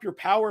set up your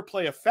power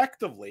play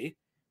effectively,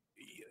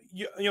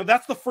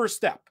 that's the first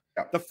step.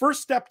 Yeah. The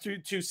first step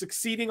to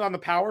succeeding on the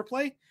power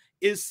play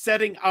is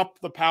setting up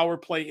the power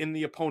play in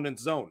the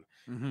opponent's zone.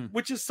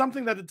 Which is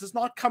something that it does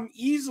not come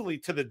easily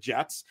to the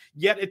Jets,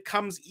 yet it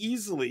comes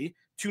easily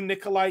to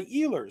Nikolai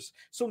Ehlers.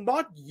 So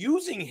not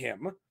using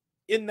him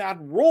in that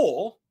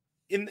role,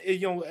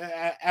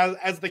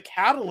 as the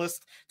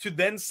catalyst to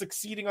then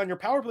succeeding on your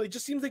power play, it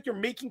just seems like you're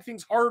making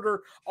things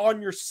harder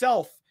on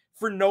yourself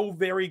for no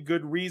very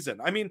good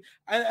reason. I mean,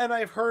 and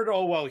I've heard,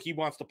 he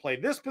wants to play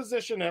this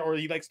position, or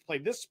he likes to play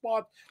this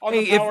spot on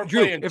the power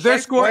play. If they're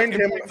scoring,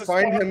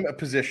 find him a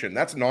position.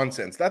 That's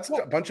nonsense. That's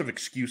a bunch of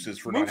excuses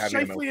for not having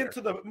him out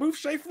there. Move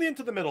Scheifele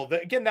into the middle.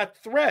 Again, that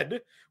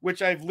thread,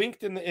 which I've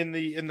linked in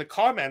the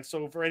comments,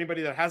 so for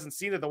anybody that hasn't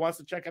seen it that wants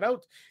to check it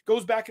out,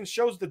 goes back and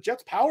shows the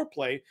Jets power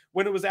play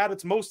when it was at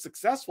its most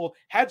successful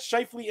had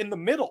Scheifele in the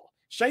middle.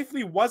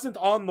 Scheifele wasn't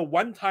on the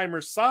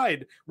one-timer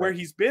side where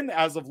he's been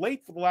as of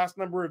late for the last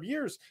number of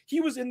years.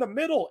 He was in the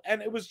middle,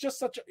 and it was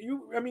just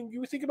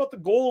you think about the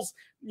goals,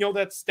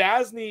 that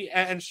Stastny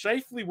and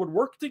Scheifele would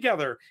work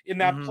together in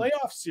that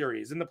playoff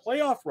series, in the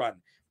playoff run.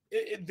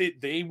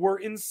 They were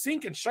in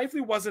sync, and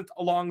Scheifele wasn't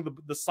along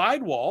the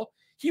sidewall.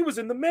 He was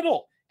in the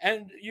middle,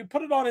 and you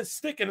put it on his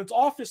stick, and it's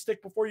off his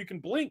stick before you can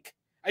blink.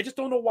 I just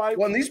don't know why.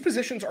 Well, and these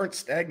positions aren't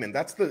stagnant.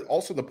 That's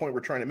also the point we're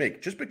trying to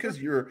make. Just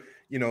because you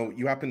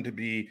happen to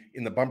be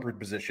in the bumper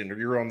position, or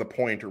you're on the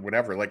point or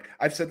whatever.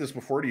 I've said this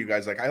before to you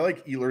guys. I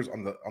like Ehlers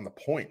on the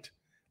point.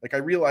 I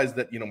realize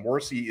that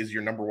Morrissey is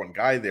your number one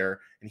guy there,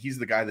 and he's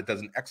the guy that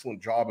does an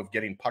excellent job of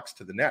getting pucks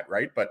to the net,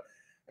 right? But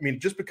I mean,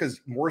 just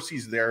because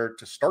Morrissey's there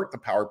to start the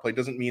power play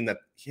doesn't mean that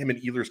him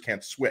and Ehlers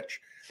can't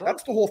switch. Sure.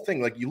 That's the whole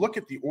thing. You look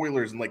at the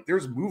Oilers and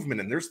there's movement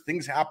and there's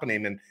things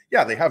happening, and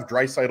yeah, they have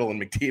Draisaitl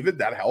and McDavid.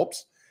 That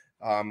helps.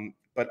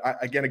 But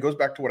again, it goes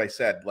back to what I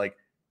said.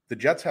 The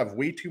Jets have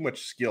way too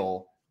much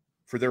skill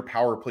for their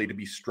power play to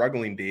be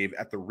struggling, Dave,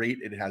 at the rate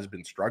it has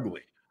been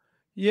struggling.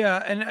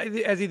 Yeah, and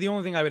Ezzy, the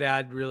only thing I would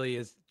add really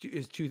is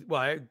two.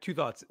 Well, I have two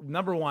thoughts.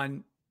 Number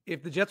one,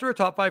 if the Jets are a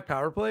top 5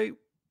 power play,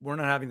 we're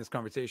not having this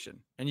conversation.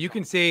 And you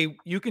can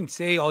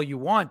say all you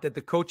want that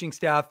the coaching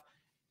staff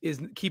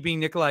is keeping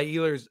Nikolai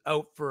Ehlers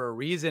out for a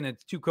reason.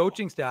 It's 2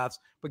 coaching staffs,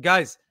 but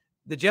guys,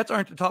 the Jets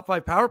aren't a top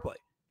 5 power play.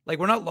 Like,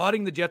 we're not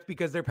lauding the Jets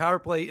because their power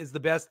play is the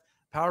best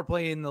power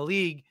play in the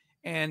league.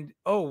 And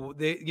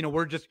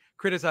we're just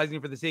criticizing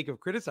for the sake of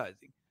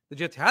criticizing. The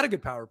Jets had a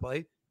good power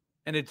play,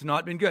 and it's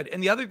not been good.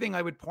 And the other thing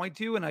I would point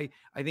to, and I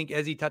think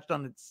Ezzy touched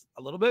on it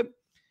a little bit,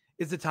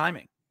 is the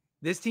timing.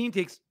 This team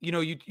takes,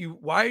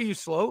 why are you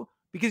slow?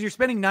 Because you're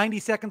spending 90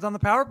 seconds on the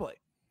power play.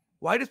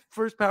 Why does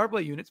first power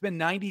play unit spend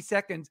 90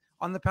 seconds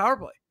on the power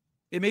play?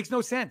 It makes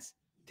no sense.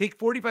 Take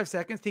 45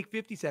 seconds, take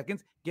 50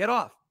 seconds, get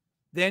off.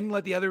 Then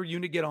let the other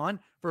unit get on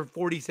for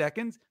 40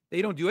 seconds.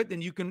 They don't do it,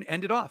 then you can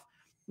end it off.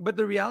 But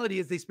the reality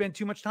is they spend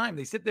too much time.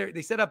 They sit there,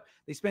 they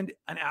spend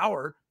an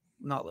hour,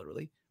 not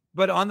literally,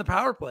 but on the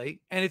power play,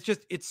 and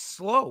it's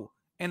slow.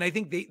 And I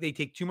think they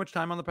take too much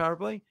time on the power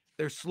play.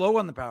 They're slow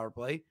on the power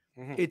play.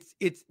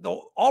 Mm-hmm.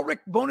 All Rick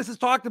Bowness has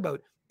talked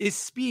about is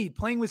speed,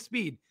 playing with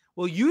speed.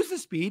 Well, use the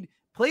speed,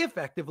 play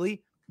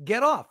effectively,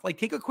 get off. Like,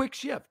 take a quick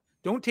shift.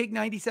 Don't take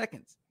 90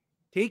 seconds.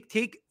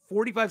 Take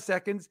 45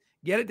 seconds,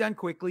 get it done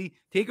quickly,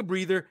 take a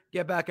breather,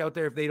 get back out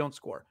there if they don't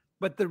score.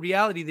 But the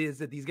reality is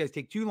that these guys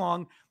take too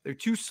long. They're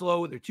too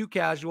slow. They're too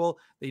casual.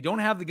 They don't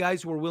have the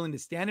guys who are willing to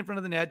stand in front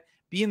of the net,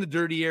 be in the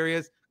dirty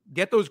areas,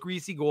 get those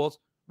greasy goals.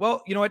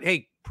 Well, you know what?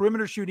 Hey,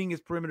 perimeter shooting is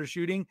perimeter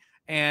shooting.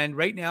 And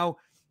right now,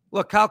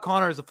 look, Kyle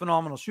Connor is a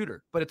phenomenal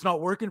shooter, but it's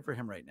not working for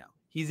him right now.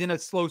 He's in a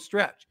slow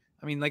stretch.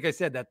 I mean, like I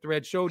said, that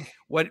thread showed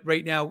what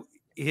right now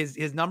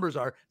his numbers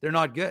are. They're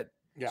not good.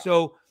 Yeah.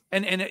 So,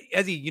 and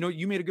Ezzy,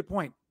 you made a good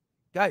point.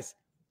 Guys,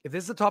 if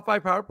this is a top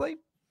 5 power play,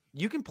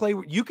 you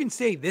can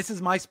say this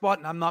is my spot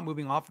and I'm not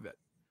moving off of it.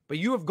 But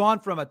you have gone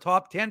from a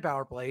top 10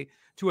 power play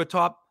to a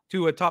top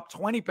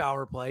 20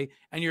 power play,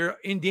 and you're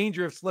in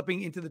danger of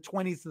slipping into the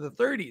 20s to the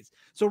 30s.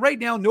 So right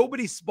now,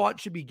 nobody's spot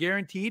should be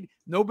guaranteed.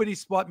 Nobody's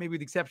spot, maybe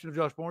with the exception of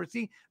Josh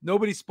Morrissey,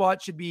 nobody's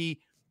spot should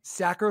be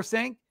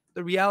sacrosanct.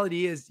 The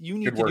reality is you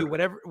need to do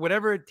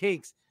whatever it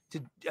takes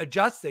to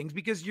adjust things,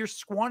 because you're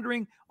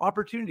squandering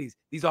opportunities.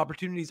 These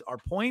opportunities are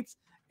points.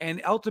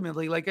 And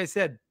ultimately, like I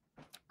said,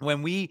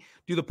 when we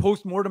do the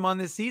post-mortem on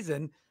this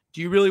season,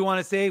 do you really want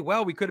to say,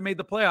 well, we could have made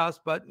the playoffs,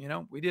 but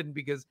we didn't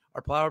because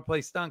our power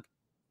play stunk?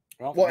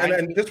 Well,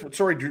 and this,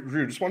 sorry,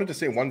 Drew, just wanted to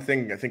say one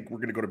thing. I think we're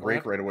going to go to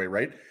break right away,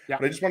 right? Yeah.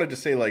 But I just wanted to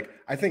say,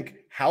 I think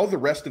how the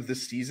rest of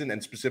this season,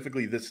 and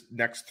specifically this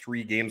next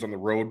 3 games on the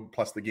road,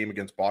 plus the game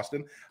against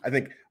Boston, I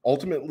think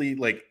ultimately,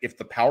 if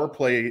the power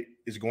play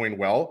is going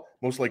well,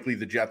 most likely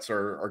the Jets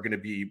are going to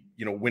be,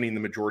 winning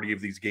the majority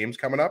of these games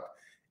coming up.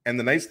 And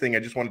the nice thing, I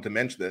just wanted to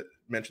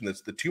mention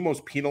this, the 2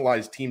 most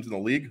penalized teams in the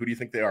league, who do you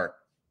think they are?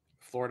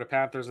 Florida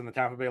Panthers and the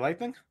Tampa Bay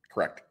Lightning?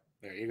 Correct.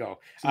 There you go.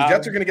 So the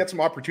Jets are going to get some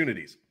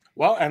opportunities.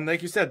 Well, and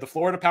like you said, the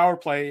Florida power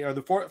play or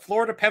the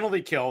Florida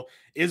penalty kill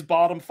is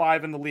bottom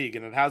 5 in the league,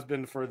 and it has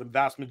been for the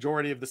vast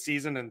majority of the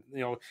season. And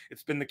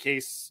it's been the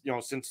case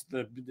since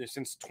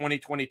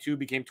 2022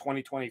 became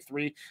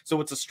 2023.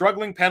 So it's a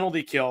struggling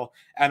penalty kill,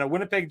 and a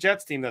Winnipeg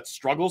Jets team that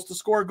struggles to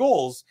score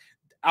goals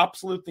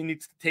absolutely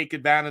needs to take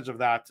advantage of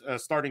that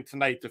starting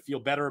tonight to feel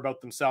better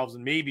about themselves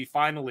and maybe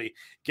finally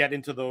get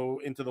into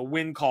the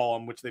win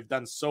column, which they've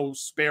done so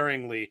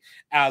sparingly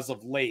as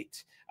of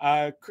late.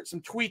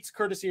 Some tweets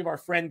courtesy of our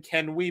friend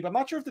Ken Weeb. I'm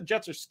not sure if the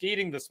Jets are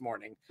skating this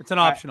morning. It's an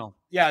optional.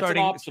 It's an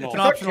optional. It's an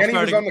optional. Kenny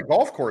was on the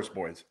golf course,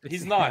 boys.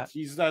 He's not.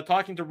 He's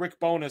talking to Rick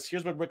Bowness.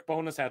 Here's what Rick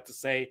Bowness had to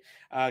say,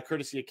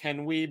 courtesy of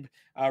Ken Weeb.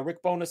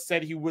 Rick Bowness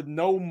said he would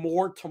know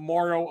more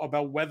tomorrow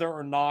about whether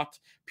or not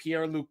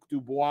Pierre-Luc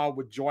Dubois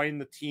would join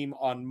the team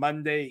on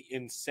Monday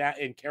in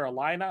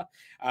Carolina.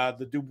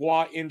 The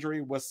Dubois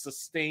injury was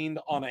sustained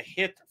on a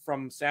hit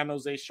from San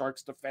Jose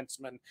Sharks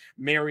defenseman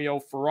Mario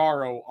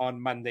Ferraro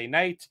on Monday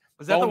night.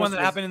 Was that the one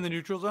that happened in the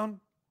neutral zone?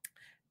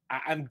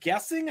 I'm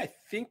guessing. I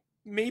think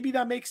maybe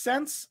that makes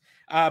sense.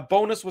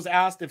 Bowness was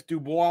asked if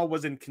Dubois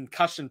was in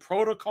concussion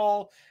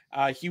protocol.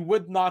 He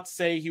would not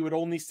say. He would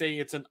only say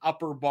it's an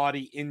upper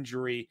body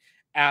injury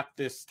at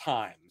this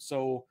time.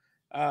 So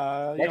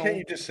why can't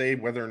you just say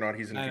whether or not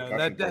he's in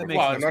concussion protocol?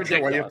 I'm not ridiculous.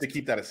 sure why you have to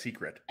keep that a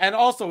secret. And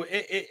also,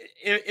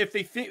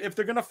 if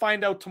they're going to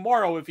find out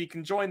tomorrow if he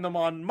can join them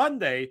on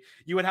Monday,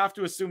 you would have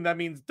to assume that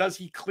means does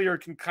he clear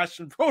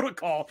concussion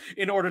protocol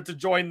in order to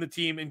join the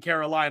team in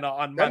Carolina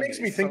on Monday? That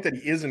makes me think that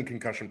he is in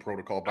concussion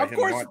protocol. Of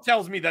course, it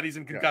tells me that he's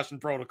in concussion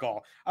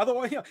protocol.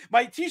 Otherwise,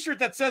 my T-shirt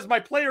that says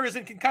my player is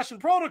in concussion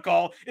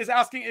protocol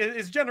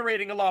is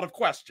generating a lot of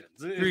questions.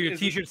 Drew, your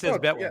T-shirt says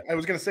Betway. Yeah, I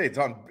was going to say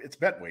it's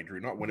Betway, Drew,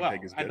 not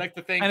Winnipeg is good. I'd like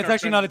to thank and it's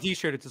actually not a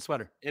T-shirt; it's a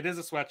sweater. It is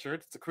a sweatshirt.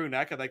 It's a crew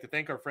neck. I'd like to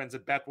thank our friends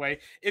at Betway.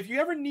 If you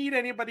ever need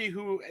anybody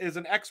who is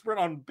an expert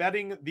on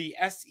betting the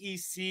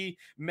SEC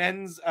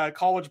men's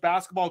college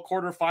basketball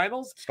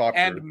quarterfinals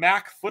and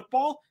MAC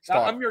football,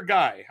 I'm your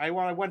guy. I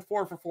went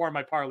 4 for 4 in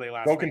my parlay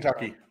last week. Go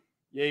Kentucky.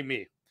 Yay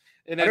me.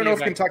 I don't know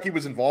if Kentucky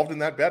was involved in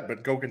that bet,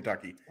 but go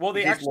Kentucky. Well,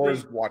 they actually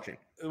Laura's watching.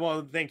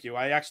 Well, thank you.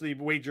 I actually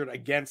wagered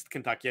against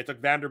Kentucky. I took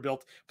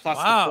Vanderbilt plus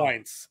Wow. the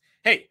points.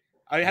 Hey,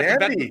 I had to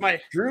bet with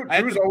my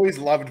Drew's always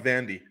loved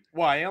Vandy.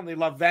 Well, I only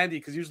love Vandy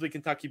because usually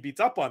Kentucky beats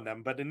up on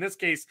them. But in this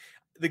case,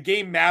 the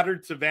game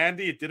mattered to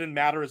Vandy. It didn't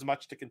matter as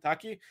much to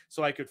Kentucky.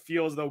 So I could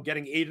feel as though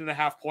getting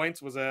 8.5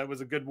 points was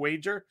a good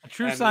wager. A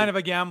true sign of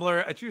a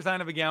gambler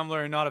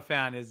and not a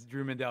fan is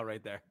Drew Mindell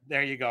right there.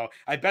 There you go.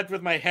 I bet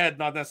with my head,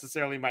 not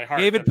necessarily my heart.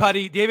 David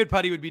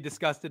Putty would be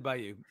disgusted by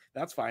you.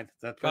 That's fine.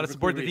 That's got to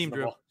support the team,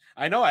 Drew.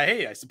 I know.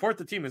 I support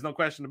the team. There's no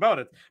question about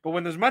it. But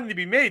when there's money to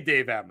be made,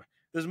 Dave M.,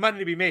 there's money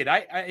to be made.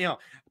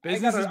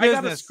 Business is business. I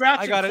got to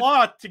scratch and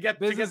claw to get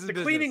the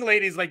cleaning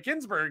ladies like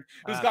Ginsburg,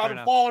 who's got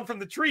them falling from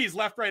the trees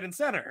left, right, and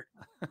center.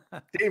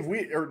 Dave,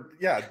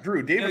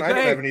 Drew, Dave and I don't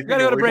have anything to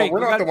worry about. We're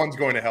not the ones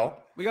going to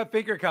hell. We got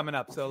Finker coming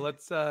up, so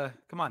let's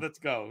come on. Let's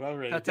go. All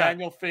right.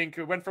 Daniel Fink,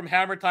 who went from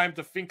Hammer Time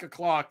to Fink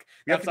o'clock.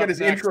 We have to get his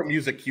intro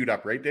music queued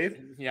up, right,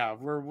 Dave? Yeah,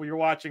 you're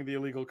watching the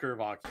Illegal Curve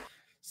Hockey.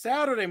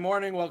 Saturday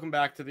morning, welcome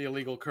back to the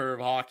Illegal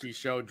Curve Hockey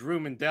Show. Drew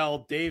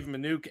Mindell, Dave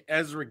Minuk,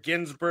 Ezra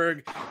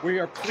Ginsburg. We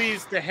are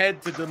pleased to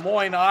head to Des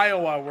Moines,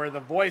 Iowa, where the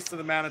voice of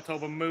the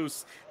Manitoba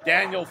Moose,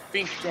 Daniel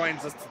Fink,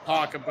 joins us to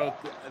talk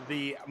about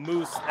the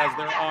Moose as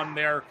they're on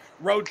their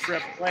road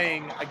trip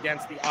playing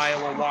against the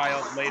Iowa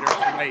Wild later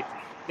tonight.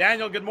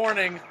 Daniel, good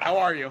morning. How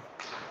are you?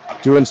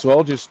 Doing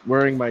swell. Just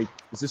wearing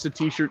is this a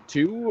t-shirt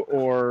too,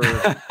 or...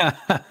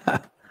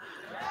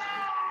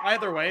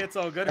 Either way, it's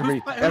all good.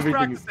 Who's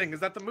practicing? Is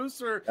that the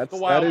Moose or the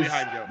Wild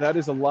behind you? That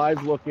is a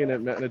live look in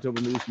at Manitoba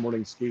Moose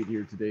morning skate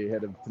here today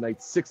ahead of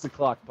tonight's 6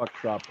 o'clock puck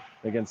drop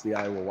against the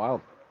Iowa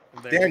Wild.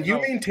 Dan,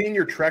 you maintain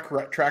your track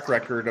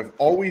record of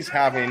always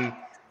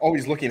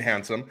looking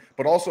handsome,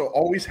 but also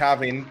always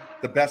having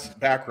the best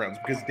backgrounds.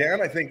 Because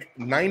Dan, I think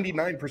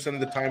 99% of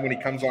the time when he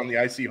comes on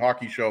the IC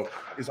Hockey Show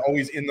is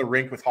always in the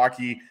rink with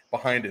hockey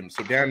behind him.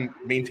 So Dan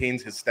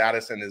maintains his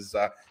status and his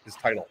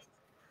title.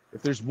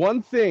 If there's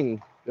one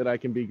thing that I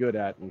can be good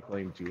at and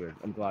claim to it,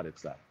 I'm glad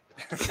it's that.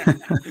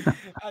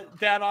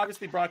 Dan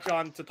obviously brought you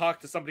on to talk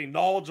to somebody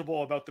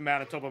knowledgeable about the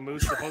Manitoba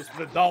Moose, as opposed to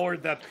the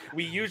dullard that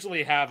we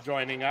usually have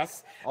joining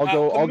us.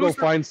 I'll go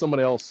find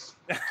someone else.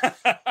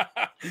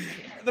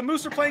 The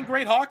Moose are playing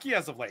great hockey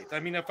as of late.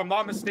 I mean, if I'm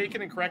not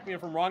mistaken, and correct me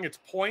if I'm wrong, it's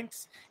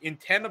points in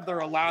 10 of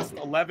their last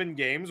 11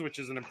 games, which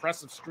is an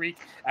impressive streak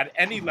at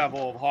any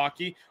level of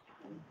hockey.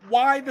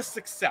 Why the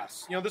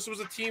success? This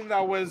was a team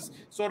that was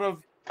sort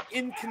of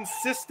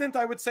inconsistent,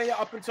 I would say,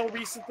 up until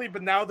recently,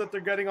 but now that they're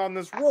getting on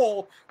this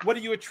roll, what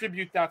do you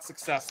attribute that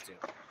success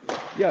to?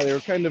 Yeah, they were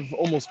kind of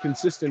almost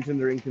consistent in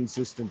their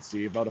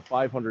inconsistency. About a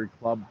 500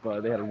 club.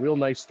 They had a real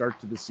nice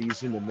start to the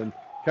season and then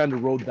kind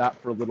of rode that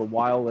for a little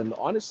while. And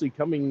honestly,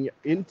 coming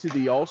into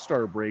the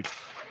All-Star break,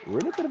 we're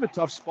in a bit of a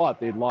tough spot.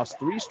 They'd lost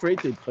 3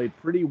 straight. They played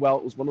pretty well.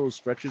 It was one of those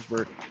stretches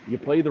where you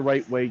play the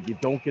right way, you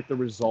don't get the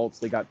results.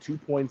 They got 2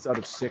 points out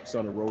of 6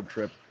 on a road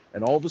trip.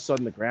 And all of a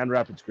sudden, the Grand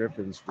Rapids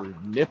Griffins were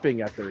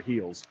nipping at their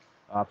heels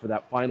for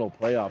that final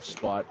playoff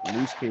spot.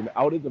 Moose came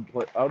out of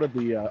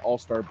the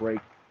All-Star break.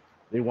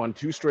 They won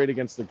 2 straight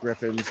against the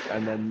Griffins,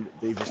 and then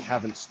they just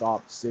haven't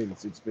stopped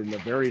since. It's been a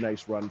very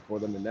nice run for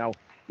them. And now,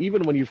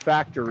 even when you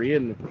factor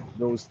in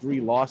those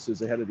 3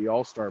 losses ahead of the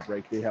All-Star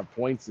break, they have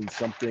points in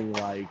something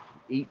like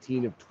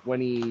 18 of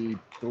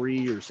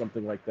 23 or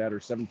something like that, or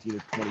 17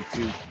 of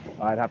 22.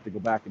 I'd have to go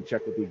back and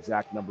check what the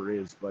exact number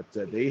is, but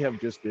they have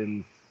just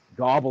been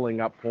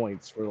gobbling up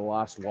points for the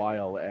last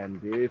while, and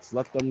it's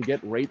let them get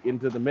right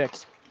into the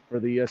mix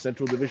for the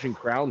Central Division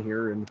crown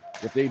here. And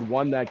if they'd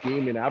won that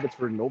game in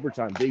Abbotsford in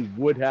overtime, they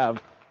would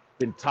have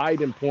been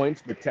tied in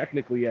points, but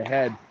technically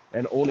ahead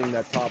and owning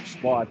that top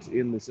spot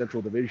in the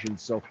Central Division.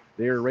 So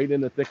they're right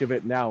in the thick of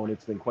it now, and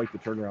it's been quite the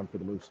turnaround for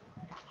the Moose.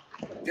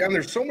 Dan,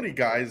 there's so many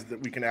guys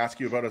that we can ask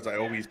you about, as I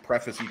always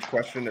preface each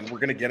question, and we're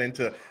going to get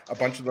into a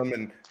bunch of them.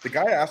 And the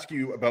guy I ask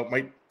you about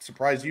might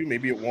surprise you,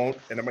 maybe it won't,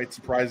 and it might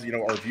surprise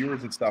our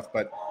viewers and stuff.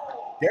 But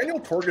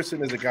Daniel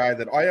Torgerson is a guy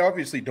that I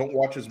obviously don't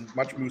watch as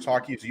much Moose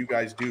hockey as you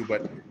guys do,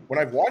 but when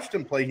I've watched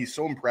him play, he's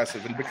so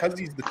impressive. And because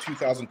he's the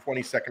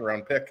 2020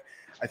 second-round pick,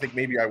 I think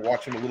maybe I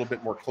watch him a little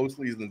bit more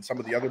closely than some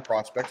of the other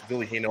prospects.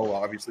 Ville Heinola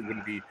obviously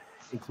wouldn't be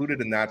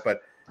included in that,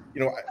 but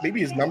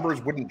maybe his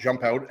numbers wouldn't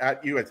jump out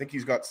at you. I think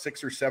he's got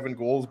 6 or 7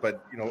 goals,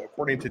 but,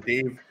 according to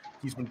Dave,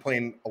 he's been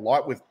playing a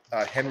lot with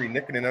Henry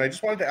Nikkanen. And I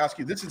just wanted to ask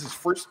you, this is his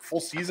first full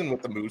season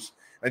with the Moose.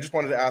 I just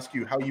wanted to ask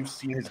you how you've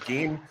seen his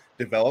game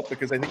develop,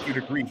 because I think you'd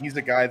agree he's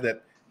a guy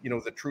that,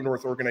 the True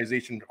North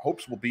organization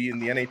hopes will be in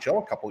the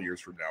NHL a couple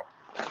years from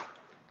now.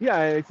 Yeah,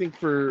 I think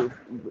for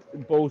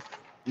both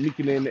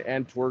Nikkanen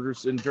and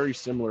Torgerson, very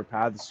similar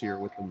paths here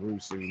with the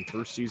Moose. I mean,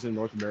 first season in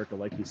North America,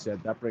 like you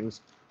said, that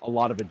brings a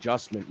lot of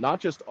adjustment, not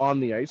just on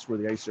the ice where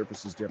the ice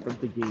surface is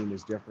different, the game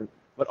is different,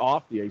 but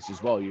off the ice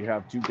as well. You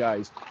have 2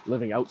 guys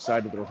living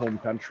outside of their home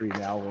country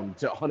now and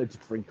on a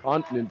different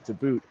continent to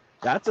boot.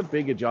 That's a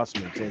big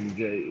adjustment.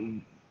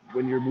 And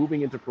when you're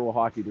moving into pro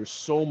hockey, there's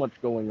so much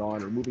going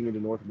on, or moving into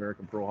North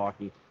American pro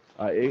hockey,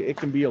 it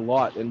can be a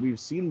lot. And we've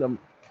seen them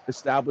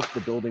establish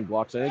the building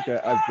blocks. I think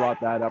I've brought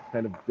that up,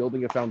 kind of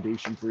building a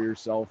foundation for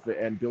yourself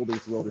and building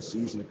throughout a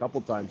season a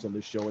couple times on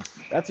this show. And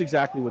that's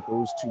exactly what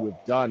those two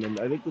have done. And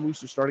I think the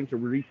Moose are starting to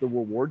reap the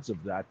rewards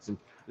of that. And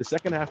the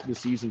second half of the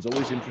season is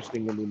always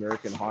interesting in the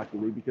American Hockey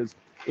League because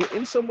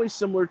in some ways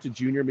similar to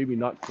junior, maybe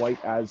not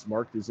quite as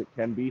marked as it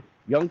can be,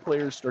 young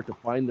players start to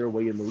find their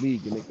way in the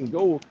league. And it can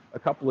go a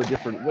couple of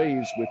different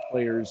ways with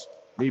players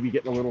maybe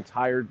getting a little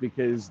tired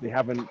because they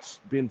haven't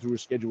been through a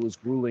schedule as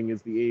grueling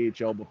as the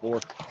AHL before,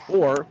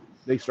 or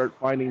they start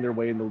finding their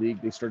way in the league,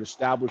 they start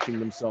establishing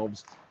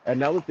themselves, and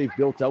now that they've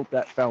built out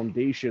that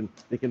foundation,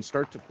 they can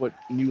start to put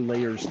new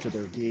layers to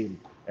their game.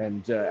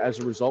 And as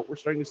a result, we're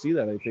starting to see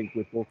that, I think,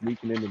 with both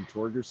Meekinen and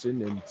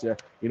Torgerson. And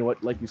you know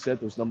what, like you said,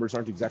 those numbers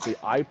aren't exactly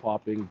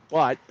eye-popping,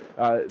 but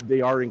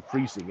they are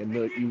increasing. And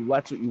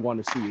that's what you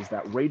want to see, is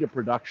that rate of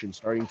production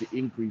starting to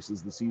increase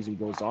as the season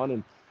goes on.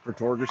 And for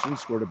Torgerson,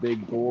 scored a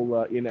big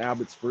goal in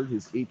Abbotsford,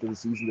 his 8th of the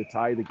season, to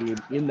tie the game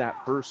in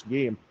that first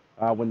game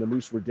when the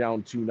Moose were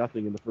down 2-0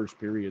 in the first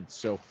period.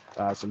 So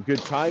some good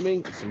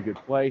timing, some good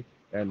play,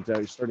 and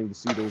you're starting to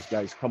see those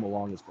guys come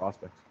along as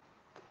prospects.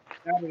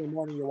 Saturday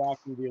morning, you're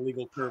watching the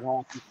Illegal Curve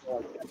Hockey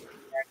Show.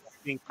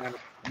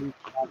 The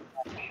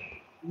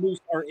Moose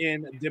are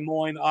in Des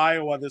Moines,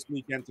 Iowa this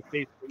weekend to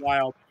face the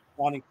Wild,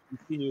 wanting to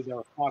continue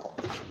their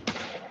hockey.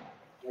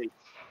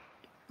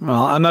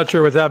 Well, I'm not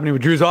sure what's happening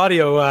with Drew's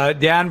audio,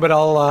 Dan, but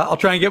I'll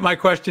try and get my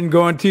question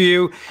going to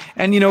you.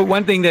 And, you know,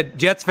 one thing that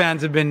Jets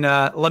fans have been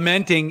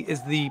lamenting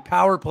is the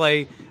power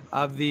play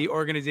of the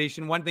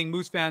organization. One thing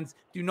Moose fans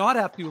do not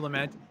have to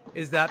lament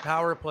is that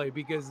power play,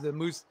 because the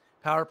Moose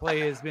power play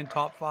has been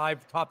top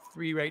 5, top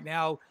 3 right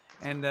now.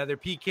 And their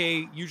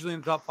PK, usually in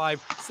the top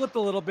 5, slipped a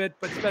little bit,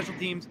 but special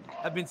teams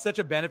have been such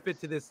a benefit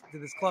to this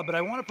club. But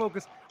I want to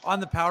focus on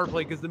the power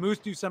play, because the Moose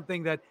do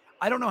something that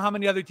I don't know how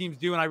many other teams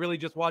do, and I really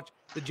just watch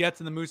the Jets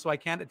and the Moose, so I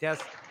can't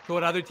attest to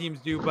what other teams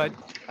do. But,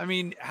 I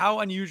mean, how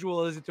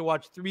unusual is it to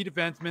watch 3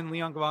 defensemen,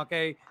 Leon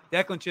Gawanke,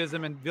 Declan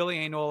Chisholm, and Ville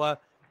Heinola,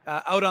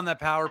 out on that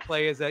power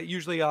play? Is that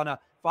usually on a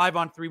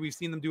 5-on-3? We've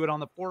seen them do it on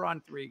the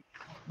 4-on-3.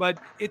 But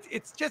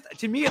it's just,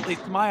 to me at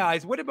least, to my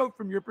eyes, what about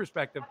from your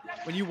perspective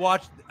when you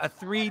watch a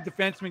 3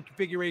 defenseman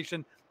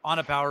configuration on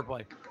a power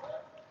play?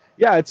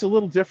 Yeah, it's a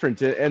little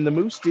different, and the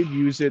Moose did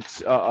use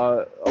it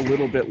a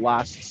little bit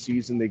last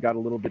season. They got a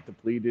little bit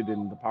depleted,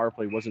 and the power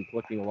play wasn't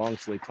clicking along,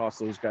 so they tossed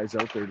those guys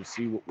out there to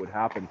see what would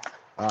happen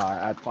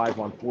at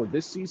 5-on-4.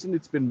 This season,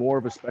 it's been more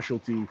of a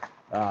specialty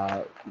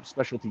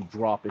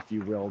drop, if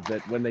you will,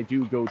 that when they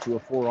do go to a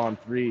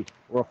 4-on-3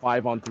 or a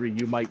 5-on-3,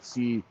 you might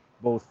see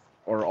both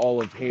or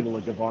all of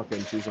Heinola, Gawanke,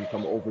 and Chisholm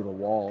come over the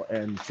wall,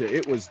 and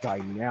it was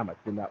dynamic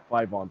in that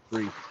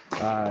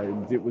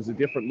 5-on-3. It was a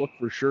different look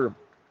for sure.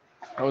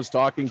 I was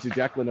talking to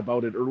Declan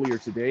about it earlier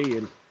today,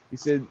 and he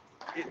said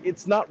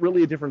it's not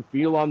really a different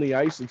feel on the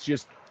ice. It's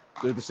just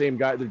they're the same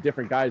guy. They're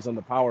different guys on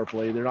the power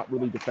play. They're not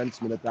really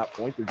defensemen at that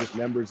point. They're just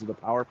members of the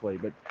power play.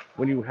 But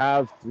when you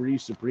have 3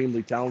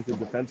 supremely talented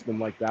defensemen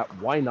like that,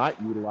 why not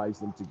utilize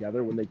them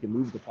together when they can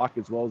move the puck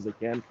as well as they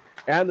can?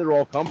 And they're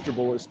all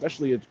comfortable,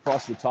 especially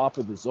across the top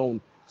of the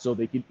zone, so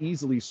they can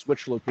easily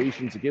switch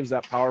locations. It gives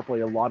that power play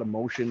a lot of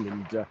motion,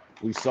 and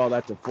we saw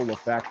that to full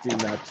effect in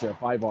that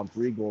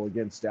 5-on-3 goal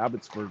against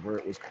Abbotsford, where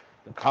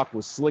the puck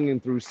was slinging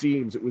through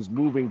seams. It was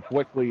moving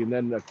quickly, and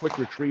then a quick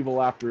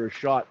retrieval after a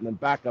shot, and then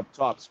back up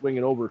top,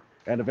 swinging over,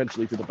 and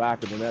eventually to the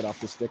back of the net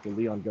off the stick of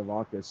Leon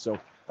Gawanke. So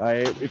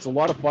it's a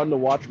lot of fun to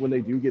watch when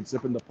they do get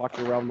zipping the puck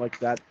around like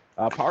that.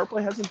 Power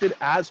play hasn't been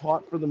as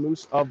hot for the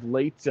Moose of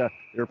late. They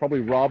were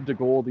probably robbed a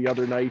goal the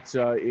other night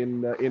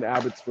in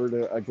Abbotsford,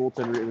 a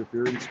goaltender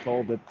interference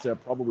call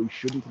that probably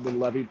shouldn't have been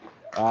levied.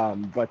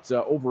 But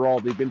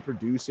overall, they've been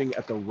producing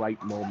at the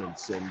right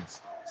moments, and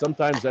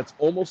sometimes that's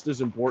almost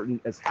as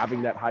important as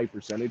having that high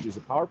percentage. Is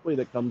a power play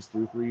that comes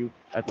through for you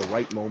at the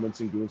right moments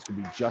in games can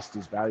be just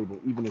as valuable,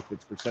 even if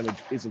its percentage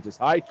isn't as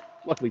high.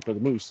 Luckily for the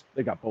Moose,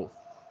 they got both.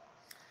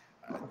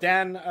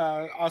 Dan,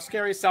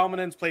 Oskari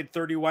Salmonen's played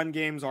 31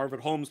 games. Arvid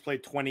Holmes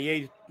played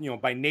 28.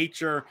 By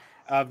nature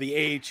of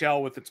the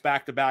AHL with its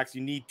back-to-backs,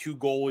 you need 2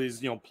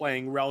 goalies,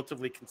 playing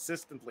relatively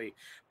consistently.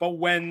 But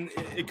when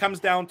it comes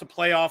down to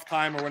playoff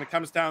time, or when it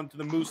comes down to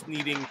the Moose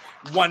needing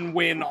 1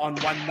 win on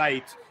one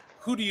night,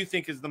 who do you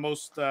think is the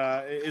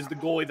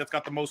goalie that's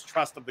got the most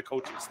trust of the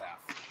coaching staff?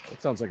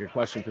 That sounds like a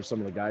question for some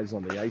of the guys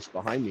on the ice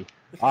behind me.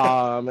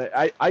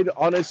 I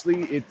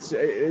honestly,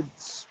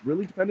 it's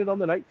really dependent on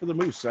the night for the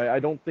Moose. I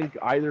don't think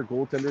either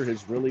goaltender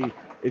has really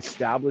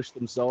established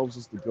themselves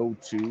as the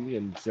go-to,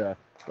 and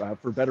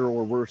for better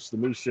or worse, the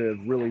Moose have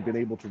really been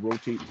able to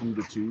rotate through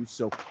the 2.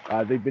 So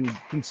they've been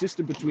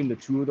consistent between the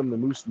 2 of them. The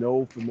Moose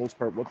know, for the most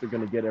part, what they're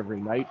going to get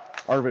every night.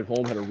 Arvid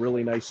Holm had a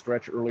really nice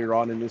stretch earlier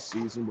on in this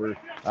season where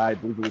I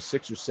believe it was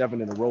 6 or 7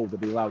 in a row that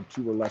they allowed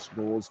 2 or less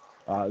goals.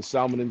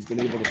 Salmonen's been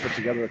able to put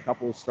together a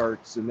couple of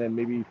starts and then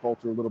maybe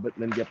falter a little bit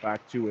and then get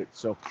back to it.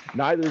 So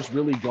neither's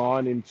really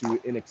gone into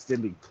an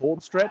extended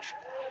cold stretch,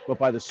 but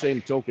by the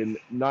same token,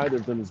 neither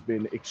of them has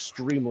been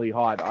extremely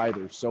hot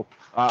either. So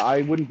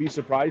I wouldn't be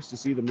surprised to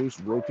see the Moose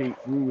rotate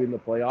through in the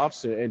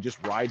playoffs and just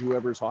ride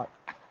whoever's hot.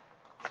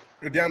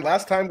 Dan,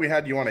 last time we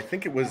had you on, I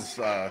think it was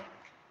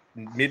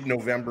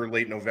mid-November,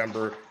 late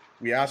November.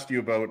 We asked you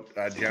about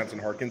Jansen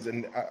Harkins,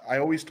 and I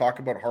always talk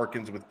about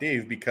Harkins with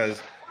Dave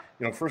because,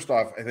 first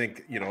off, I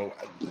think,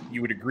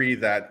 you would agree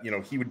that,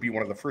 he would be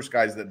one of the first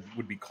guys that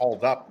would be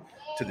called up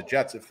to the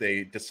Jets if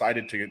they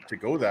decided to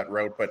go that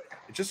route. But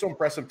it's just so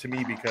impressive to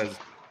me because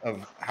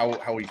of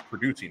how he's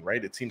producing,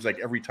 right? It seems like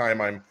every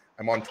time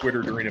I'm on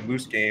Twitter during a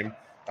Moose game,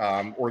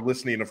 or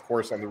listening, of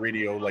course, on the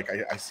radio, like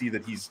I see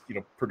that he's,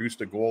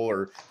 produced a goal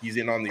or he's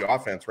in on the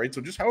offense, right?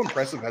 So just how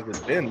impressive has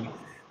it been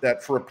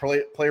that for a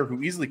player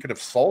who easily could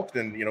have sulked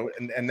and,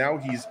 and now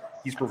he's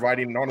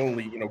providing not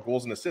only,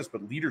 goals and assists,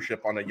 but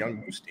leadership on a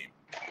young Moose team.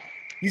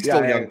 He's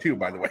still young too,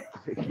 by the way.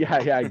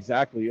 Yeah,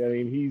 exactly. I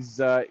mean,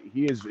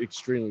 he is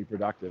extremely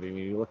productive. I mean,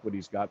 you look what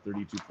he's got,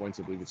 32 points.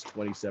 I believe it's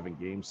 27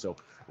 games. So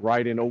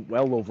right in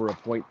well over a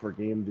point per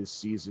game this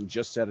season,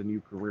 just set a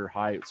new career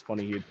high. It's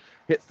funny, he had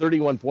hit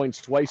 31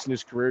 points twice in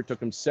his career. It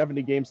took him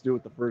 70 games to do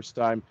it the first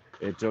time.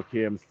 It took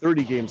him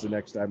 30 games the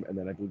next time. And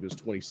then I believe it was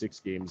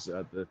 26 games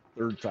the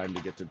third time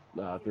to get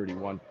to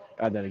 31.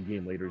 And then a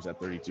game later he's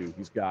at 32.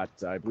 He's got,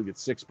 I believe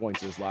it's 6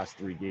 points in his last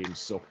 3 games.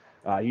 So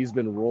he's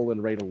been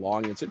rolling right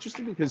along. It's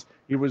interesting because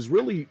he was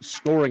really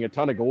scoring a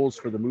ton of goals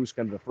for the Moose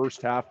kind of the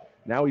first half.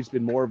 Now he's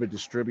been more of a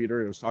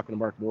distributor. I was talking to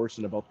Mark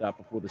Morrison about that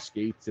before the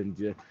skates,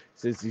 and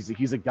says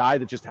he's a guy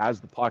that just has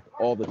the puck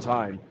all the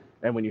time.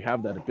 And when you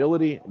have that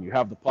ability and you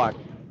have the puck,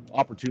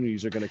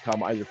 opportunities are going to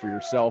come either for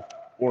yourself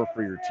or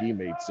for your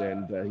teammates.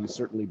 And he's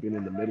certainly been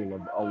in the middle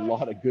of a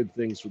lot of good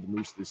things for the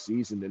Moose this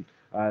season.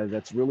 And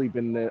that's really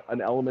been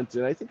an element.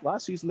 And I think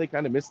last season they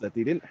kind of missed that.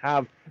 They didn't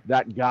have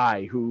that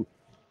guy who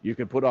you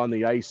could put on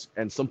the ice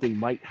and something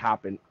might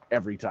happen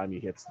every time he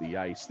hits the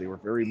ice. They were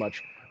very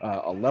much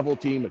a level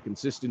team, a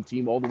consistent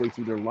team all the way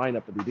through their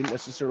lineup, but they didn't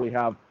necessarily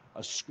have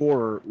a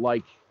scorer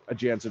like a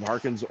Jansen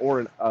Harkins or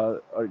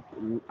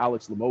an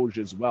Alex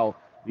Limoges as well.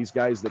 These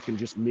guys that can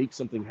just make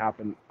something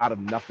happen out of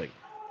nothing.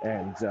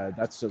 And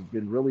that's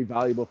been really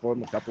valuable for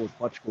them. A couple of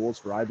clutch goals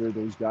for either of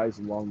those guys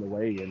along the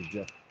way,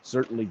 and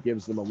certainly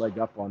gives them a leg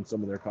up on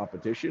some of their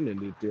competition.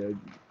 And it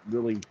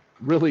really,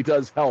 really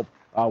does help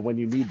when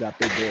you need that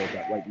big goal at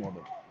that right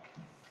moment.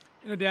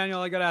 Daniel,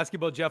 I got to ask you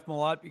about Jeff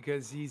Malott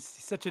because he's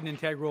such an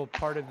integral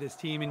part of this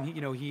team. And,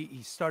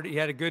 he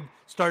had a good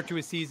start to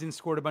his season,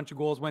 scored a bunch of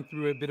goals, went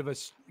through a bit of a,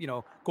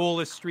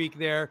 goalless streak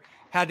there,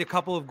 had a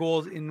couple of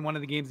goals in one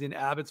of the games in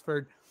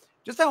Abbotsford.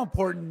 Just how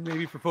important,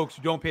 maybe for folks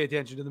who don't pay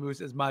attention to the Moose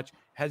as much,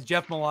 is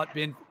Jeff Malott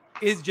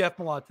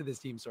to this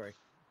team? Sorry.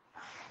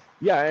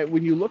 Yeah,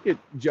 when you look at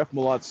Jeff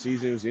Malott's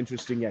season, it was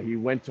interesting. Yeah, he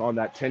went on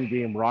that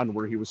 10-game run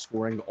where he was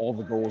scoring all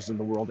the goals in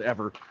the world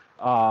ever,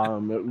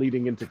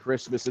 leading into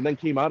Christmas, and then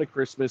came out of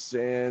Christmas,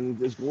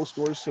 and as goal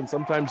scorers can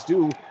sometimes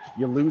do,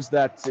 you lose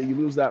that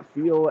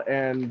feel,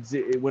 and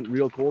it went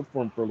real cold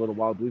for him for a little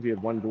while. I believe he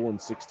had 1 goal in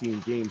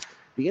 16 games.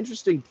 The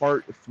interesting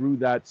part through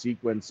that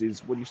sequence is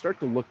when you start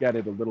to look at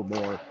it a little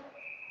more,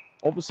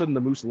 all of a sudden the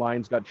Moose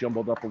lines got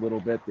jumbled up a little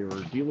bit. They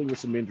were dealing with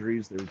some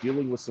injuries. They were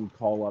dealing with some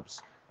call-ups.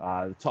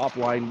 The top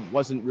line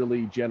wasn't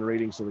really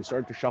generating, so they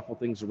started to shuffle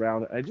things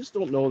around. I just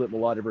don't know that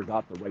Malott ever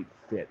got the right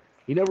fit.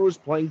 He never was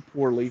playing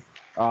poorly.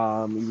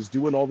 He was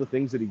doing all the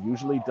things that he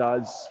usually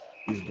does.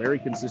 He's a very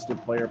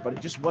consistent player, but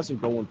it just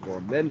wasn't going for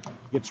him. Then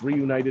gets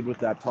reunited with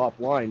that top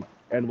line,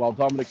 and while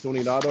Dominic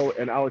Toninato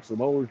and Alex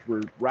Limoges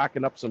were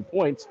racking up some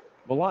points,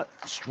 Malott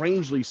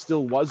strangely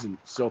still wasn't.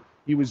 So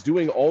he was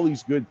doing all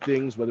these good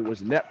things, whether it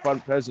was net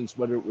front presence,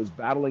 whether it was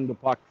battling the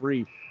puck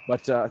free.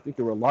 But I think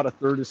there were a lot of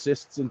third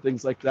assists and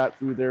things like that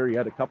through there. He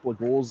had a couple of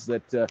goals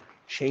that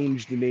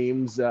changed the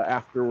names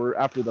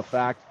after the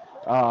fact.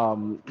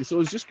 So it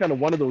was just kind of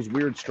one of those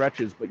weird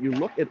stretches. But you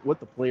look at what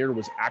the player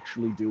was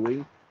actually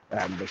doing,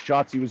 and the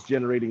shots he was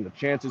generating, the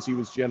chances he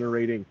was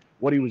generating,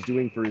 what he was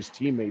doing for his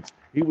teammates.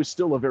 He was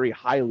still a very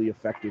highly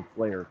effective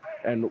player.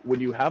 And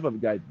when you have a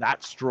guy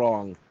that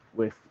strong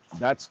with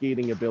that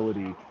skating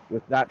ability,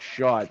 with that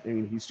shot, I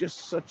mean, he's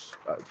just such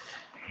a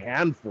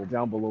handful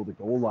down below the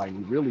goal line.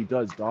 He really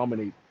does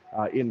dominate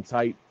in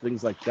tight,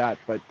 things like that,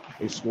 but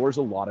he scores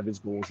a lot of his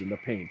goals in the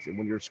paint. And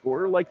when you're a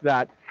scorer like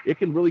that, it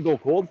can really go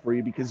cold for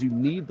you because you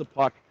need the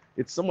puck.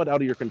 It's somewhat out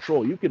of your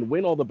control. You can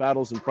win all the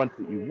battles in front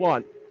that you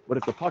want, but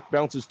if the puck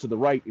bounces to the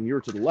right and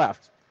you're to the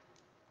left,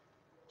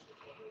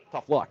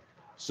 tough luck.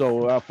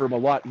 So for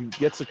Malott, he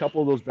gets a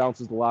couple of those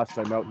bounces the last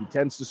time out. He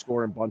tends to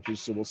score in bunches,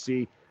 so we'll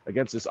see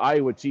against this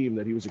Iowa team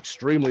that he was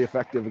extremely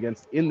effective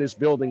against in this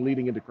building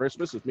leading into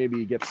Christmas, if maybe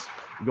he gets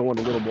going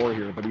a little more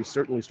here, but he's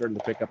certainly starting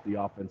to pick up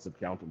the offensive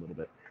count a little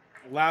bit.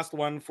 Last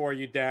one for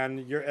you,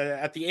 Dan. You're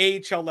at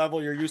the AHL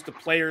level. You're used to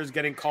players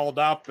getting called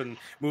up and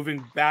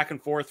moving back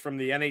and forth from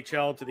the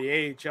NHL to the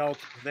AHL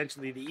to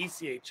potentially the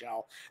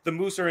ECHL. The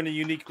Moose are in a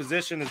unique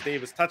position, as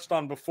Dave has touched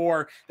on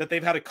before, that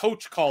they've had a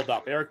coach called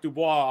up. Eric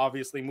Dubois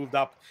obviously moved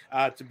up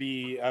to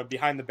be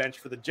behind the bench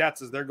for the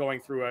Jets as they're going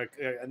through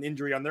an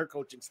injury on their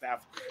coaching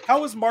staff.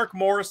 How has Mark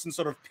Morrison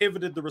sort of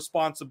pivoted the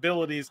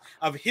responsibilities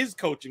of his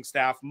coaching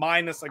staff,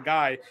 minus a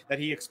guy that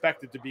he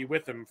expected to be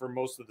with him for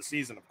most of the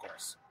season, of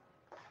course?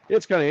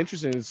 It's kind of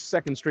interesting. It's the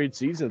second straight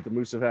season that the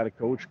Moose have had a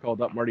coach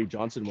called up. Marty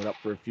Johnson went up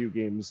for a few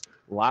games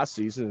last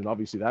season, and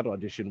obviously that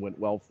audition went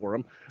well for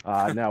him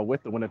now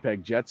with the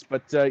Winnipeg Jets.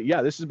 But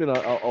yeah, this has been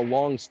a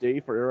long stay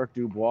for Eric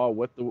Dubois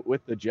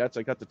with the Jets.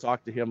 I got to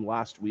talk to him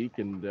last week,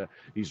 and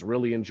he's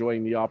really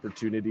enjoying the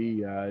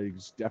opportunity.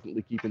 He's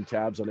definitely keeping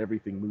tabs on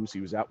everything Moose. He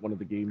was at one of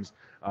the games,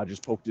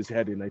 just poked his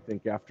head in, I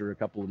think, after a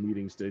couple of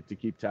meetings to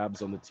keep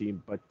tabs on the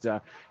team.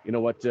 But you know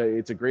what?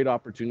 It's a great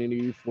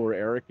opportunity for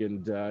Eric,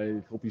 and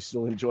I hope he's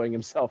still enjoying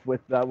himself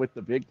with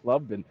the big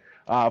club. And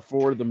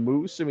for the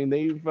Moose, I mean,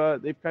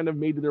 they've kind of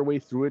made their way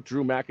through it.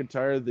 Drew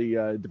McIntyre,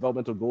 the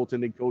developmental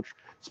goaltending coach,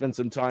 spent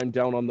some time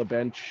down on the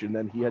bench, and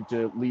then he had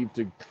to leave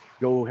to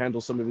go handle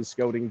some of his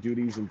scouting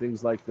duties and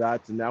things like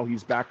that. And now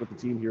he's back with the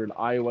team here in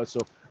Iowa, so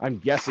I'm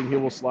guessing he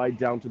will slide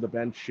down to the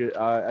bench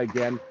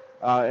again.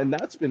 And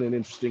that's been an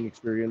interesting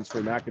experience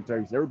for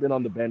McIntyre. He's never been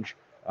on the bench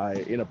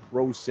in a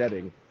pro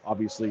setting.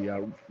 Obviously,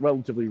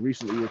 relatively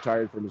recently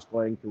retired from his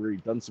playing career.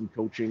 He's done some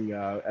coaching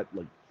at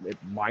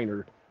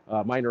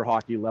minor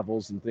hockey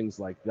levels and things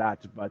like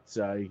that.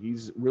 But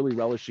he's really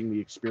relishing the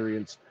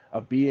experience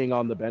of being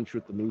on the bench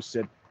with the Moose.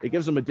 It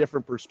gives him a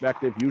different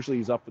perspective. Usually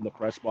he's up in the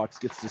press box,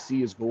 gets to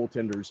see his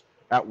goaltenders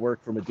at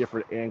work from a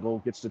different angle,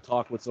 gets to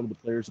talk with some of the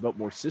players about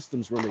more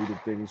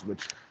systems-related things,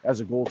 which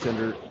as a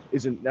goaltender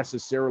isn't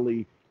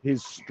necessarily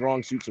his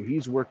strong suit, so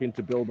he's working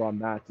to build on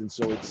that. And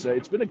so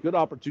it's been a good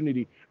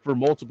opportunity for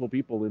multiple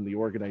people in the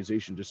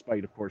organization,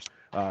 despite of course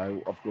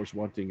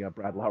wanting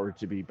Brad Lauer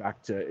to be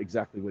back to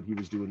exactly what he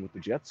was doing with the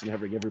Jets and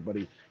having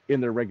everybody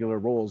in their regular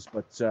roles.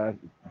 But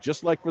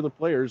just like for the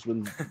players,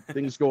 when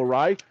things go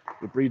awry,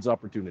 it breeds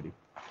opportunity.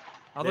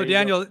 Although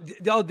Daniel,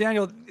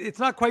 it's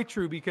not quite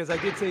true, because I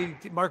did say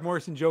Mark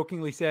Morrison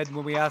jokingly said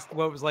when we asked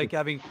what it was like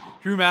having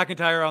Drew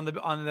McIntyre on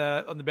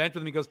the bench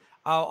with him, he goes,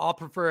 "I'll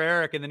prefer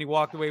Eric," and then he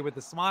walked away with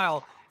a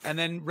smile. And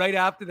then right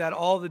after that,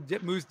 all the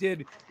Moose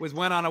did was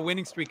went on a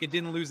winning streak and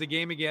didn't lose a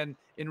game again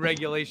in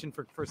regulation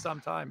for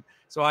some time.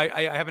 So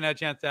I haven't had a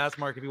chance to ask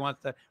Mark if he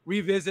wants to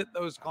revisit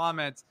those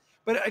comments.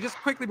 But I just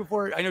quickly,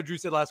 before, I know Drew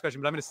said last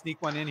question, but I'm going to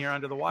sneak one in here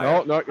under the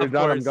wire. No, you're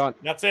done. I'm gone.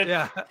 That's it.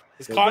 Yeah.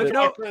 His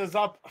contract is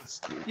up.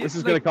 This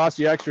is going to cost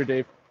you extra,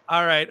 Dave.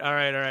 All right.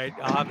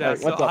 I'll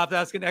have to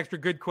ask an extra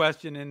good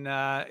question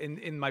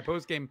in my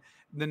post game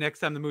the next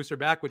time the Moose are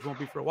back, which won't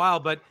be for a while.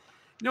 But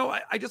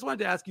I just wanted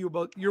to ask you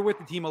about, you're with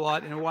the team a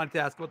lot, and I wanted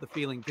to ask about the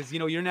feeling, because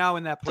you're now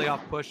in that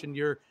playoff push and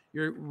you're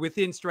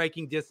within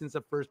striking distance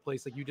of first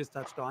place, like you just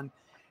touched on.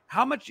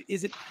 How much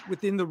is it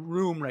within the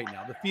room right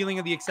now, the feeling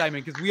of the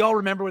excitement? Because we all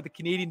remember what the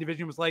Canadian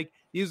division was like.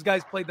 These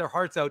guys played their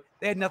hearts out.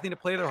 They had nothing to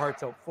play their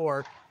hearts out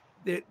for.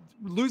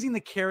 Losing the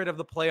carrot of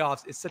the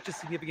playoffs is such a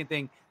significant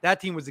thing. That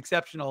team was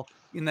exceptional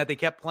in that they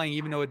kept playing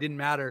even though it didn't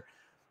matter.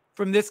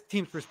 From this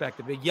team's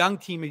perspective, a young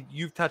team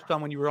you've touched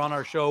on when you were on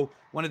our show,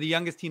 one of the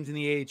youngest teams in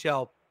the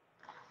AHL,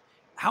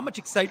 how much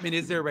excitement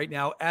is there right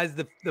now as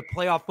the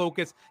playoff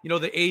focus?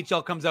 The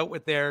AHL comes out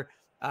with their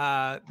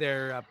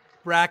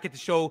bracket to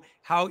show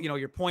how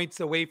your points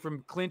away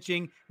from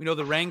clinching. We know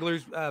the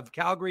Wranglers of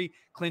Calgary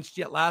clinched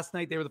yet last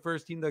night. They were the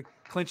first team to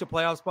clinch a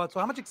playoff spot. So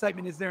how much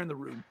excitement is there in the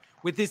room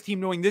with this team,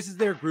 knowing this is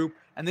their group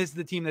and this is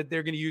the team that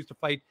they're going to use to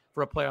fight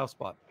for a playoff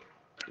spot?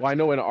 Well, I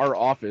know in our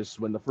office,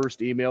 when the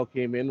first email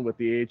came in with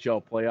the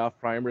AHL playoff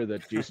primer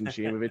that Jason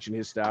Shamovich and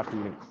his staff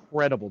do an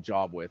incredible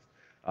job with,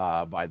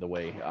 by the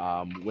way,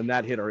 when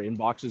that hit our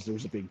inboxes, there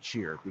was a big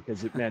cheer,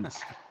 because it meant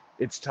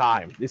it's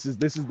time. This is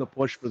the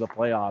push for the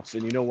playoffs.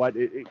 And you know what?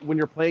 When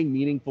you're playing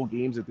meaningful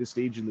games at this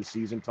stage in the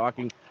season,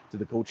 talking to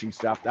the coaching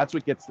staff, that's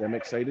what gets them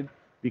excited,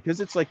 because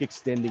it's like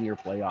extending your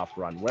playoff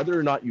run. Whether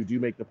or not you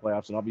do make the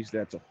playoffs, and obviously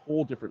that's a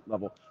whole different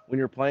level, when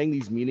you're playing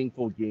these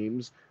meaningful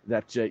games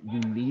that you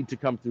need to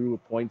come through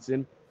with points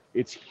in,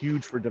 it's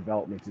huge for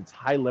development. It's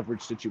high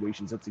leverage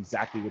situations. That's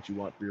exactly what you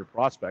want for your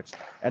prospects.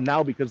 And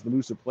now, because the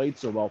Moose have played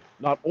so well,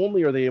 not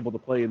only are they able to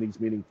play in these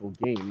meaningful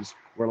games,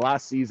 where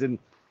last season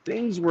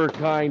things were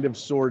kind of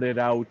sorted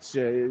out.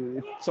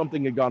 If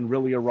something had gone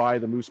really awry,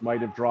 the Moose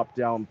might have dropped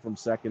down from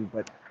second,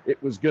 but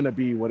it was going to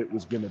be what it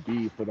was going to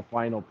be for the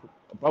final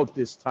about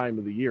this time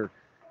of the year.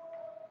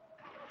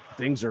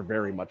 Things are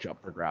very much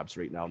up for grabs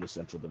right now in the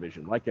Central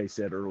Division. Like I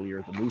said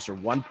earlier, the Moose are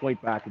 1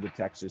 point back of the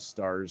Texas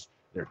Stars.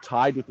 They're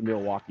tied with the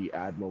Milwaukee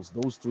Admirals.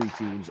 Those three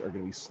teams are going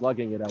to be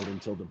slugging it out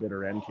until the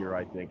bitter end here,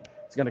 I think.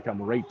 It's going to come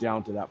right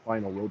down to that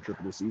final road trip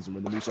of the season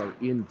when the Moose are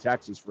in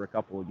Texas for a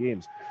couple of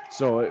games.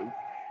 So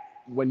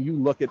when you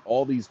look at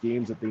all these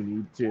games that they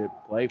need to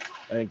play,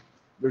 I think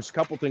there's a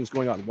couple things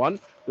going on. One,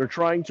 they're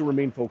trying to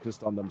remain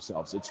focused on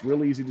themselves. It's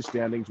really easy to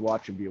standings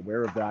watch and be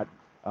aware of that.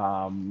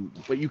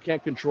 But you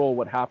can't control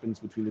what happens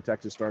between the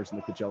Texas Stars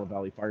and the Coachella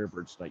Valley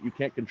Firebirds tonight. You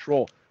can't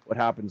control what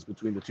happens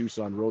between the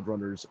Tucson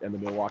Roadrunners and the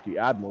Milwaukee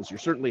Admirals. You're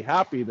certainly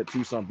happy that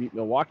Tucson beat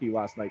Milwaukee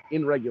last night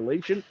in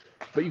regulation,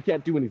 but you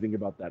can't do anything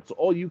about that. So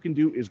all you can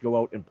do is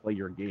go out and play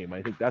your game.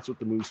 I think that's what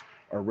the Moose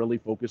are really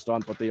focused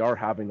on, but they are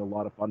having a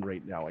lot of fun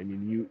right now. I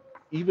mean,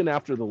 even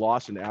after the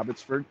loss in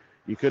Abbotsford,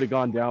 you could have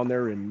gone down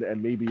there and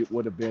maybe it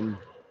would have been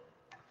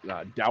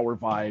dour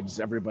vibes.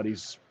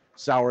 Everybody's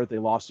sour. They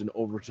lost in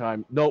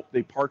overtime. Nope,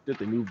 they parked it.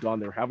 They moved on.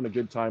 They were having a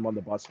good time on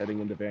the bus heading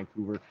into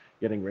Vancouver,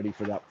 getting ready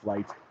for that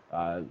flight.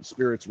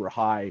 Spirits were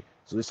high.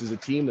 So this is a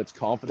team that's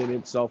confident in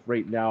itself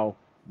right now,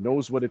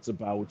 knows what it's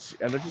about,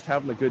 and they're just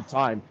having a good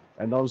time.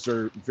 And those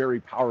are very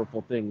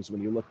powerful things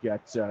when you look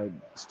at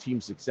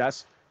team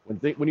success.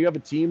 When you have a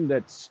team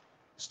that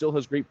still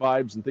has great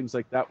vibes and things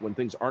like that, when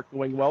things aren't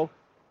going well,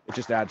 it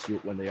just adds to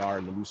it when they are.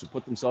 And the Moose have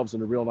put themselves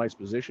in a real nice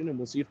position, and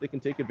we'll see if they can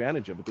take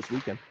advantage of it this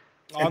weekend.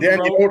 And Dan,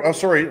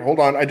 sorry, hold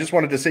on. I just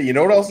wanted to say, you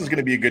know what else is going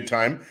to be a good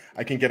time?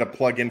 I can get a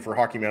plug in for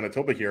Hockey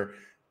Manitoba here.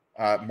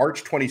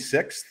 March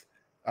 26th,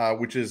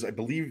 which is, I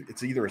believe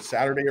it's either a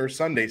Saturday or a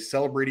Sunday,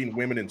 celebrating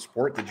women in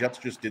sport. The Jets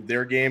just did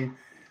their game.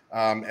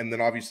 And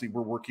then obviously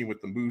we're working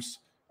with the Moose,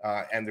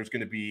 and there's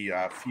going to be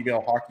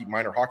female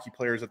minor hockey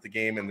players at the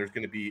game. And there's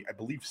going to be, I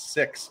believe,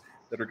 6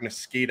 that are going to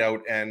skate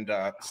out and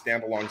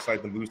stand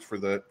alongside the Moose for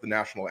the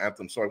national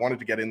anthem. So I wanted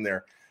to get in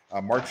there.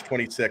 March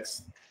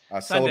 26th,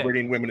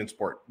 celebrating women in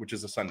sport, which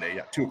is a Sunday.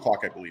 Yeah,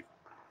 2:00, I believe.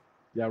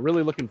 Yeah,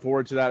 really looking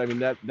forward to that. I mean,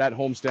 that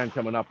homestand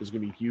coming up is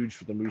going to be huge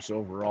for the Moose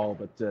overall.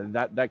 But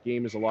that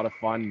game is a lot of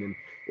fun, and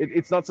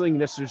it's not something you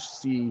necessarily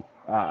see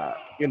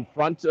in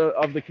front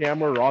of the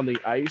camera or on the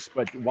ice.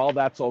 But while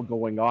that's all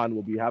going on,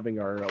 we'll be having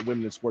our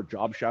Women in Sport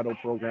Job Shadow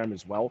program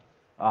as well.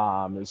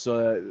 And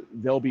so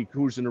they'll be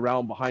cruising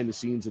around behind the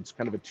scenes. It's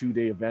kind of a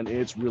 2-day event.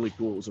 It's really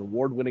cool. It was an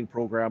award-winning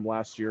program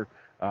last year.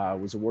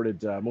 Was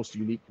awarded most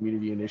unique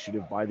community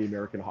initiative by the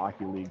American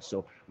Hockey League.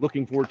 So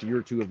looking forward to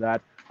year 2 of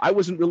that. I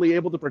wasn't really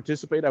able to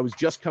participate. I was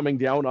just coming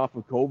down off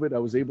of COVID. I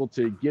was able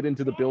to get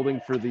into the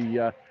building for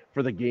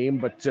the game,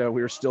 but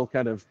we were still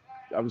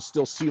I was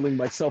still sealing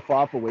myself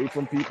off away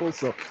from people.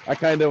 So I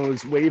kind of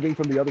was waving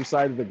from the other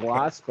side of the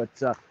glass, but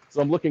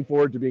so I'm looking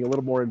forward to being a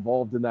little more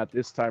involved in that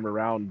this time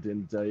around.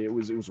 And it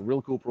was a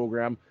real cool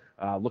program.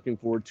 Looking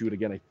forward to it.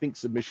 Again, I think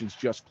submissions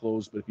just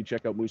closed, but if you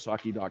check out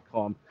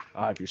moosehockey.com,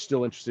 if you're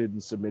still interested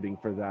in submitting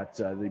for that,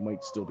 they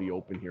might still be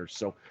open here.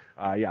 So,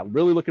 yeah,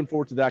 really looking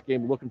forward to that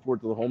game. Looking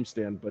forward to the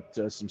homestand,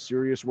 but some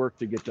serious work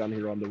to get done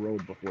here on the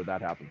road before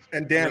that happens.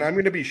 And Dan, I'm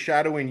going to be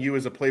shadowing you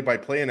as a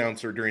play-by-play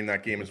announcer during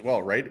that game as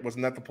well, right?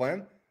 Wasn't that the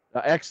plan?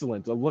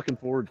 Excellent. I'm looking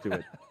forward to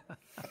it.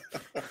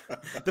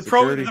 The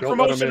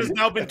promotion has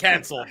now been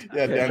canceled.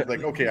 Yeah, Dan's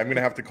like, okay, I'm going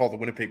to have to call the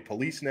Winnipeg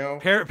police now.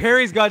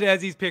 Perry's got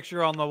Ezzy's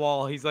picture on the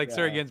wall. He's like,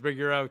 Sir Ginsberg,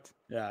 you're out.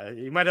 Yeah,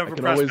 you might have a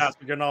press pass,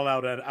 but you're not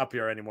allowed up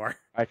here anymore.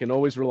 I can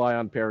always rely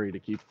on Perry to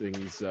keep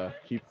things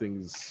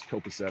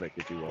copacetic,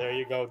 if you will. There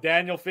you go.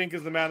 Daniel Fink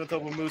is the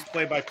Manitoba Moose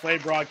play-by-play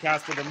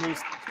broadcaster. The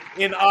Moose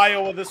in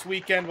Iowa this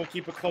weekend. We'll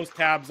keep a close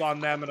tabs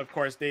on them. And, of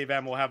course, Dave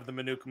M will have the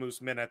Manuk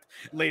Moose Minute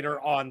later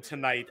on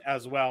tonight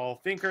as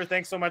well. Finker,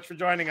 thanks so much for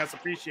joining us.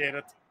 Appreciate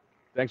it.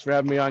 Thanks for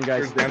having me on,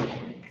 guys.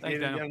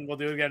 Thanks, Daniel. We'll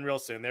do it again real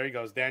soon. There he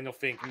goes. Daniel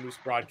Fink, Moose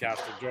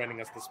broadcaster, joining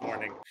us this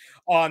morning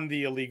on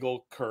the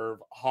Illegal Curve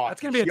Hockey.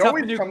 That's going to be a tough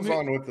Manuk comes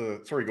on with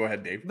the... Sorry, go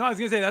ahead, Dave. No, I was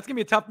going to say, that's going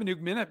to be a tough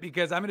Manuk Minute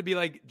because I'm going to be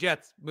like,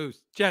 Jets,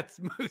 Moose.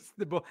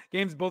 Both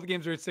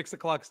games are at 6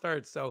 o'clock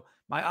starts. So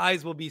my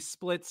eyes will be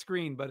split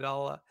screen, but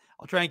I'll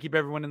try and keep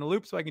everyone in the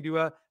loop so I can do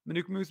a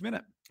Manuk Moose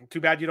Minute. Too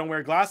bad you don't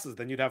wear glasses.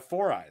 Then you'd have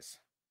 4 eyes.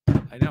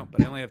 I know,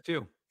 but I only have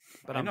 2.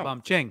 But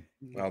I'm ching.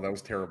 Oh, that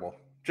was terrible.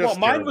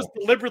 Mine was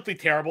deliberately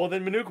terrible.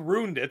 Then Manuk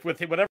ruined it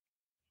with whatever.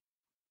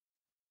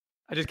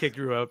 I just kicked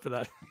Drew out for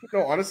that.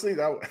 No, honestly,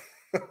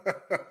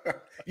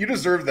 you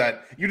deserve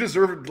that. You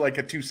deserved like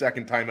a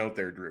 2-second timeout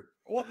there, Drew.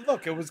 Well,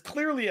 look, it was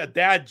clearly a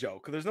dad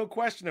joke. There's no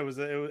question it was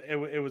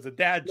a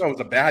dad joke. No, it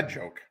was a bad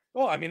joke.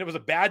 Well, I mean, it was a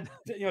bad,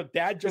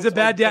 dad joke. It was a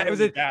bad dad. It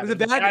was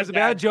a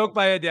bad joke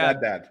by a dad.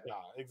 Bad dad. Yeah,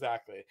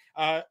 exactly.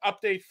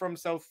 Update from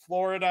South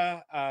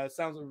Florida.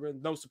 Sounds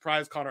no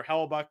surprise. Connor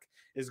Hellebuyck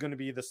is going to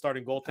be the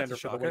starting goaltender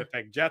for the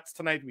Winnipeg Jets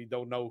tonight. We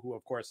don't know who,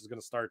 of course, is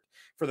going to start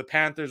for the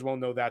Panthers.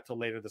 Won't know that till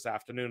later this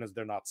afternoon as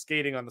they're not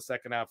skating on the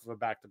second half of a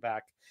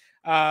back-to-back.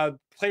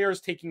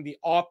 Players taking the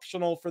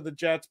optional for the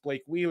Jets: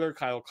 Blake Wheeler,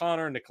 Kyle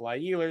Connor,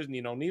 Nikolai Ehlers,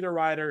 Nino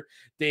Niederreiter,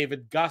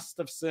 David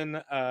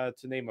Gustafson, to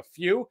name a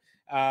few.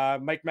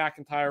 Mike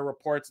McIntyre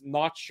reports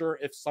not sure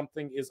if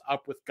something is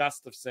up with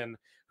Gustafson,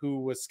 who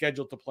was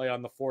scheduled to play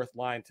on the 4th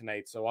line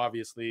tonight. So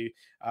obviously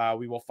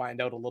we will find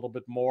out a little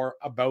bit more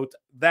about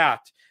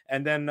that.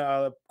 And then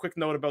a quick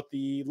note about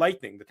the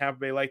Lightning, the Tampa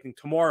Bay Lightning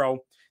tomorrow.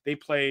 They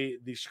play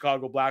the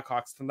Chicago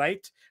Blackhawks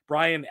tonight.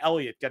 Brian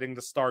Elliott getting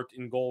the start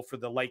in goal for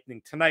the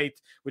Lightning tonight,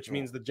 which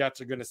means the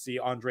Jets are going to see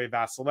Andrei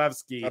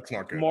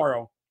Vasilevsky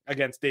tomorrow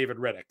against David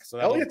Riddick. So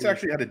Elliott's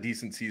actually had a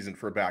decent season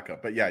for a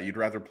backup, but yeah, you'd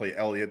rather play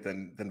Elliott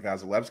than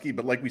Vasilevsky.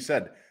 But like we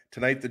said,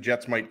 tonight the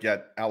Jets might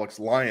get Alex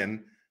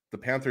Lyon, the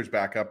Panthers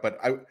backup. But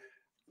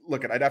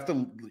I'd have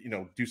to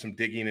do some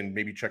digging and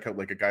maybe check out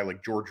like a guy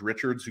like George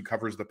Richards who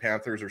covers the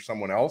Panthers or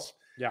someone else.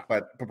 Yeah.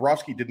 But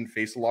Bobrovsky didn't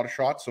face a lot of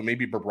shots, so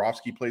maybe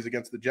Bobrovsky plays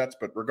against the Jets.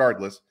 But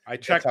regardless, I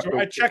checked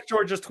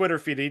George's Twitter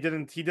feed. He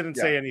didn't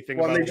say anything.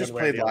 Well, they just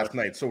played last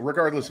night, so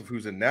regardless of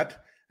who's in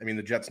net, I mean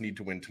the Jets need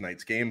to win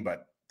tonight's game,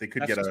 but they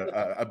could get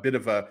a bit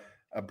of a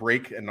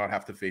break and not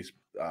have to face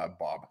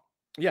Bob.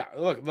 Yeah,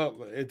 look,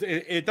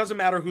 it doesn't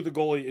matter who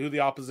the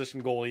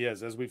opposition goalie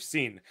is, as we've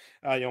seen.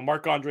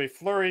 Marc-Andre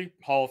Fleury,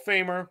 Hall of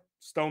Famer,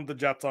 stoned the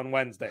Jets on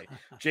Wednesday.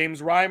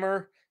 James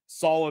Reimer,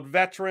 solid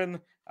veteran.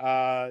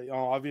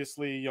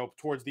 Obviously,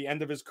 towards the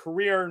end of his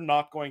career,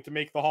 not going to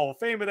make the Hall of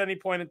Fame at any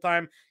point in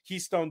time. He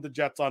stoned the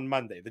Jets on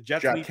Monday. The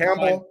Jets. Jack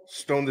Campbell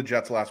stoned the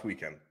Jets last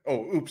weekend.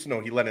 Oh, oops, no,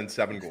 he let in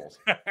 7 goals.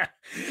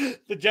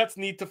 The Jets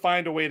need to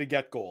find a way to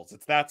get goals.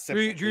 It's that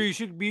simple. Drew,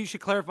 you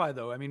should clarify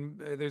though. I mean,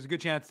 there's a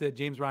good chance that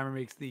James Reimer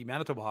makes the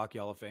Manitoba Hockey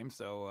Hall of Fame.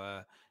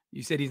 So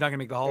you said he's not going to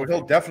make the Hall of Fame.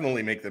 He'll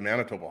definitely make the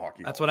Manitoba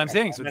Hockey. That's what I'm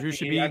saying. So Drew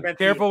should be careful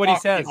careful what he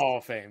says. Hall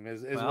of Fame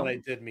is what I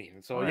did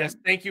mean. So yes,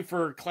 right. thank you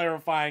for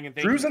clarifying. And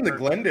Drew's in the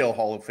Glendale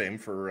Hall of Fame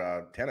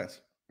for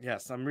tennis.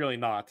 Yes, I'm really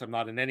not. I'm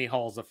not in any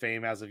halls of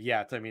fame as of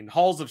yet. I mean,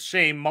 halls of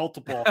shame,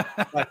 multiple,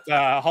 but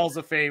halls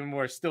of fame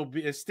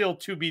is still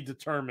to be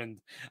determined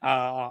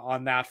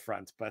on that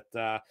front. But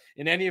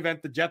in any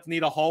event, the Jets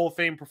need a Hall of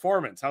Fame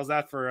performance. How's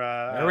that for?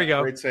 There we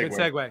go. Great segue. Good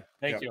segue.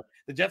 Thank you.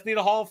 The Jets need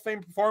a Hall of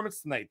Fame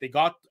performance tonight. They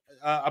got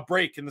a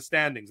break in the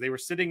standings. They were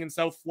sitting in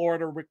South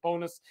Florida. Rick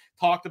Bowness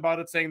talked about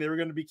it, saying they were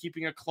going to be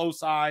keeping a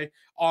close eye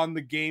on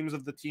the games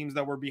of the teams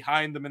that were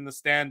behind them in the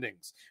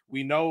standings.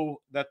 We know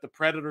that the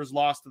Predators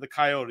lost to the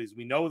Coyotes.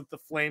 We know that the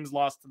Flames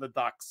lost to the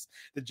Ducks.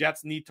 The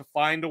Jets need to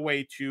find a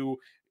way to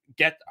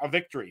get a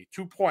victory.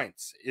 2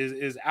 points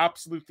is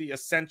absolutely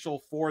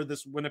essential for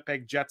this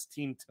Winnipeg Jets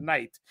team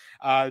tonight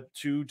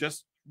to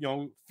just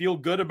feel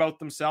good about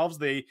themselves.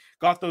 They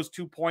got those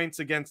 2 points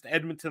against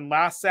Edmonton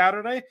last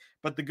Saturday,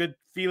 but the good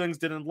feelings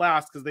didn't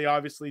last because they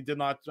obviously did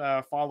not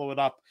follow it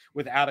up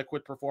with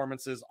adequate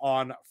performances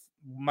on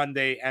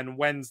Monday and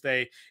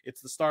Wednesday.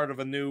 It's the start of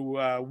a new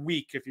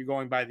week if you're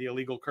going by the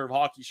Illegal Curve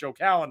Hockey Show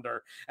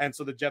calendar, and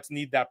so the Jets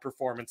need that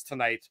performance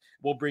tonight.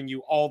 We'll bring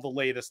you all the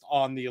latest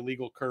on the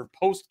Illegal Curve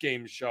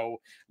post-game show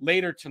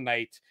later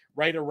tonight,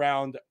 right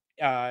around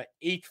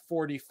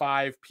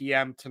 8:45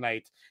 p.m.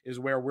 tonight is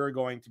where we're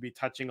going to be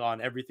touching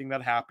on everything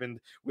that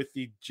happened with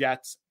the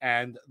Jets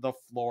and the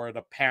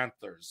Florida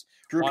Panthers.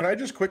 Drew, can I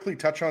just quickly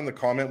touch on the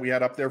comment we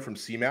had up there from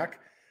CMAC?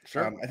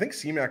 Sure. I think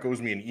CMAC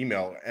owes me an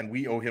email, and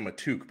we owe him a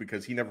toque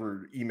because he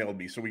never emailed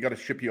me. So we got to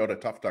ship you out a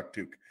Tough Duck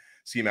toque,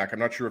 CMAC. I'm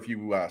not sure if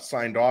you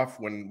signed off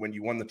when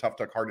you won the Tough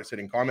Duck hardest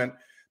hitting comment,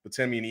 but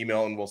send me an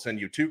email and we'll send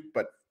you a toque.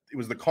 But it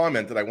was the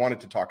comment that I wanted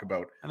to talk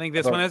about. I think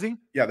this one, is he?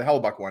 Yeah, the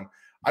Hellebuyck one.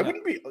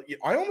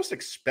 I almost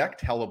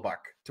expect Hellebuyck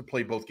to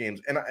play both games.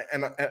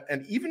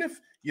 And even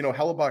if,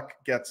 Hellebuyck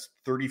gets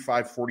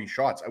 35, 40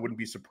 shots, I wouldn't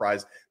be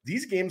surprised.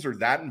 These games are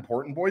that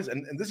important, boys.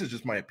 And this is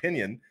just my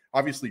opinion.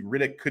 Obviously,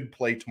 Riddick could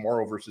play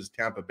tomorrow versus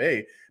Tampa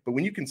Bay. But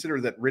when you consider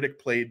that Riddick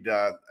played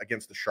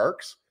against the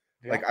Sharks,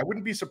 I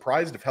wouldn't be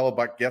surprised if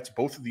Hellebuyck gets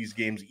both of these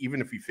games,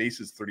 even if he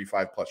faces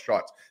 35 plus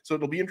shots. So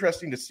it'll be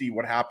interesting to see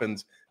what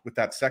happens with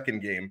that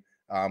second game.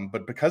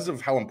 But because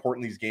of how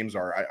important these games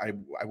are,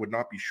 I would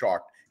not be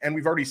shocked. And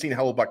we've already seen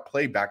Hellebuyck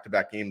play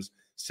back-to-back games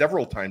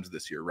several times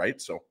this year,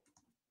 right? So,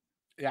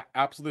 yeah,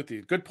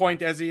 absolutely. Good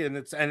point, Ezzy. And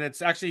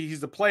it's actually,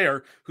 he's a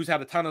player who's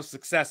had a ton of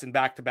success in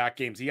back-to-back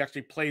games. He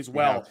actually plays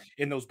well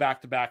in those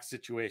back-to-back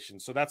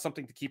situations. So that's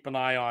something to keep an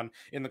eye on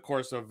in the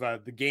course of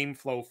the game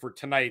flow for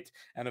tonight.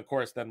 And of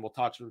course, then we'll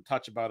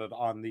touch about it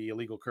on the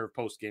Illegal Curve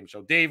post-game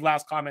show. Dave,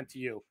 last comment to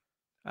you.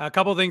 A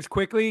couple of things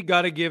quickly.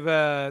 Got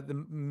to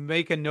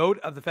make a note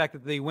of the fact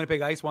that the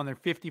Winnipeg Ice won their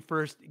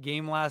 51st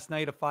game last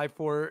night, a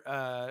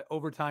 5-4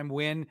 overtime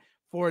win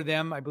for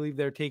them. I believe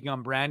they're taking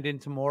on Brandon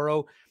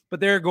tomorrow, but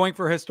they're going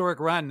for a historic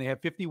run. They have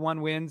 51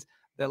 wins.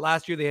 That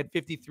last year they had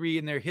 53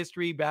 in their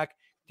history,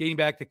 dating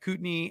back to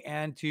Kootenay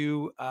and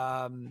to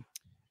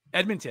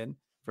Edmonton,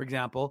 for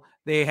example.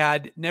 They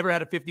had never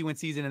had a 50-win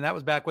season, and that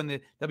was back when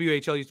the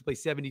WHL used to play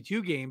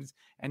 72 games.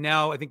 And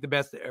now I think the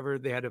best ever,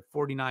 they had a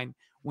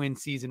 49-win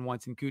season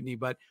once in Kootenay.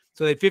 But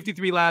so they had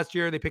 53 last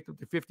year. They picked up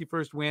their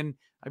 51st win.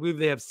 I believe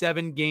they have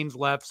 7 games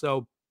left.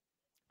 So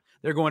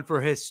they're going for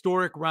a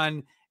historic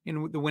run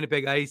in the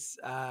Winnipeg Ice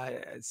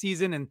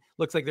season, and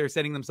looks like they're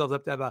setting themselves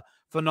up to have a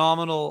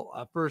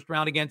phenomenal first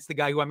round against the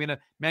guy who I'm going to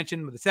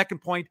mention with the second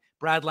point,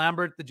 Brad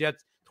Lambert, the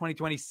Jets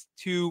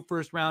 2022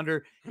 first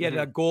rounder. He had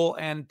a goal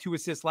and 2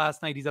 assists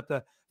last night. He's up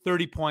to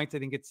 30 points. I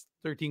think it's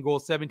 13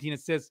 goals, 17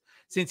 assists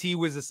since he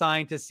was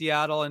assigned to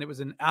Seattle. And it was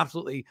an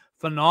absolutely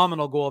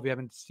phenomenal goal. If you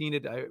haven't seen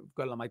it, I've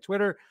got it on my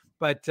Twitter,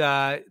 but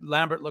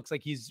Lambert looks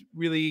like he's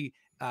really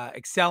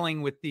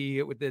excelling with the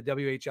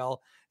WHL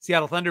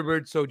Seattle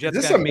Thunderbirds. So Jets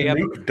is this a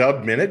Luke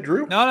Dub minute,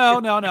 Drew? No.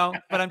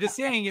 But I'm just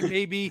saying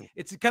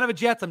it's kind of a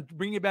Jets. I'm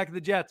bringing it back to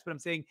the Jets, but I'm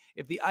saying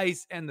if the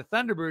Ice and the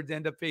Thunderbirds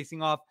end up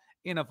facing off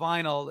in a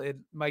final, it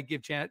might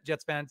give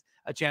Jets fans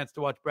a chance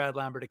to watch Brad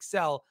Lambert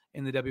excel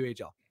in the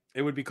WHL.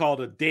 It would be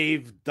called a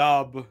Dave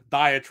Dub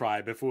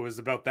diatribe if it was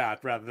about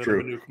that rather than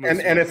True.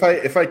 And if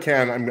I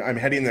can, I'm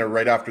heading there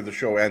right after the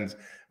show ends.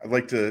 I'd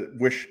like to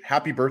wish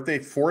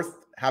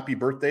fourth happy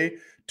birthday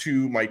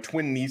to my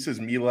twin nieces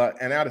Mila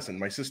and Addison,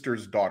 my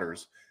sister's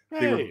daughters.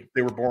 Hey.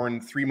 They were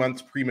born 3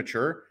 months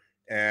premature,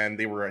 and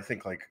they were, I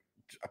think, like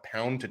a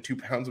pound to 2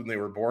 pounds when they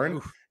were born.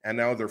 Oof. And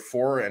now they're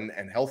 4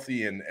 and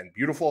healthy and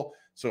beautiful.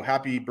 So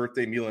happy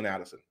birthday, Mila and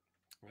Addison.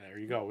 There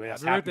you go.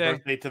 Yes, Happy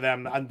birthday to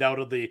them,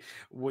 undoubtedly.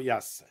 Well,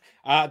 yes.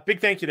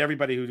 Big thank you to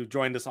everybody who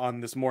joined us on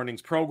this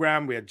morning's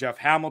program. We had Jeff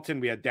Hamilton,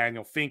 we had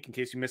Daniel Fink, in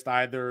case you missed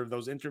either of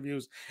those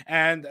interviews,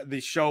 and the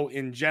show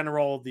in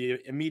general. The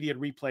immediate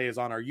replay is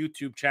on our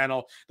YouTube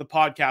channel. The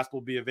podcast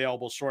will be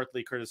available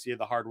shortly, courtesy of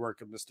the hard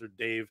work of Mr.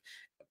 Dave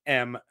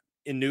M.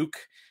 Inuk.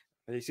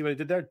 You see what I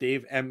did there?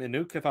 Dave M.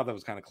 Inuk. I thought that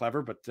was kind of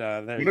clever, but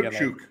there you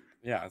go.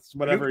 Yeah, it's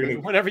whatever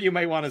you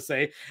might want to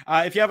say.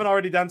 If you haven't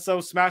already done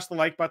so, smash the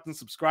like button,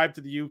 subscribe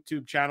to the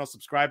YouTube channel,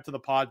 subscribe to the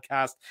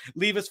podcast,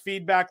 leave us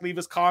feedback, leave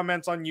us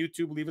comments on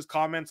YouTube, leave us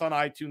comments on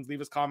iTunes,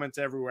 leave us comments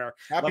everywhere.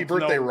 Happy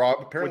birthday, Rob.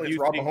 Apparently it's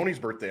Rob Mahoney's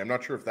birthday. I'm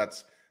not sure if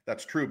that's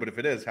true, but if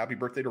it is, happy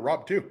birthday to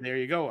Rob too. There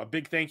you go. A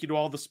big thank you to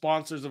all the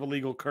sponsors of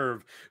Illegal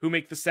Curve who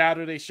make the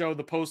Saturday show,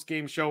 the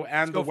post-game show,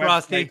 and the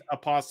website a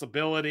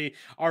possibility.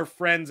 Our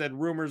friends at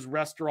Rumors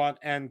Restaurant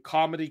and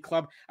Comedy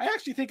Club. I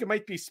actually think it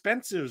might be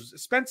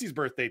Spency's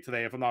birthday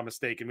today, if I'm not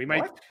mistaken. We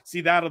might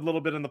see that a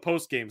little bit in the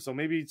post-game, so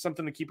maybe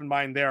something to keep in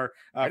mind there.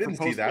 I didn't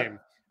see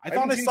that. I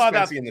thought I saw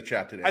that in the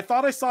chat today. I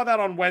thought I saw that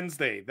on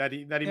Wednesday that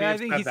he may have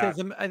said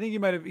that. I think he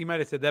might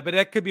have said that, but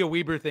that could be a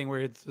Weber thing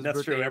where it's his that's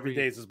birthday. True. Every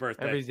day is his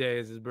birthday. Every day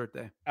is his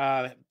birthday.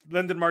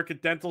 Linden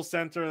Market Dental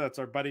Center. That's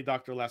our buddy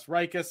Dr. Les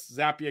Rikus.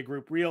 Zappia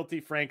Group Realty.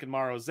 Frank and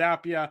Morrow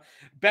Zappia.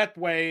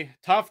 Betway.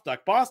 Tough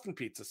Duck. Boston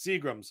Pizza.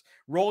 Seagram's.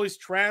 Rolly's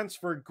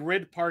Transfer.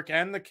 Grid Park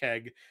and the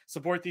Keg.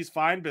 Support these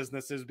fine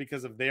businesses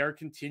because of their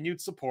continued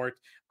support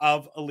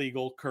of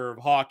Illegal Curve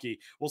Hockey.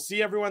 We'll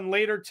see everyone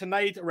later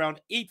tonight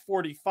around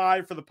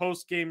 8:45 for the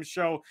post-game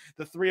show.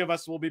 The three of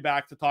us will be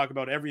back to talk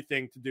about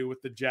everything to do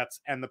with the Jets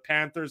and the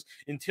Panthers.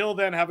 Until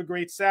then, have a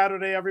great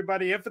Saturday,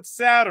 everybody. If it's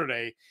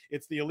Saturday,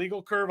 it's the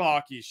Illegal Curve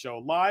Hockey Show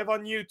live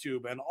on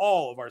YouTube and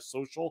all of our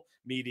social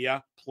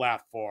media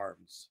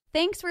platforms.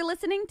 Thanks for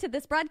listening to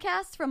this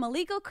broadcast from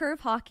Illegal Curve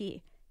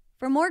Hockey.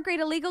 For more great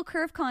Illegal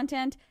Curve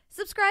content,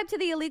 subscribe to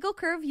the Illegal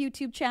Curve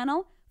YouTube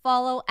channel,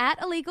 follow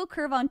at Illegal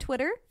Curve on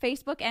Twitter,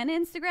 Facebook, and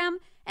Instagram,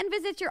 and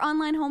visit your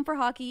online home for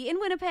hockey in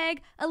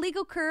Winnipeg,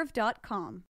 illegalcurve.com.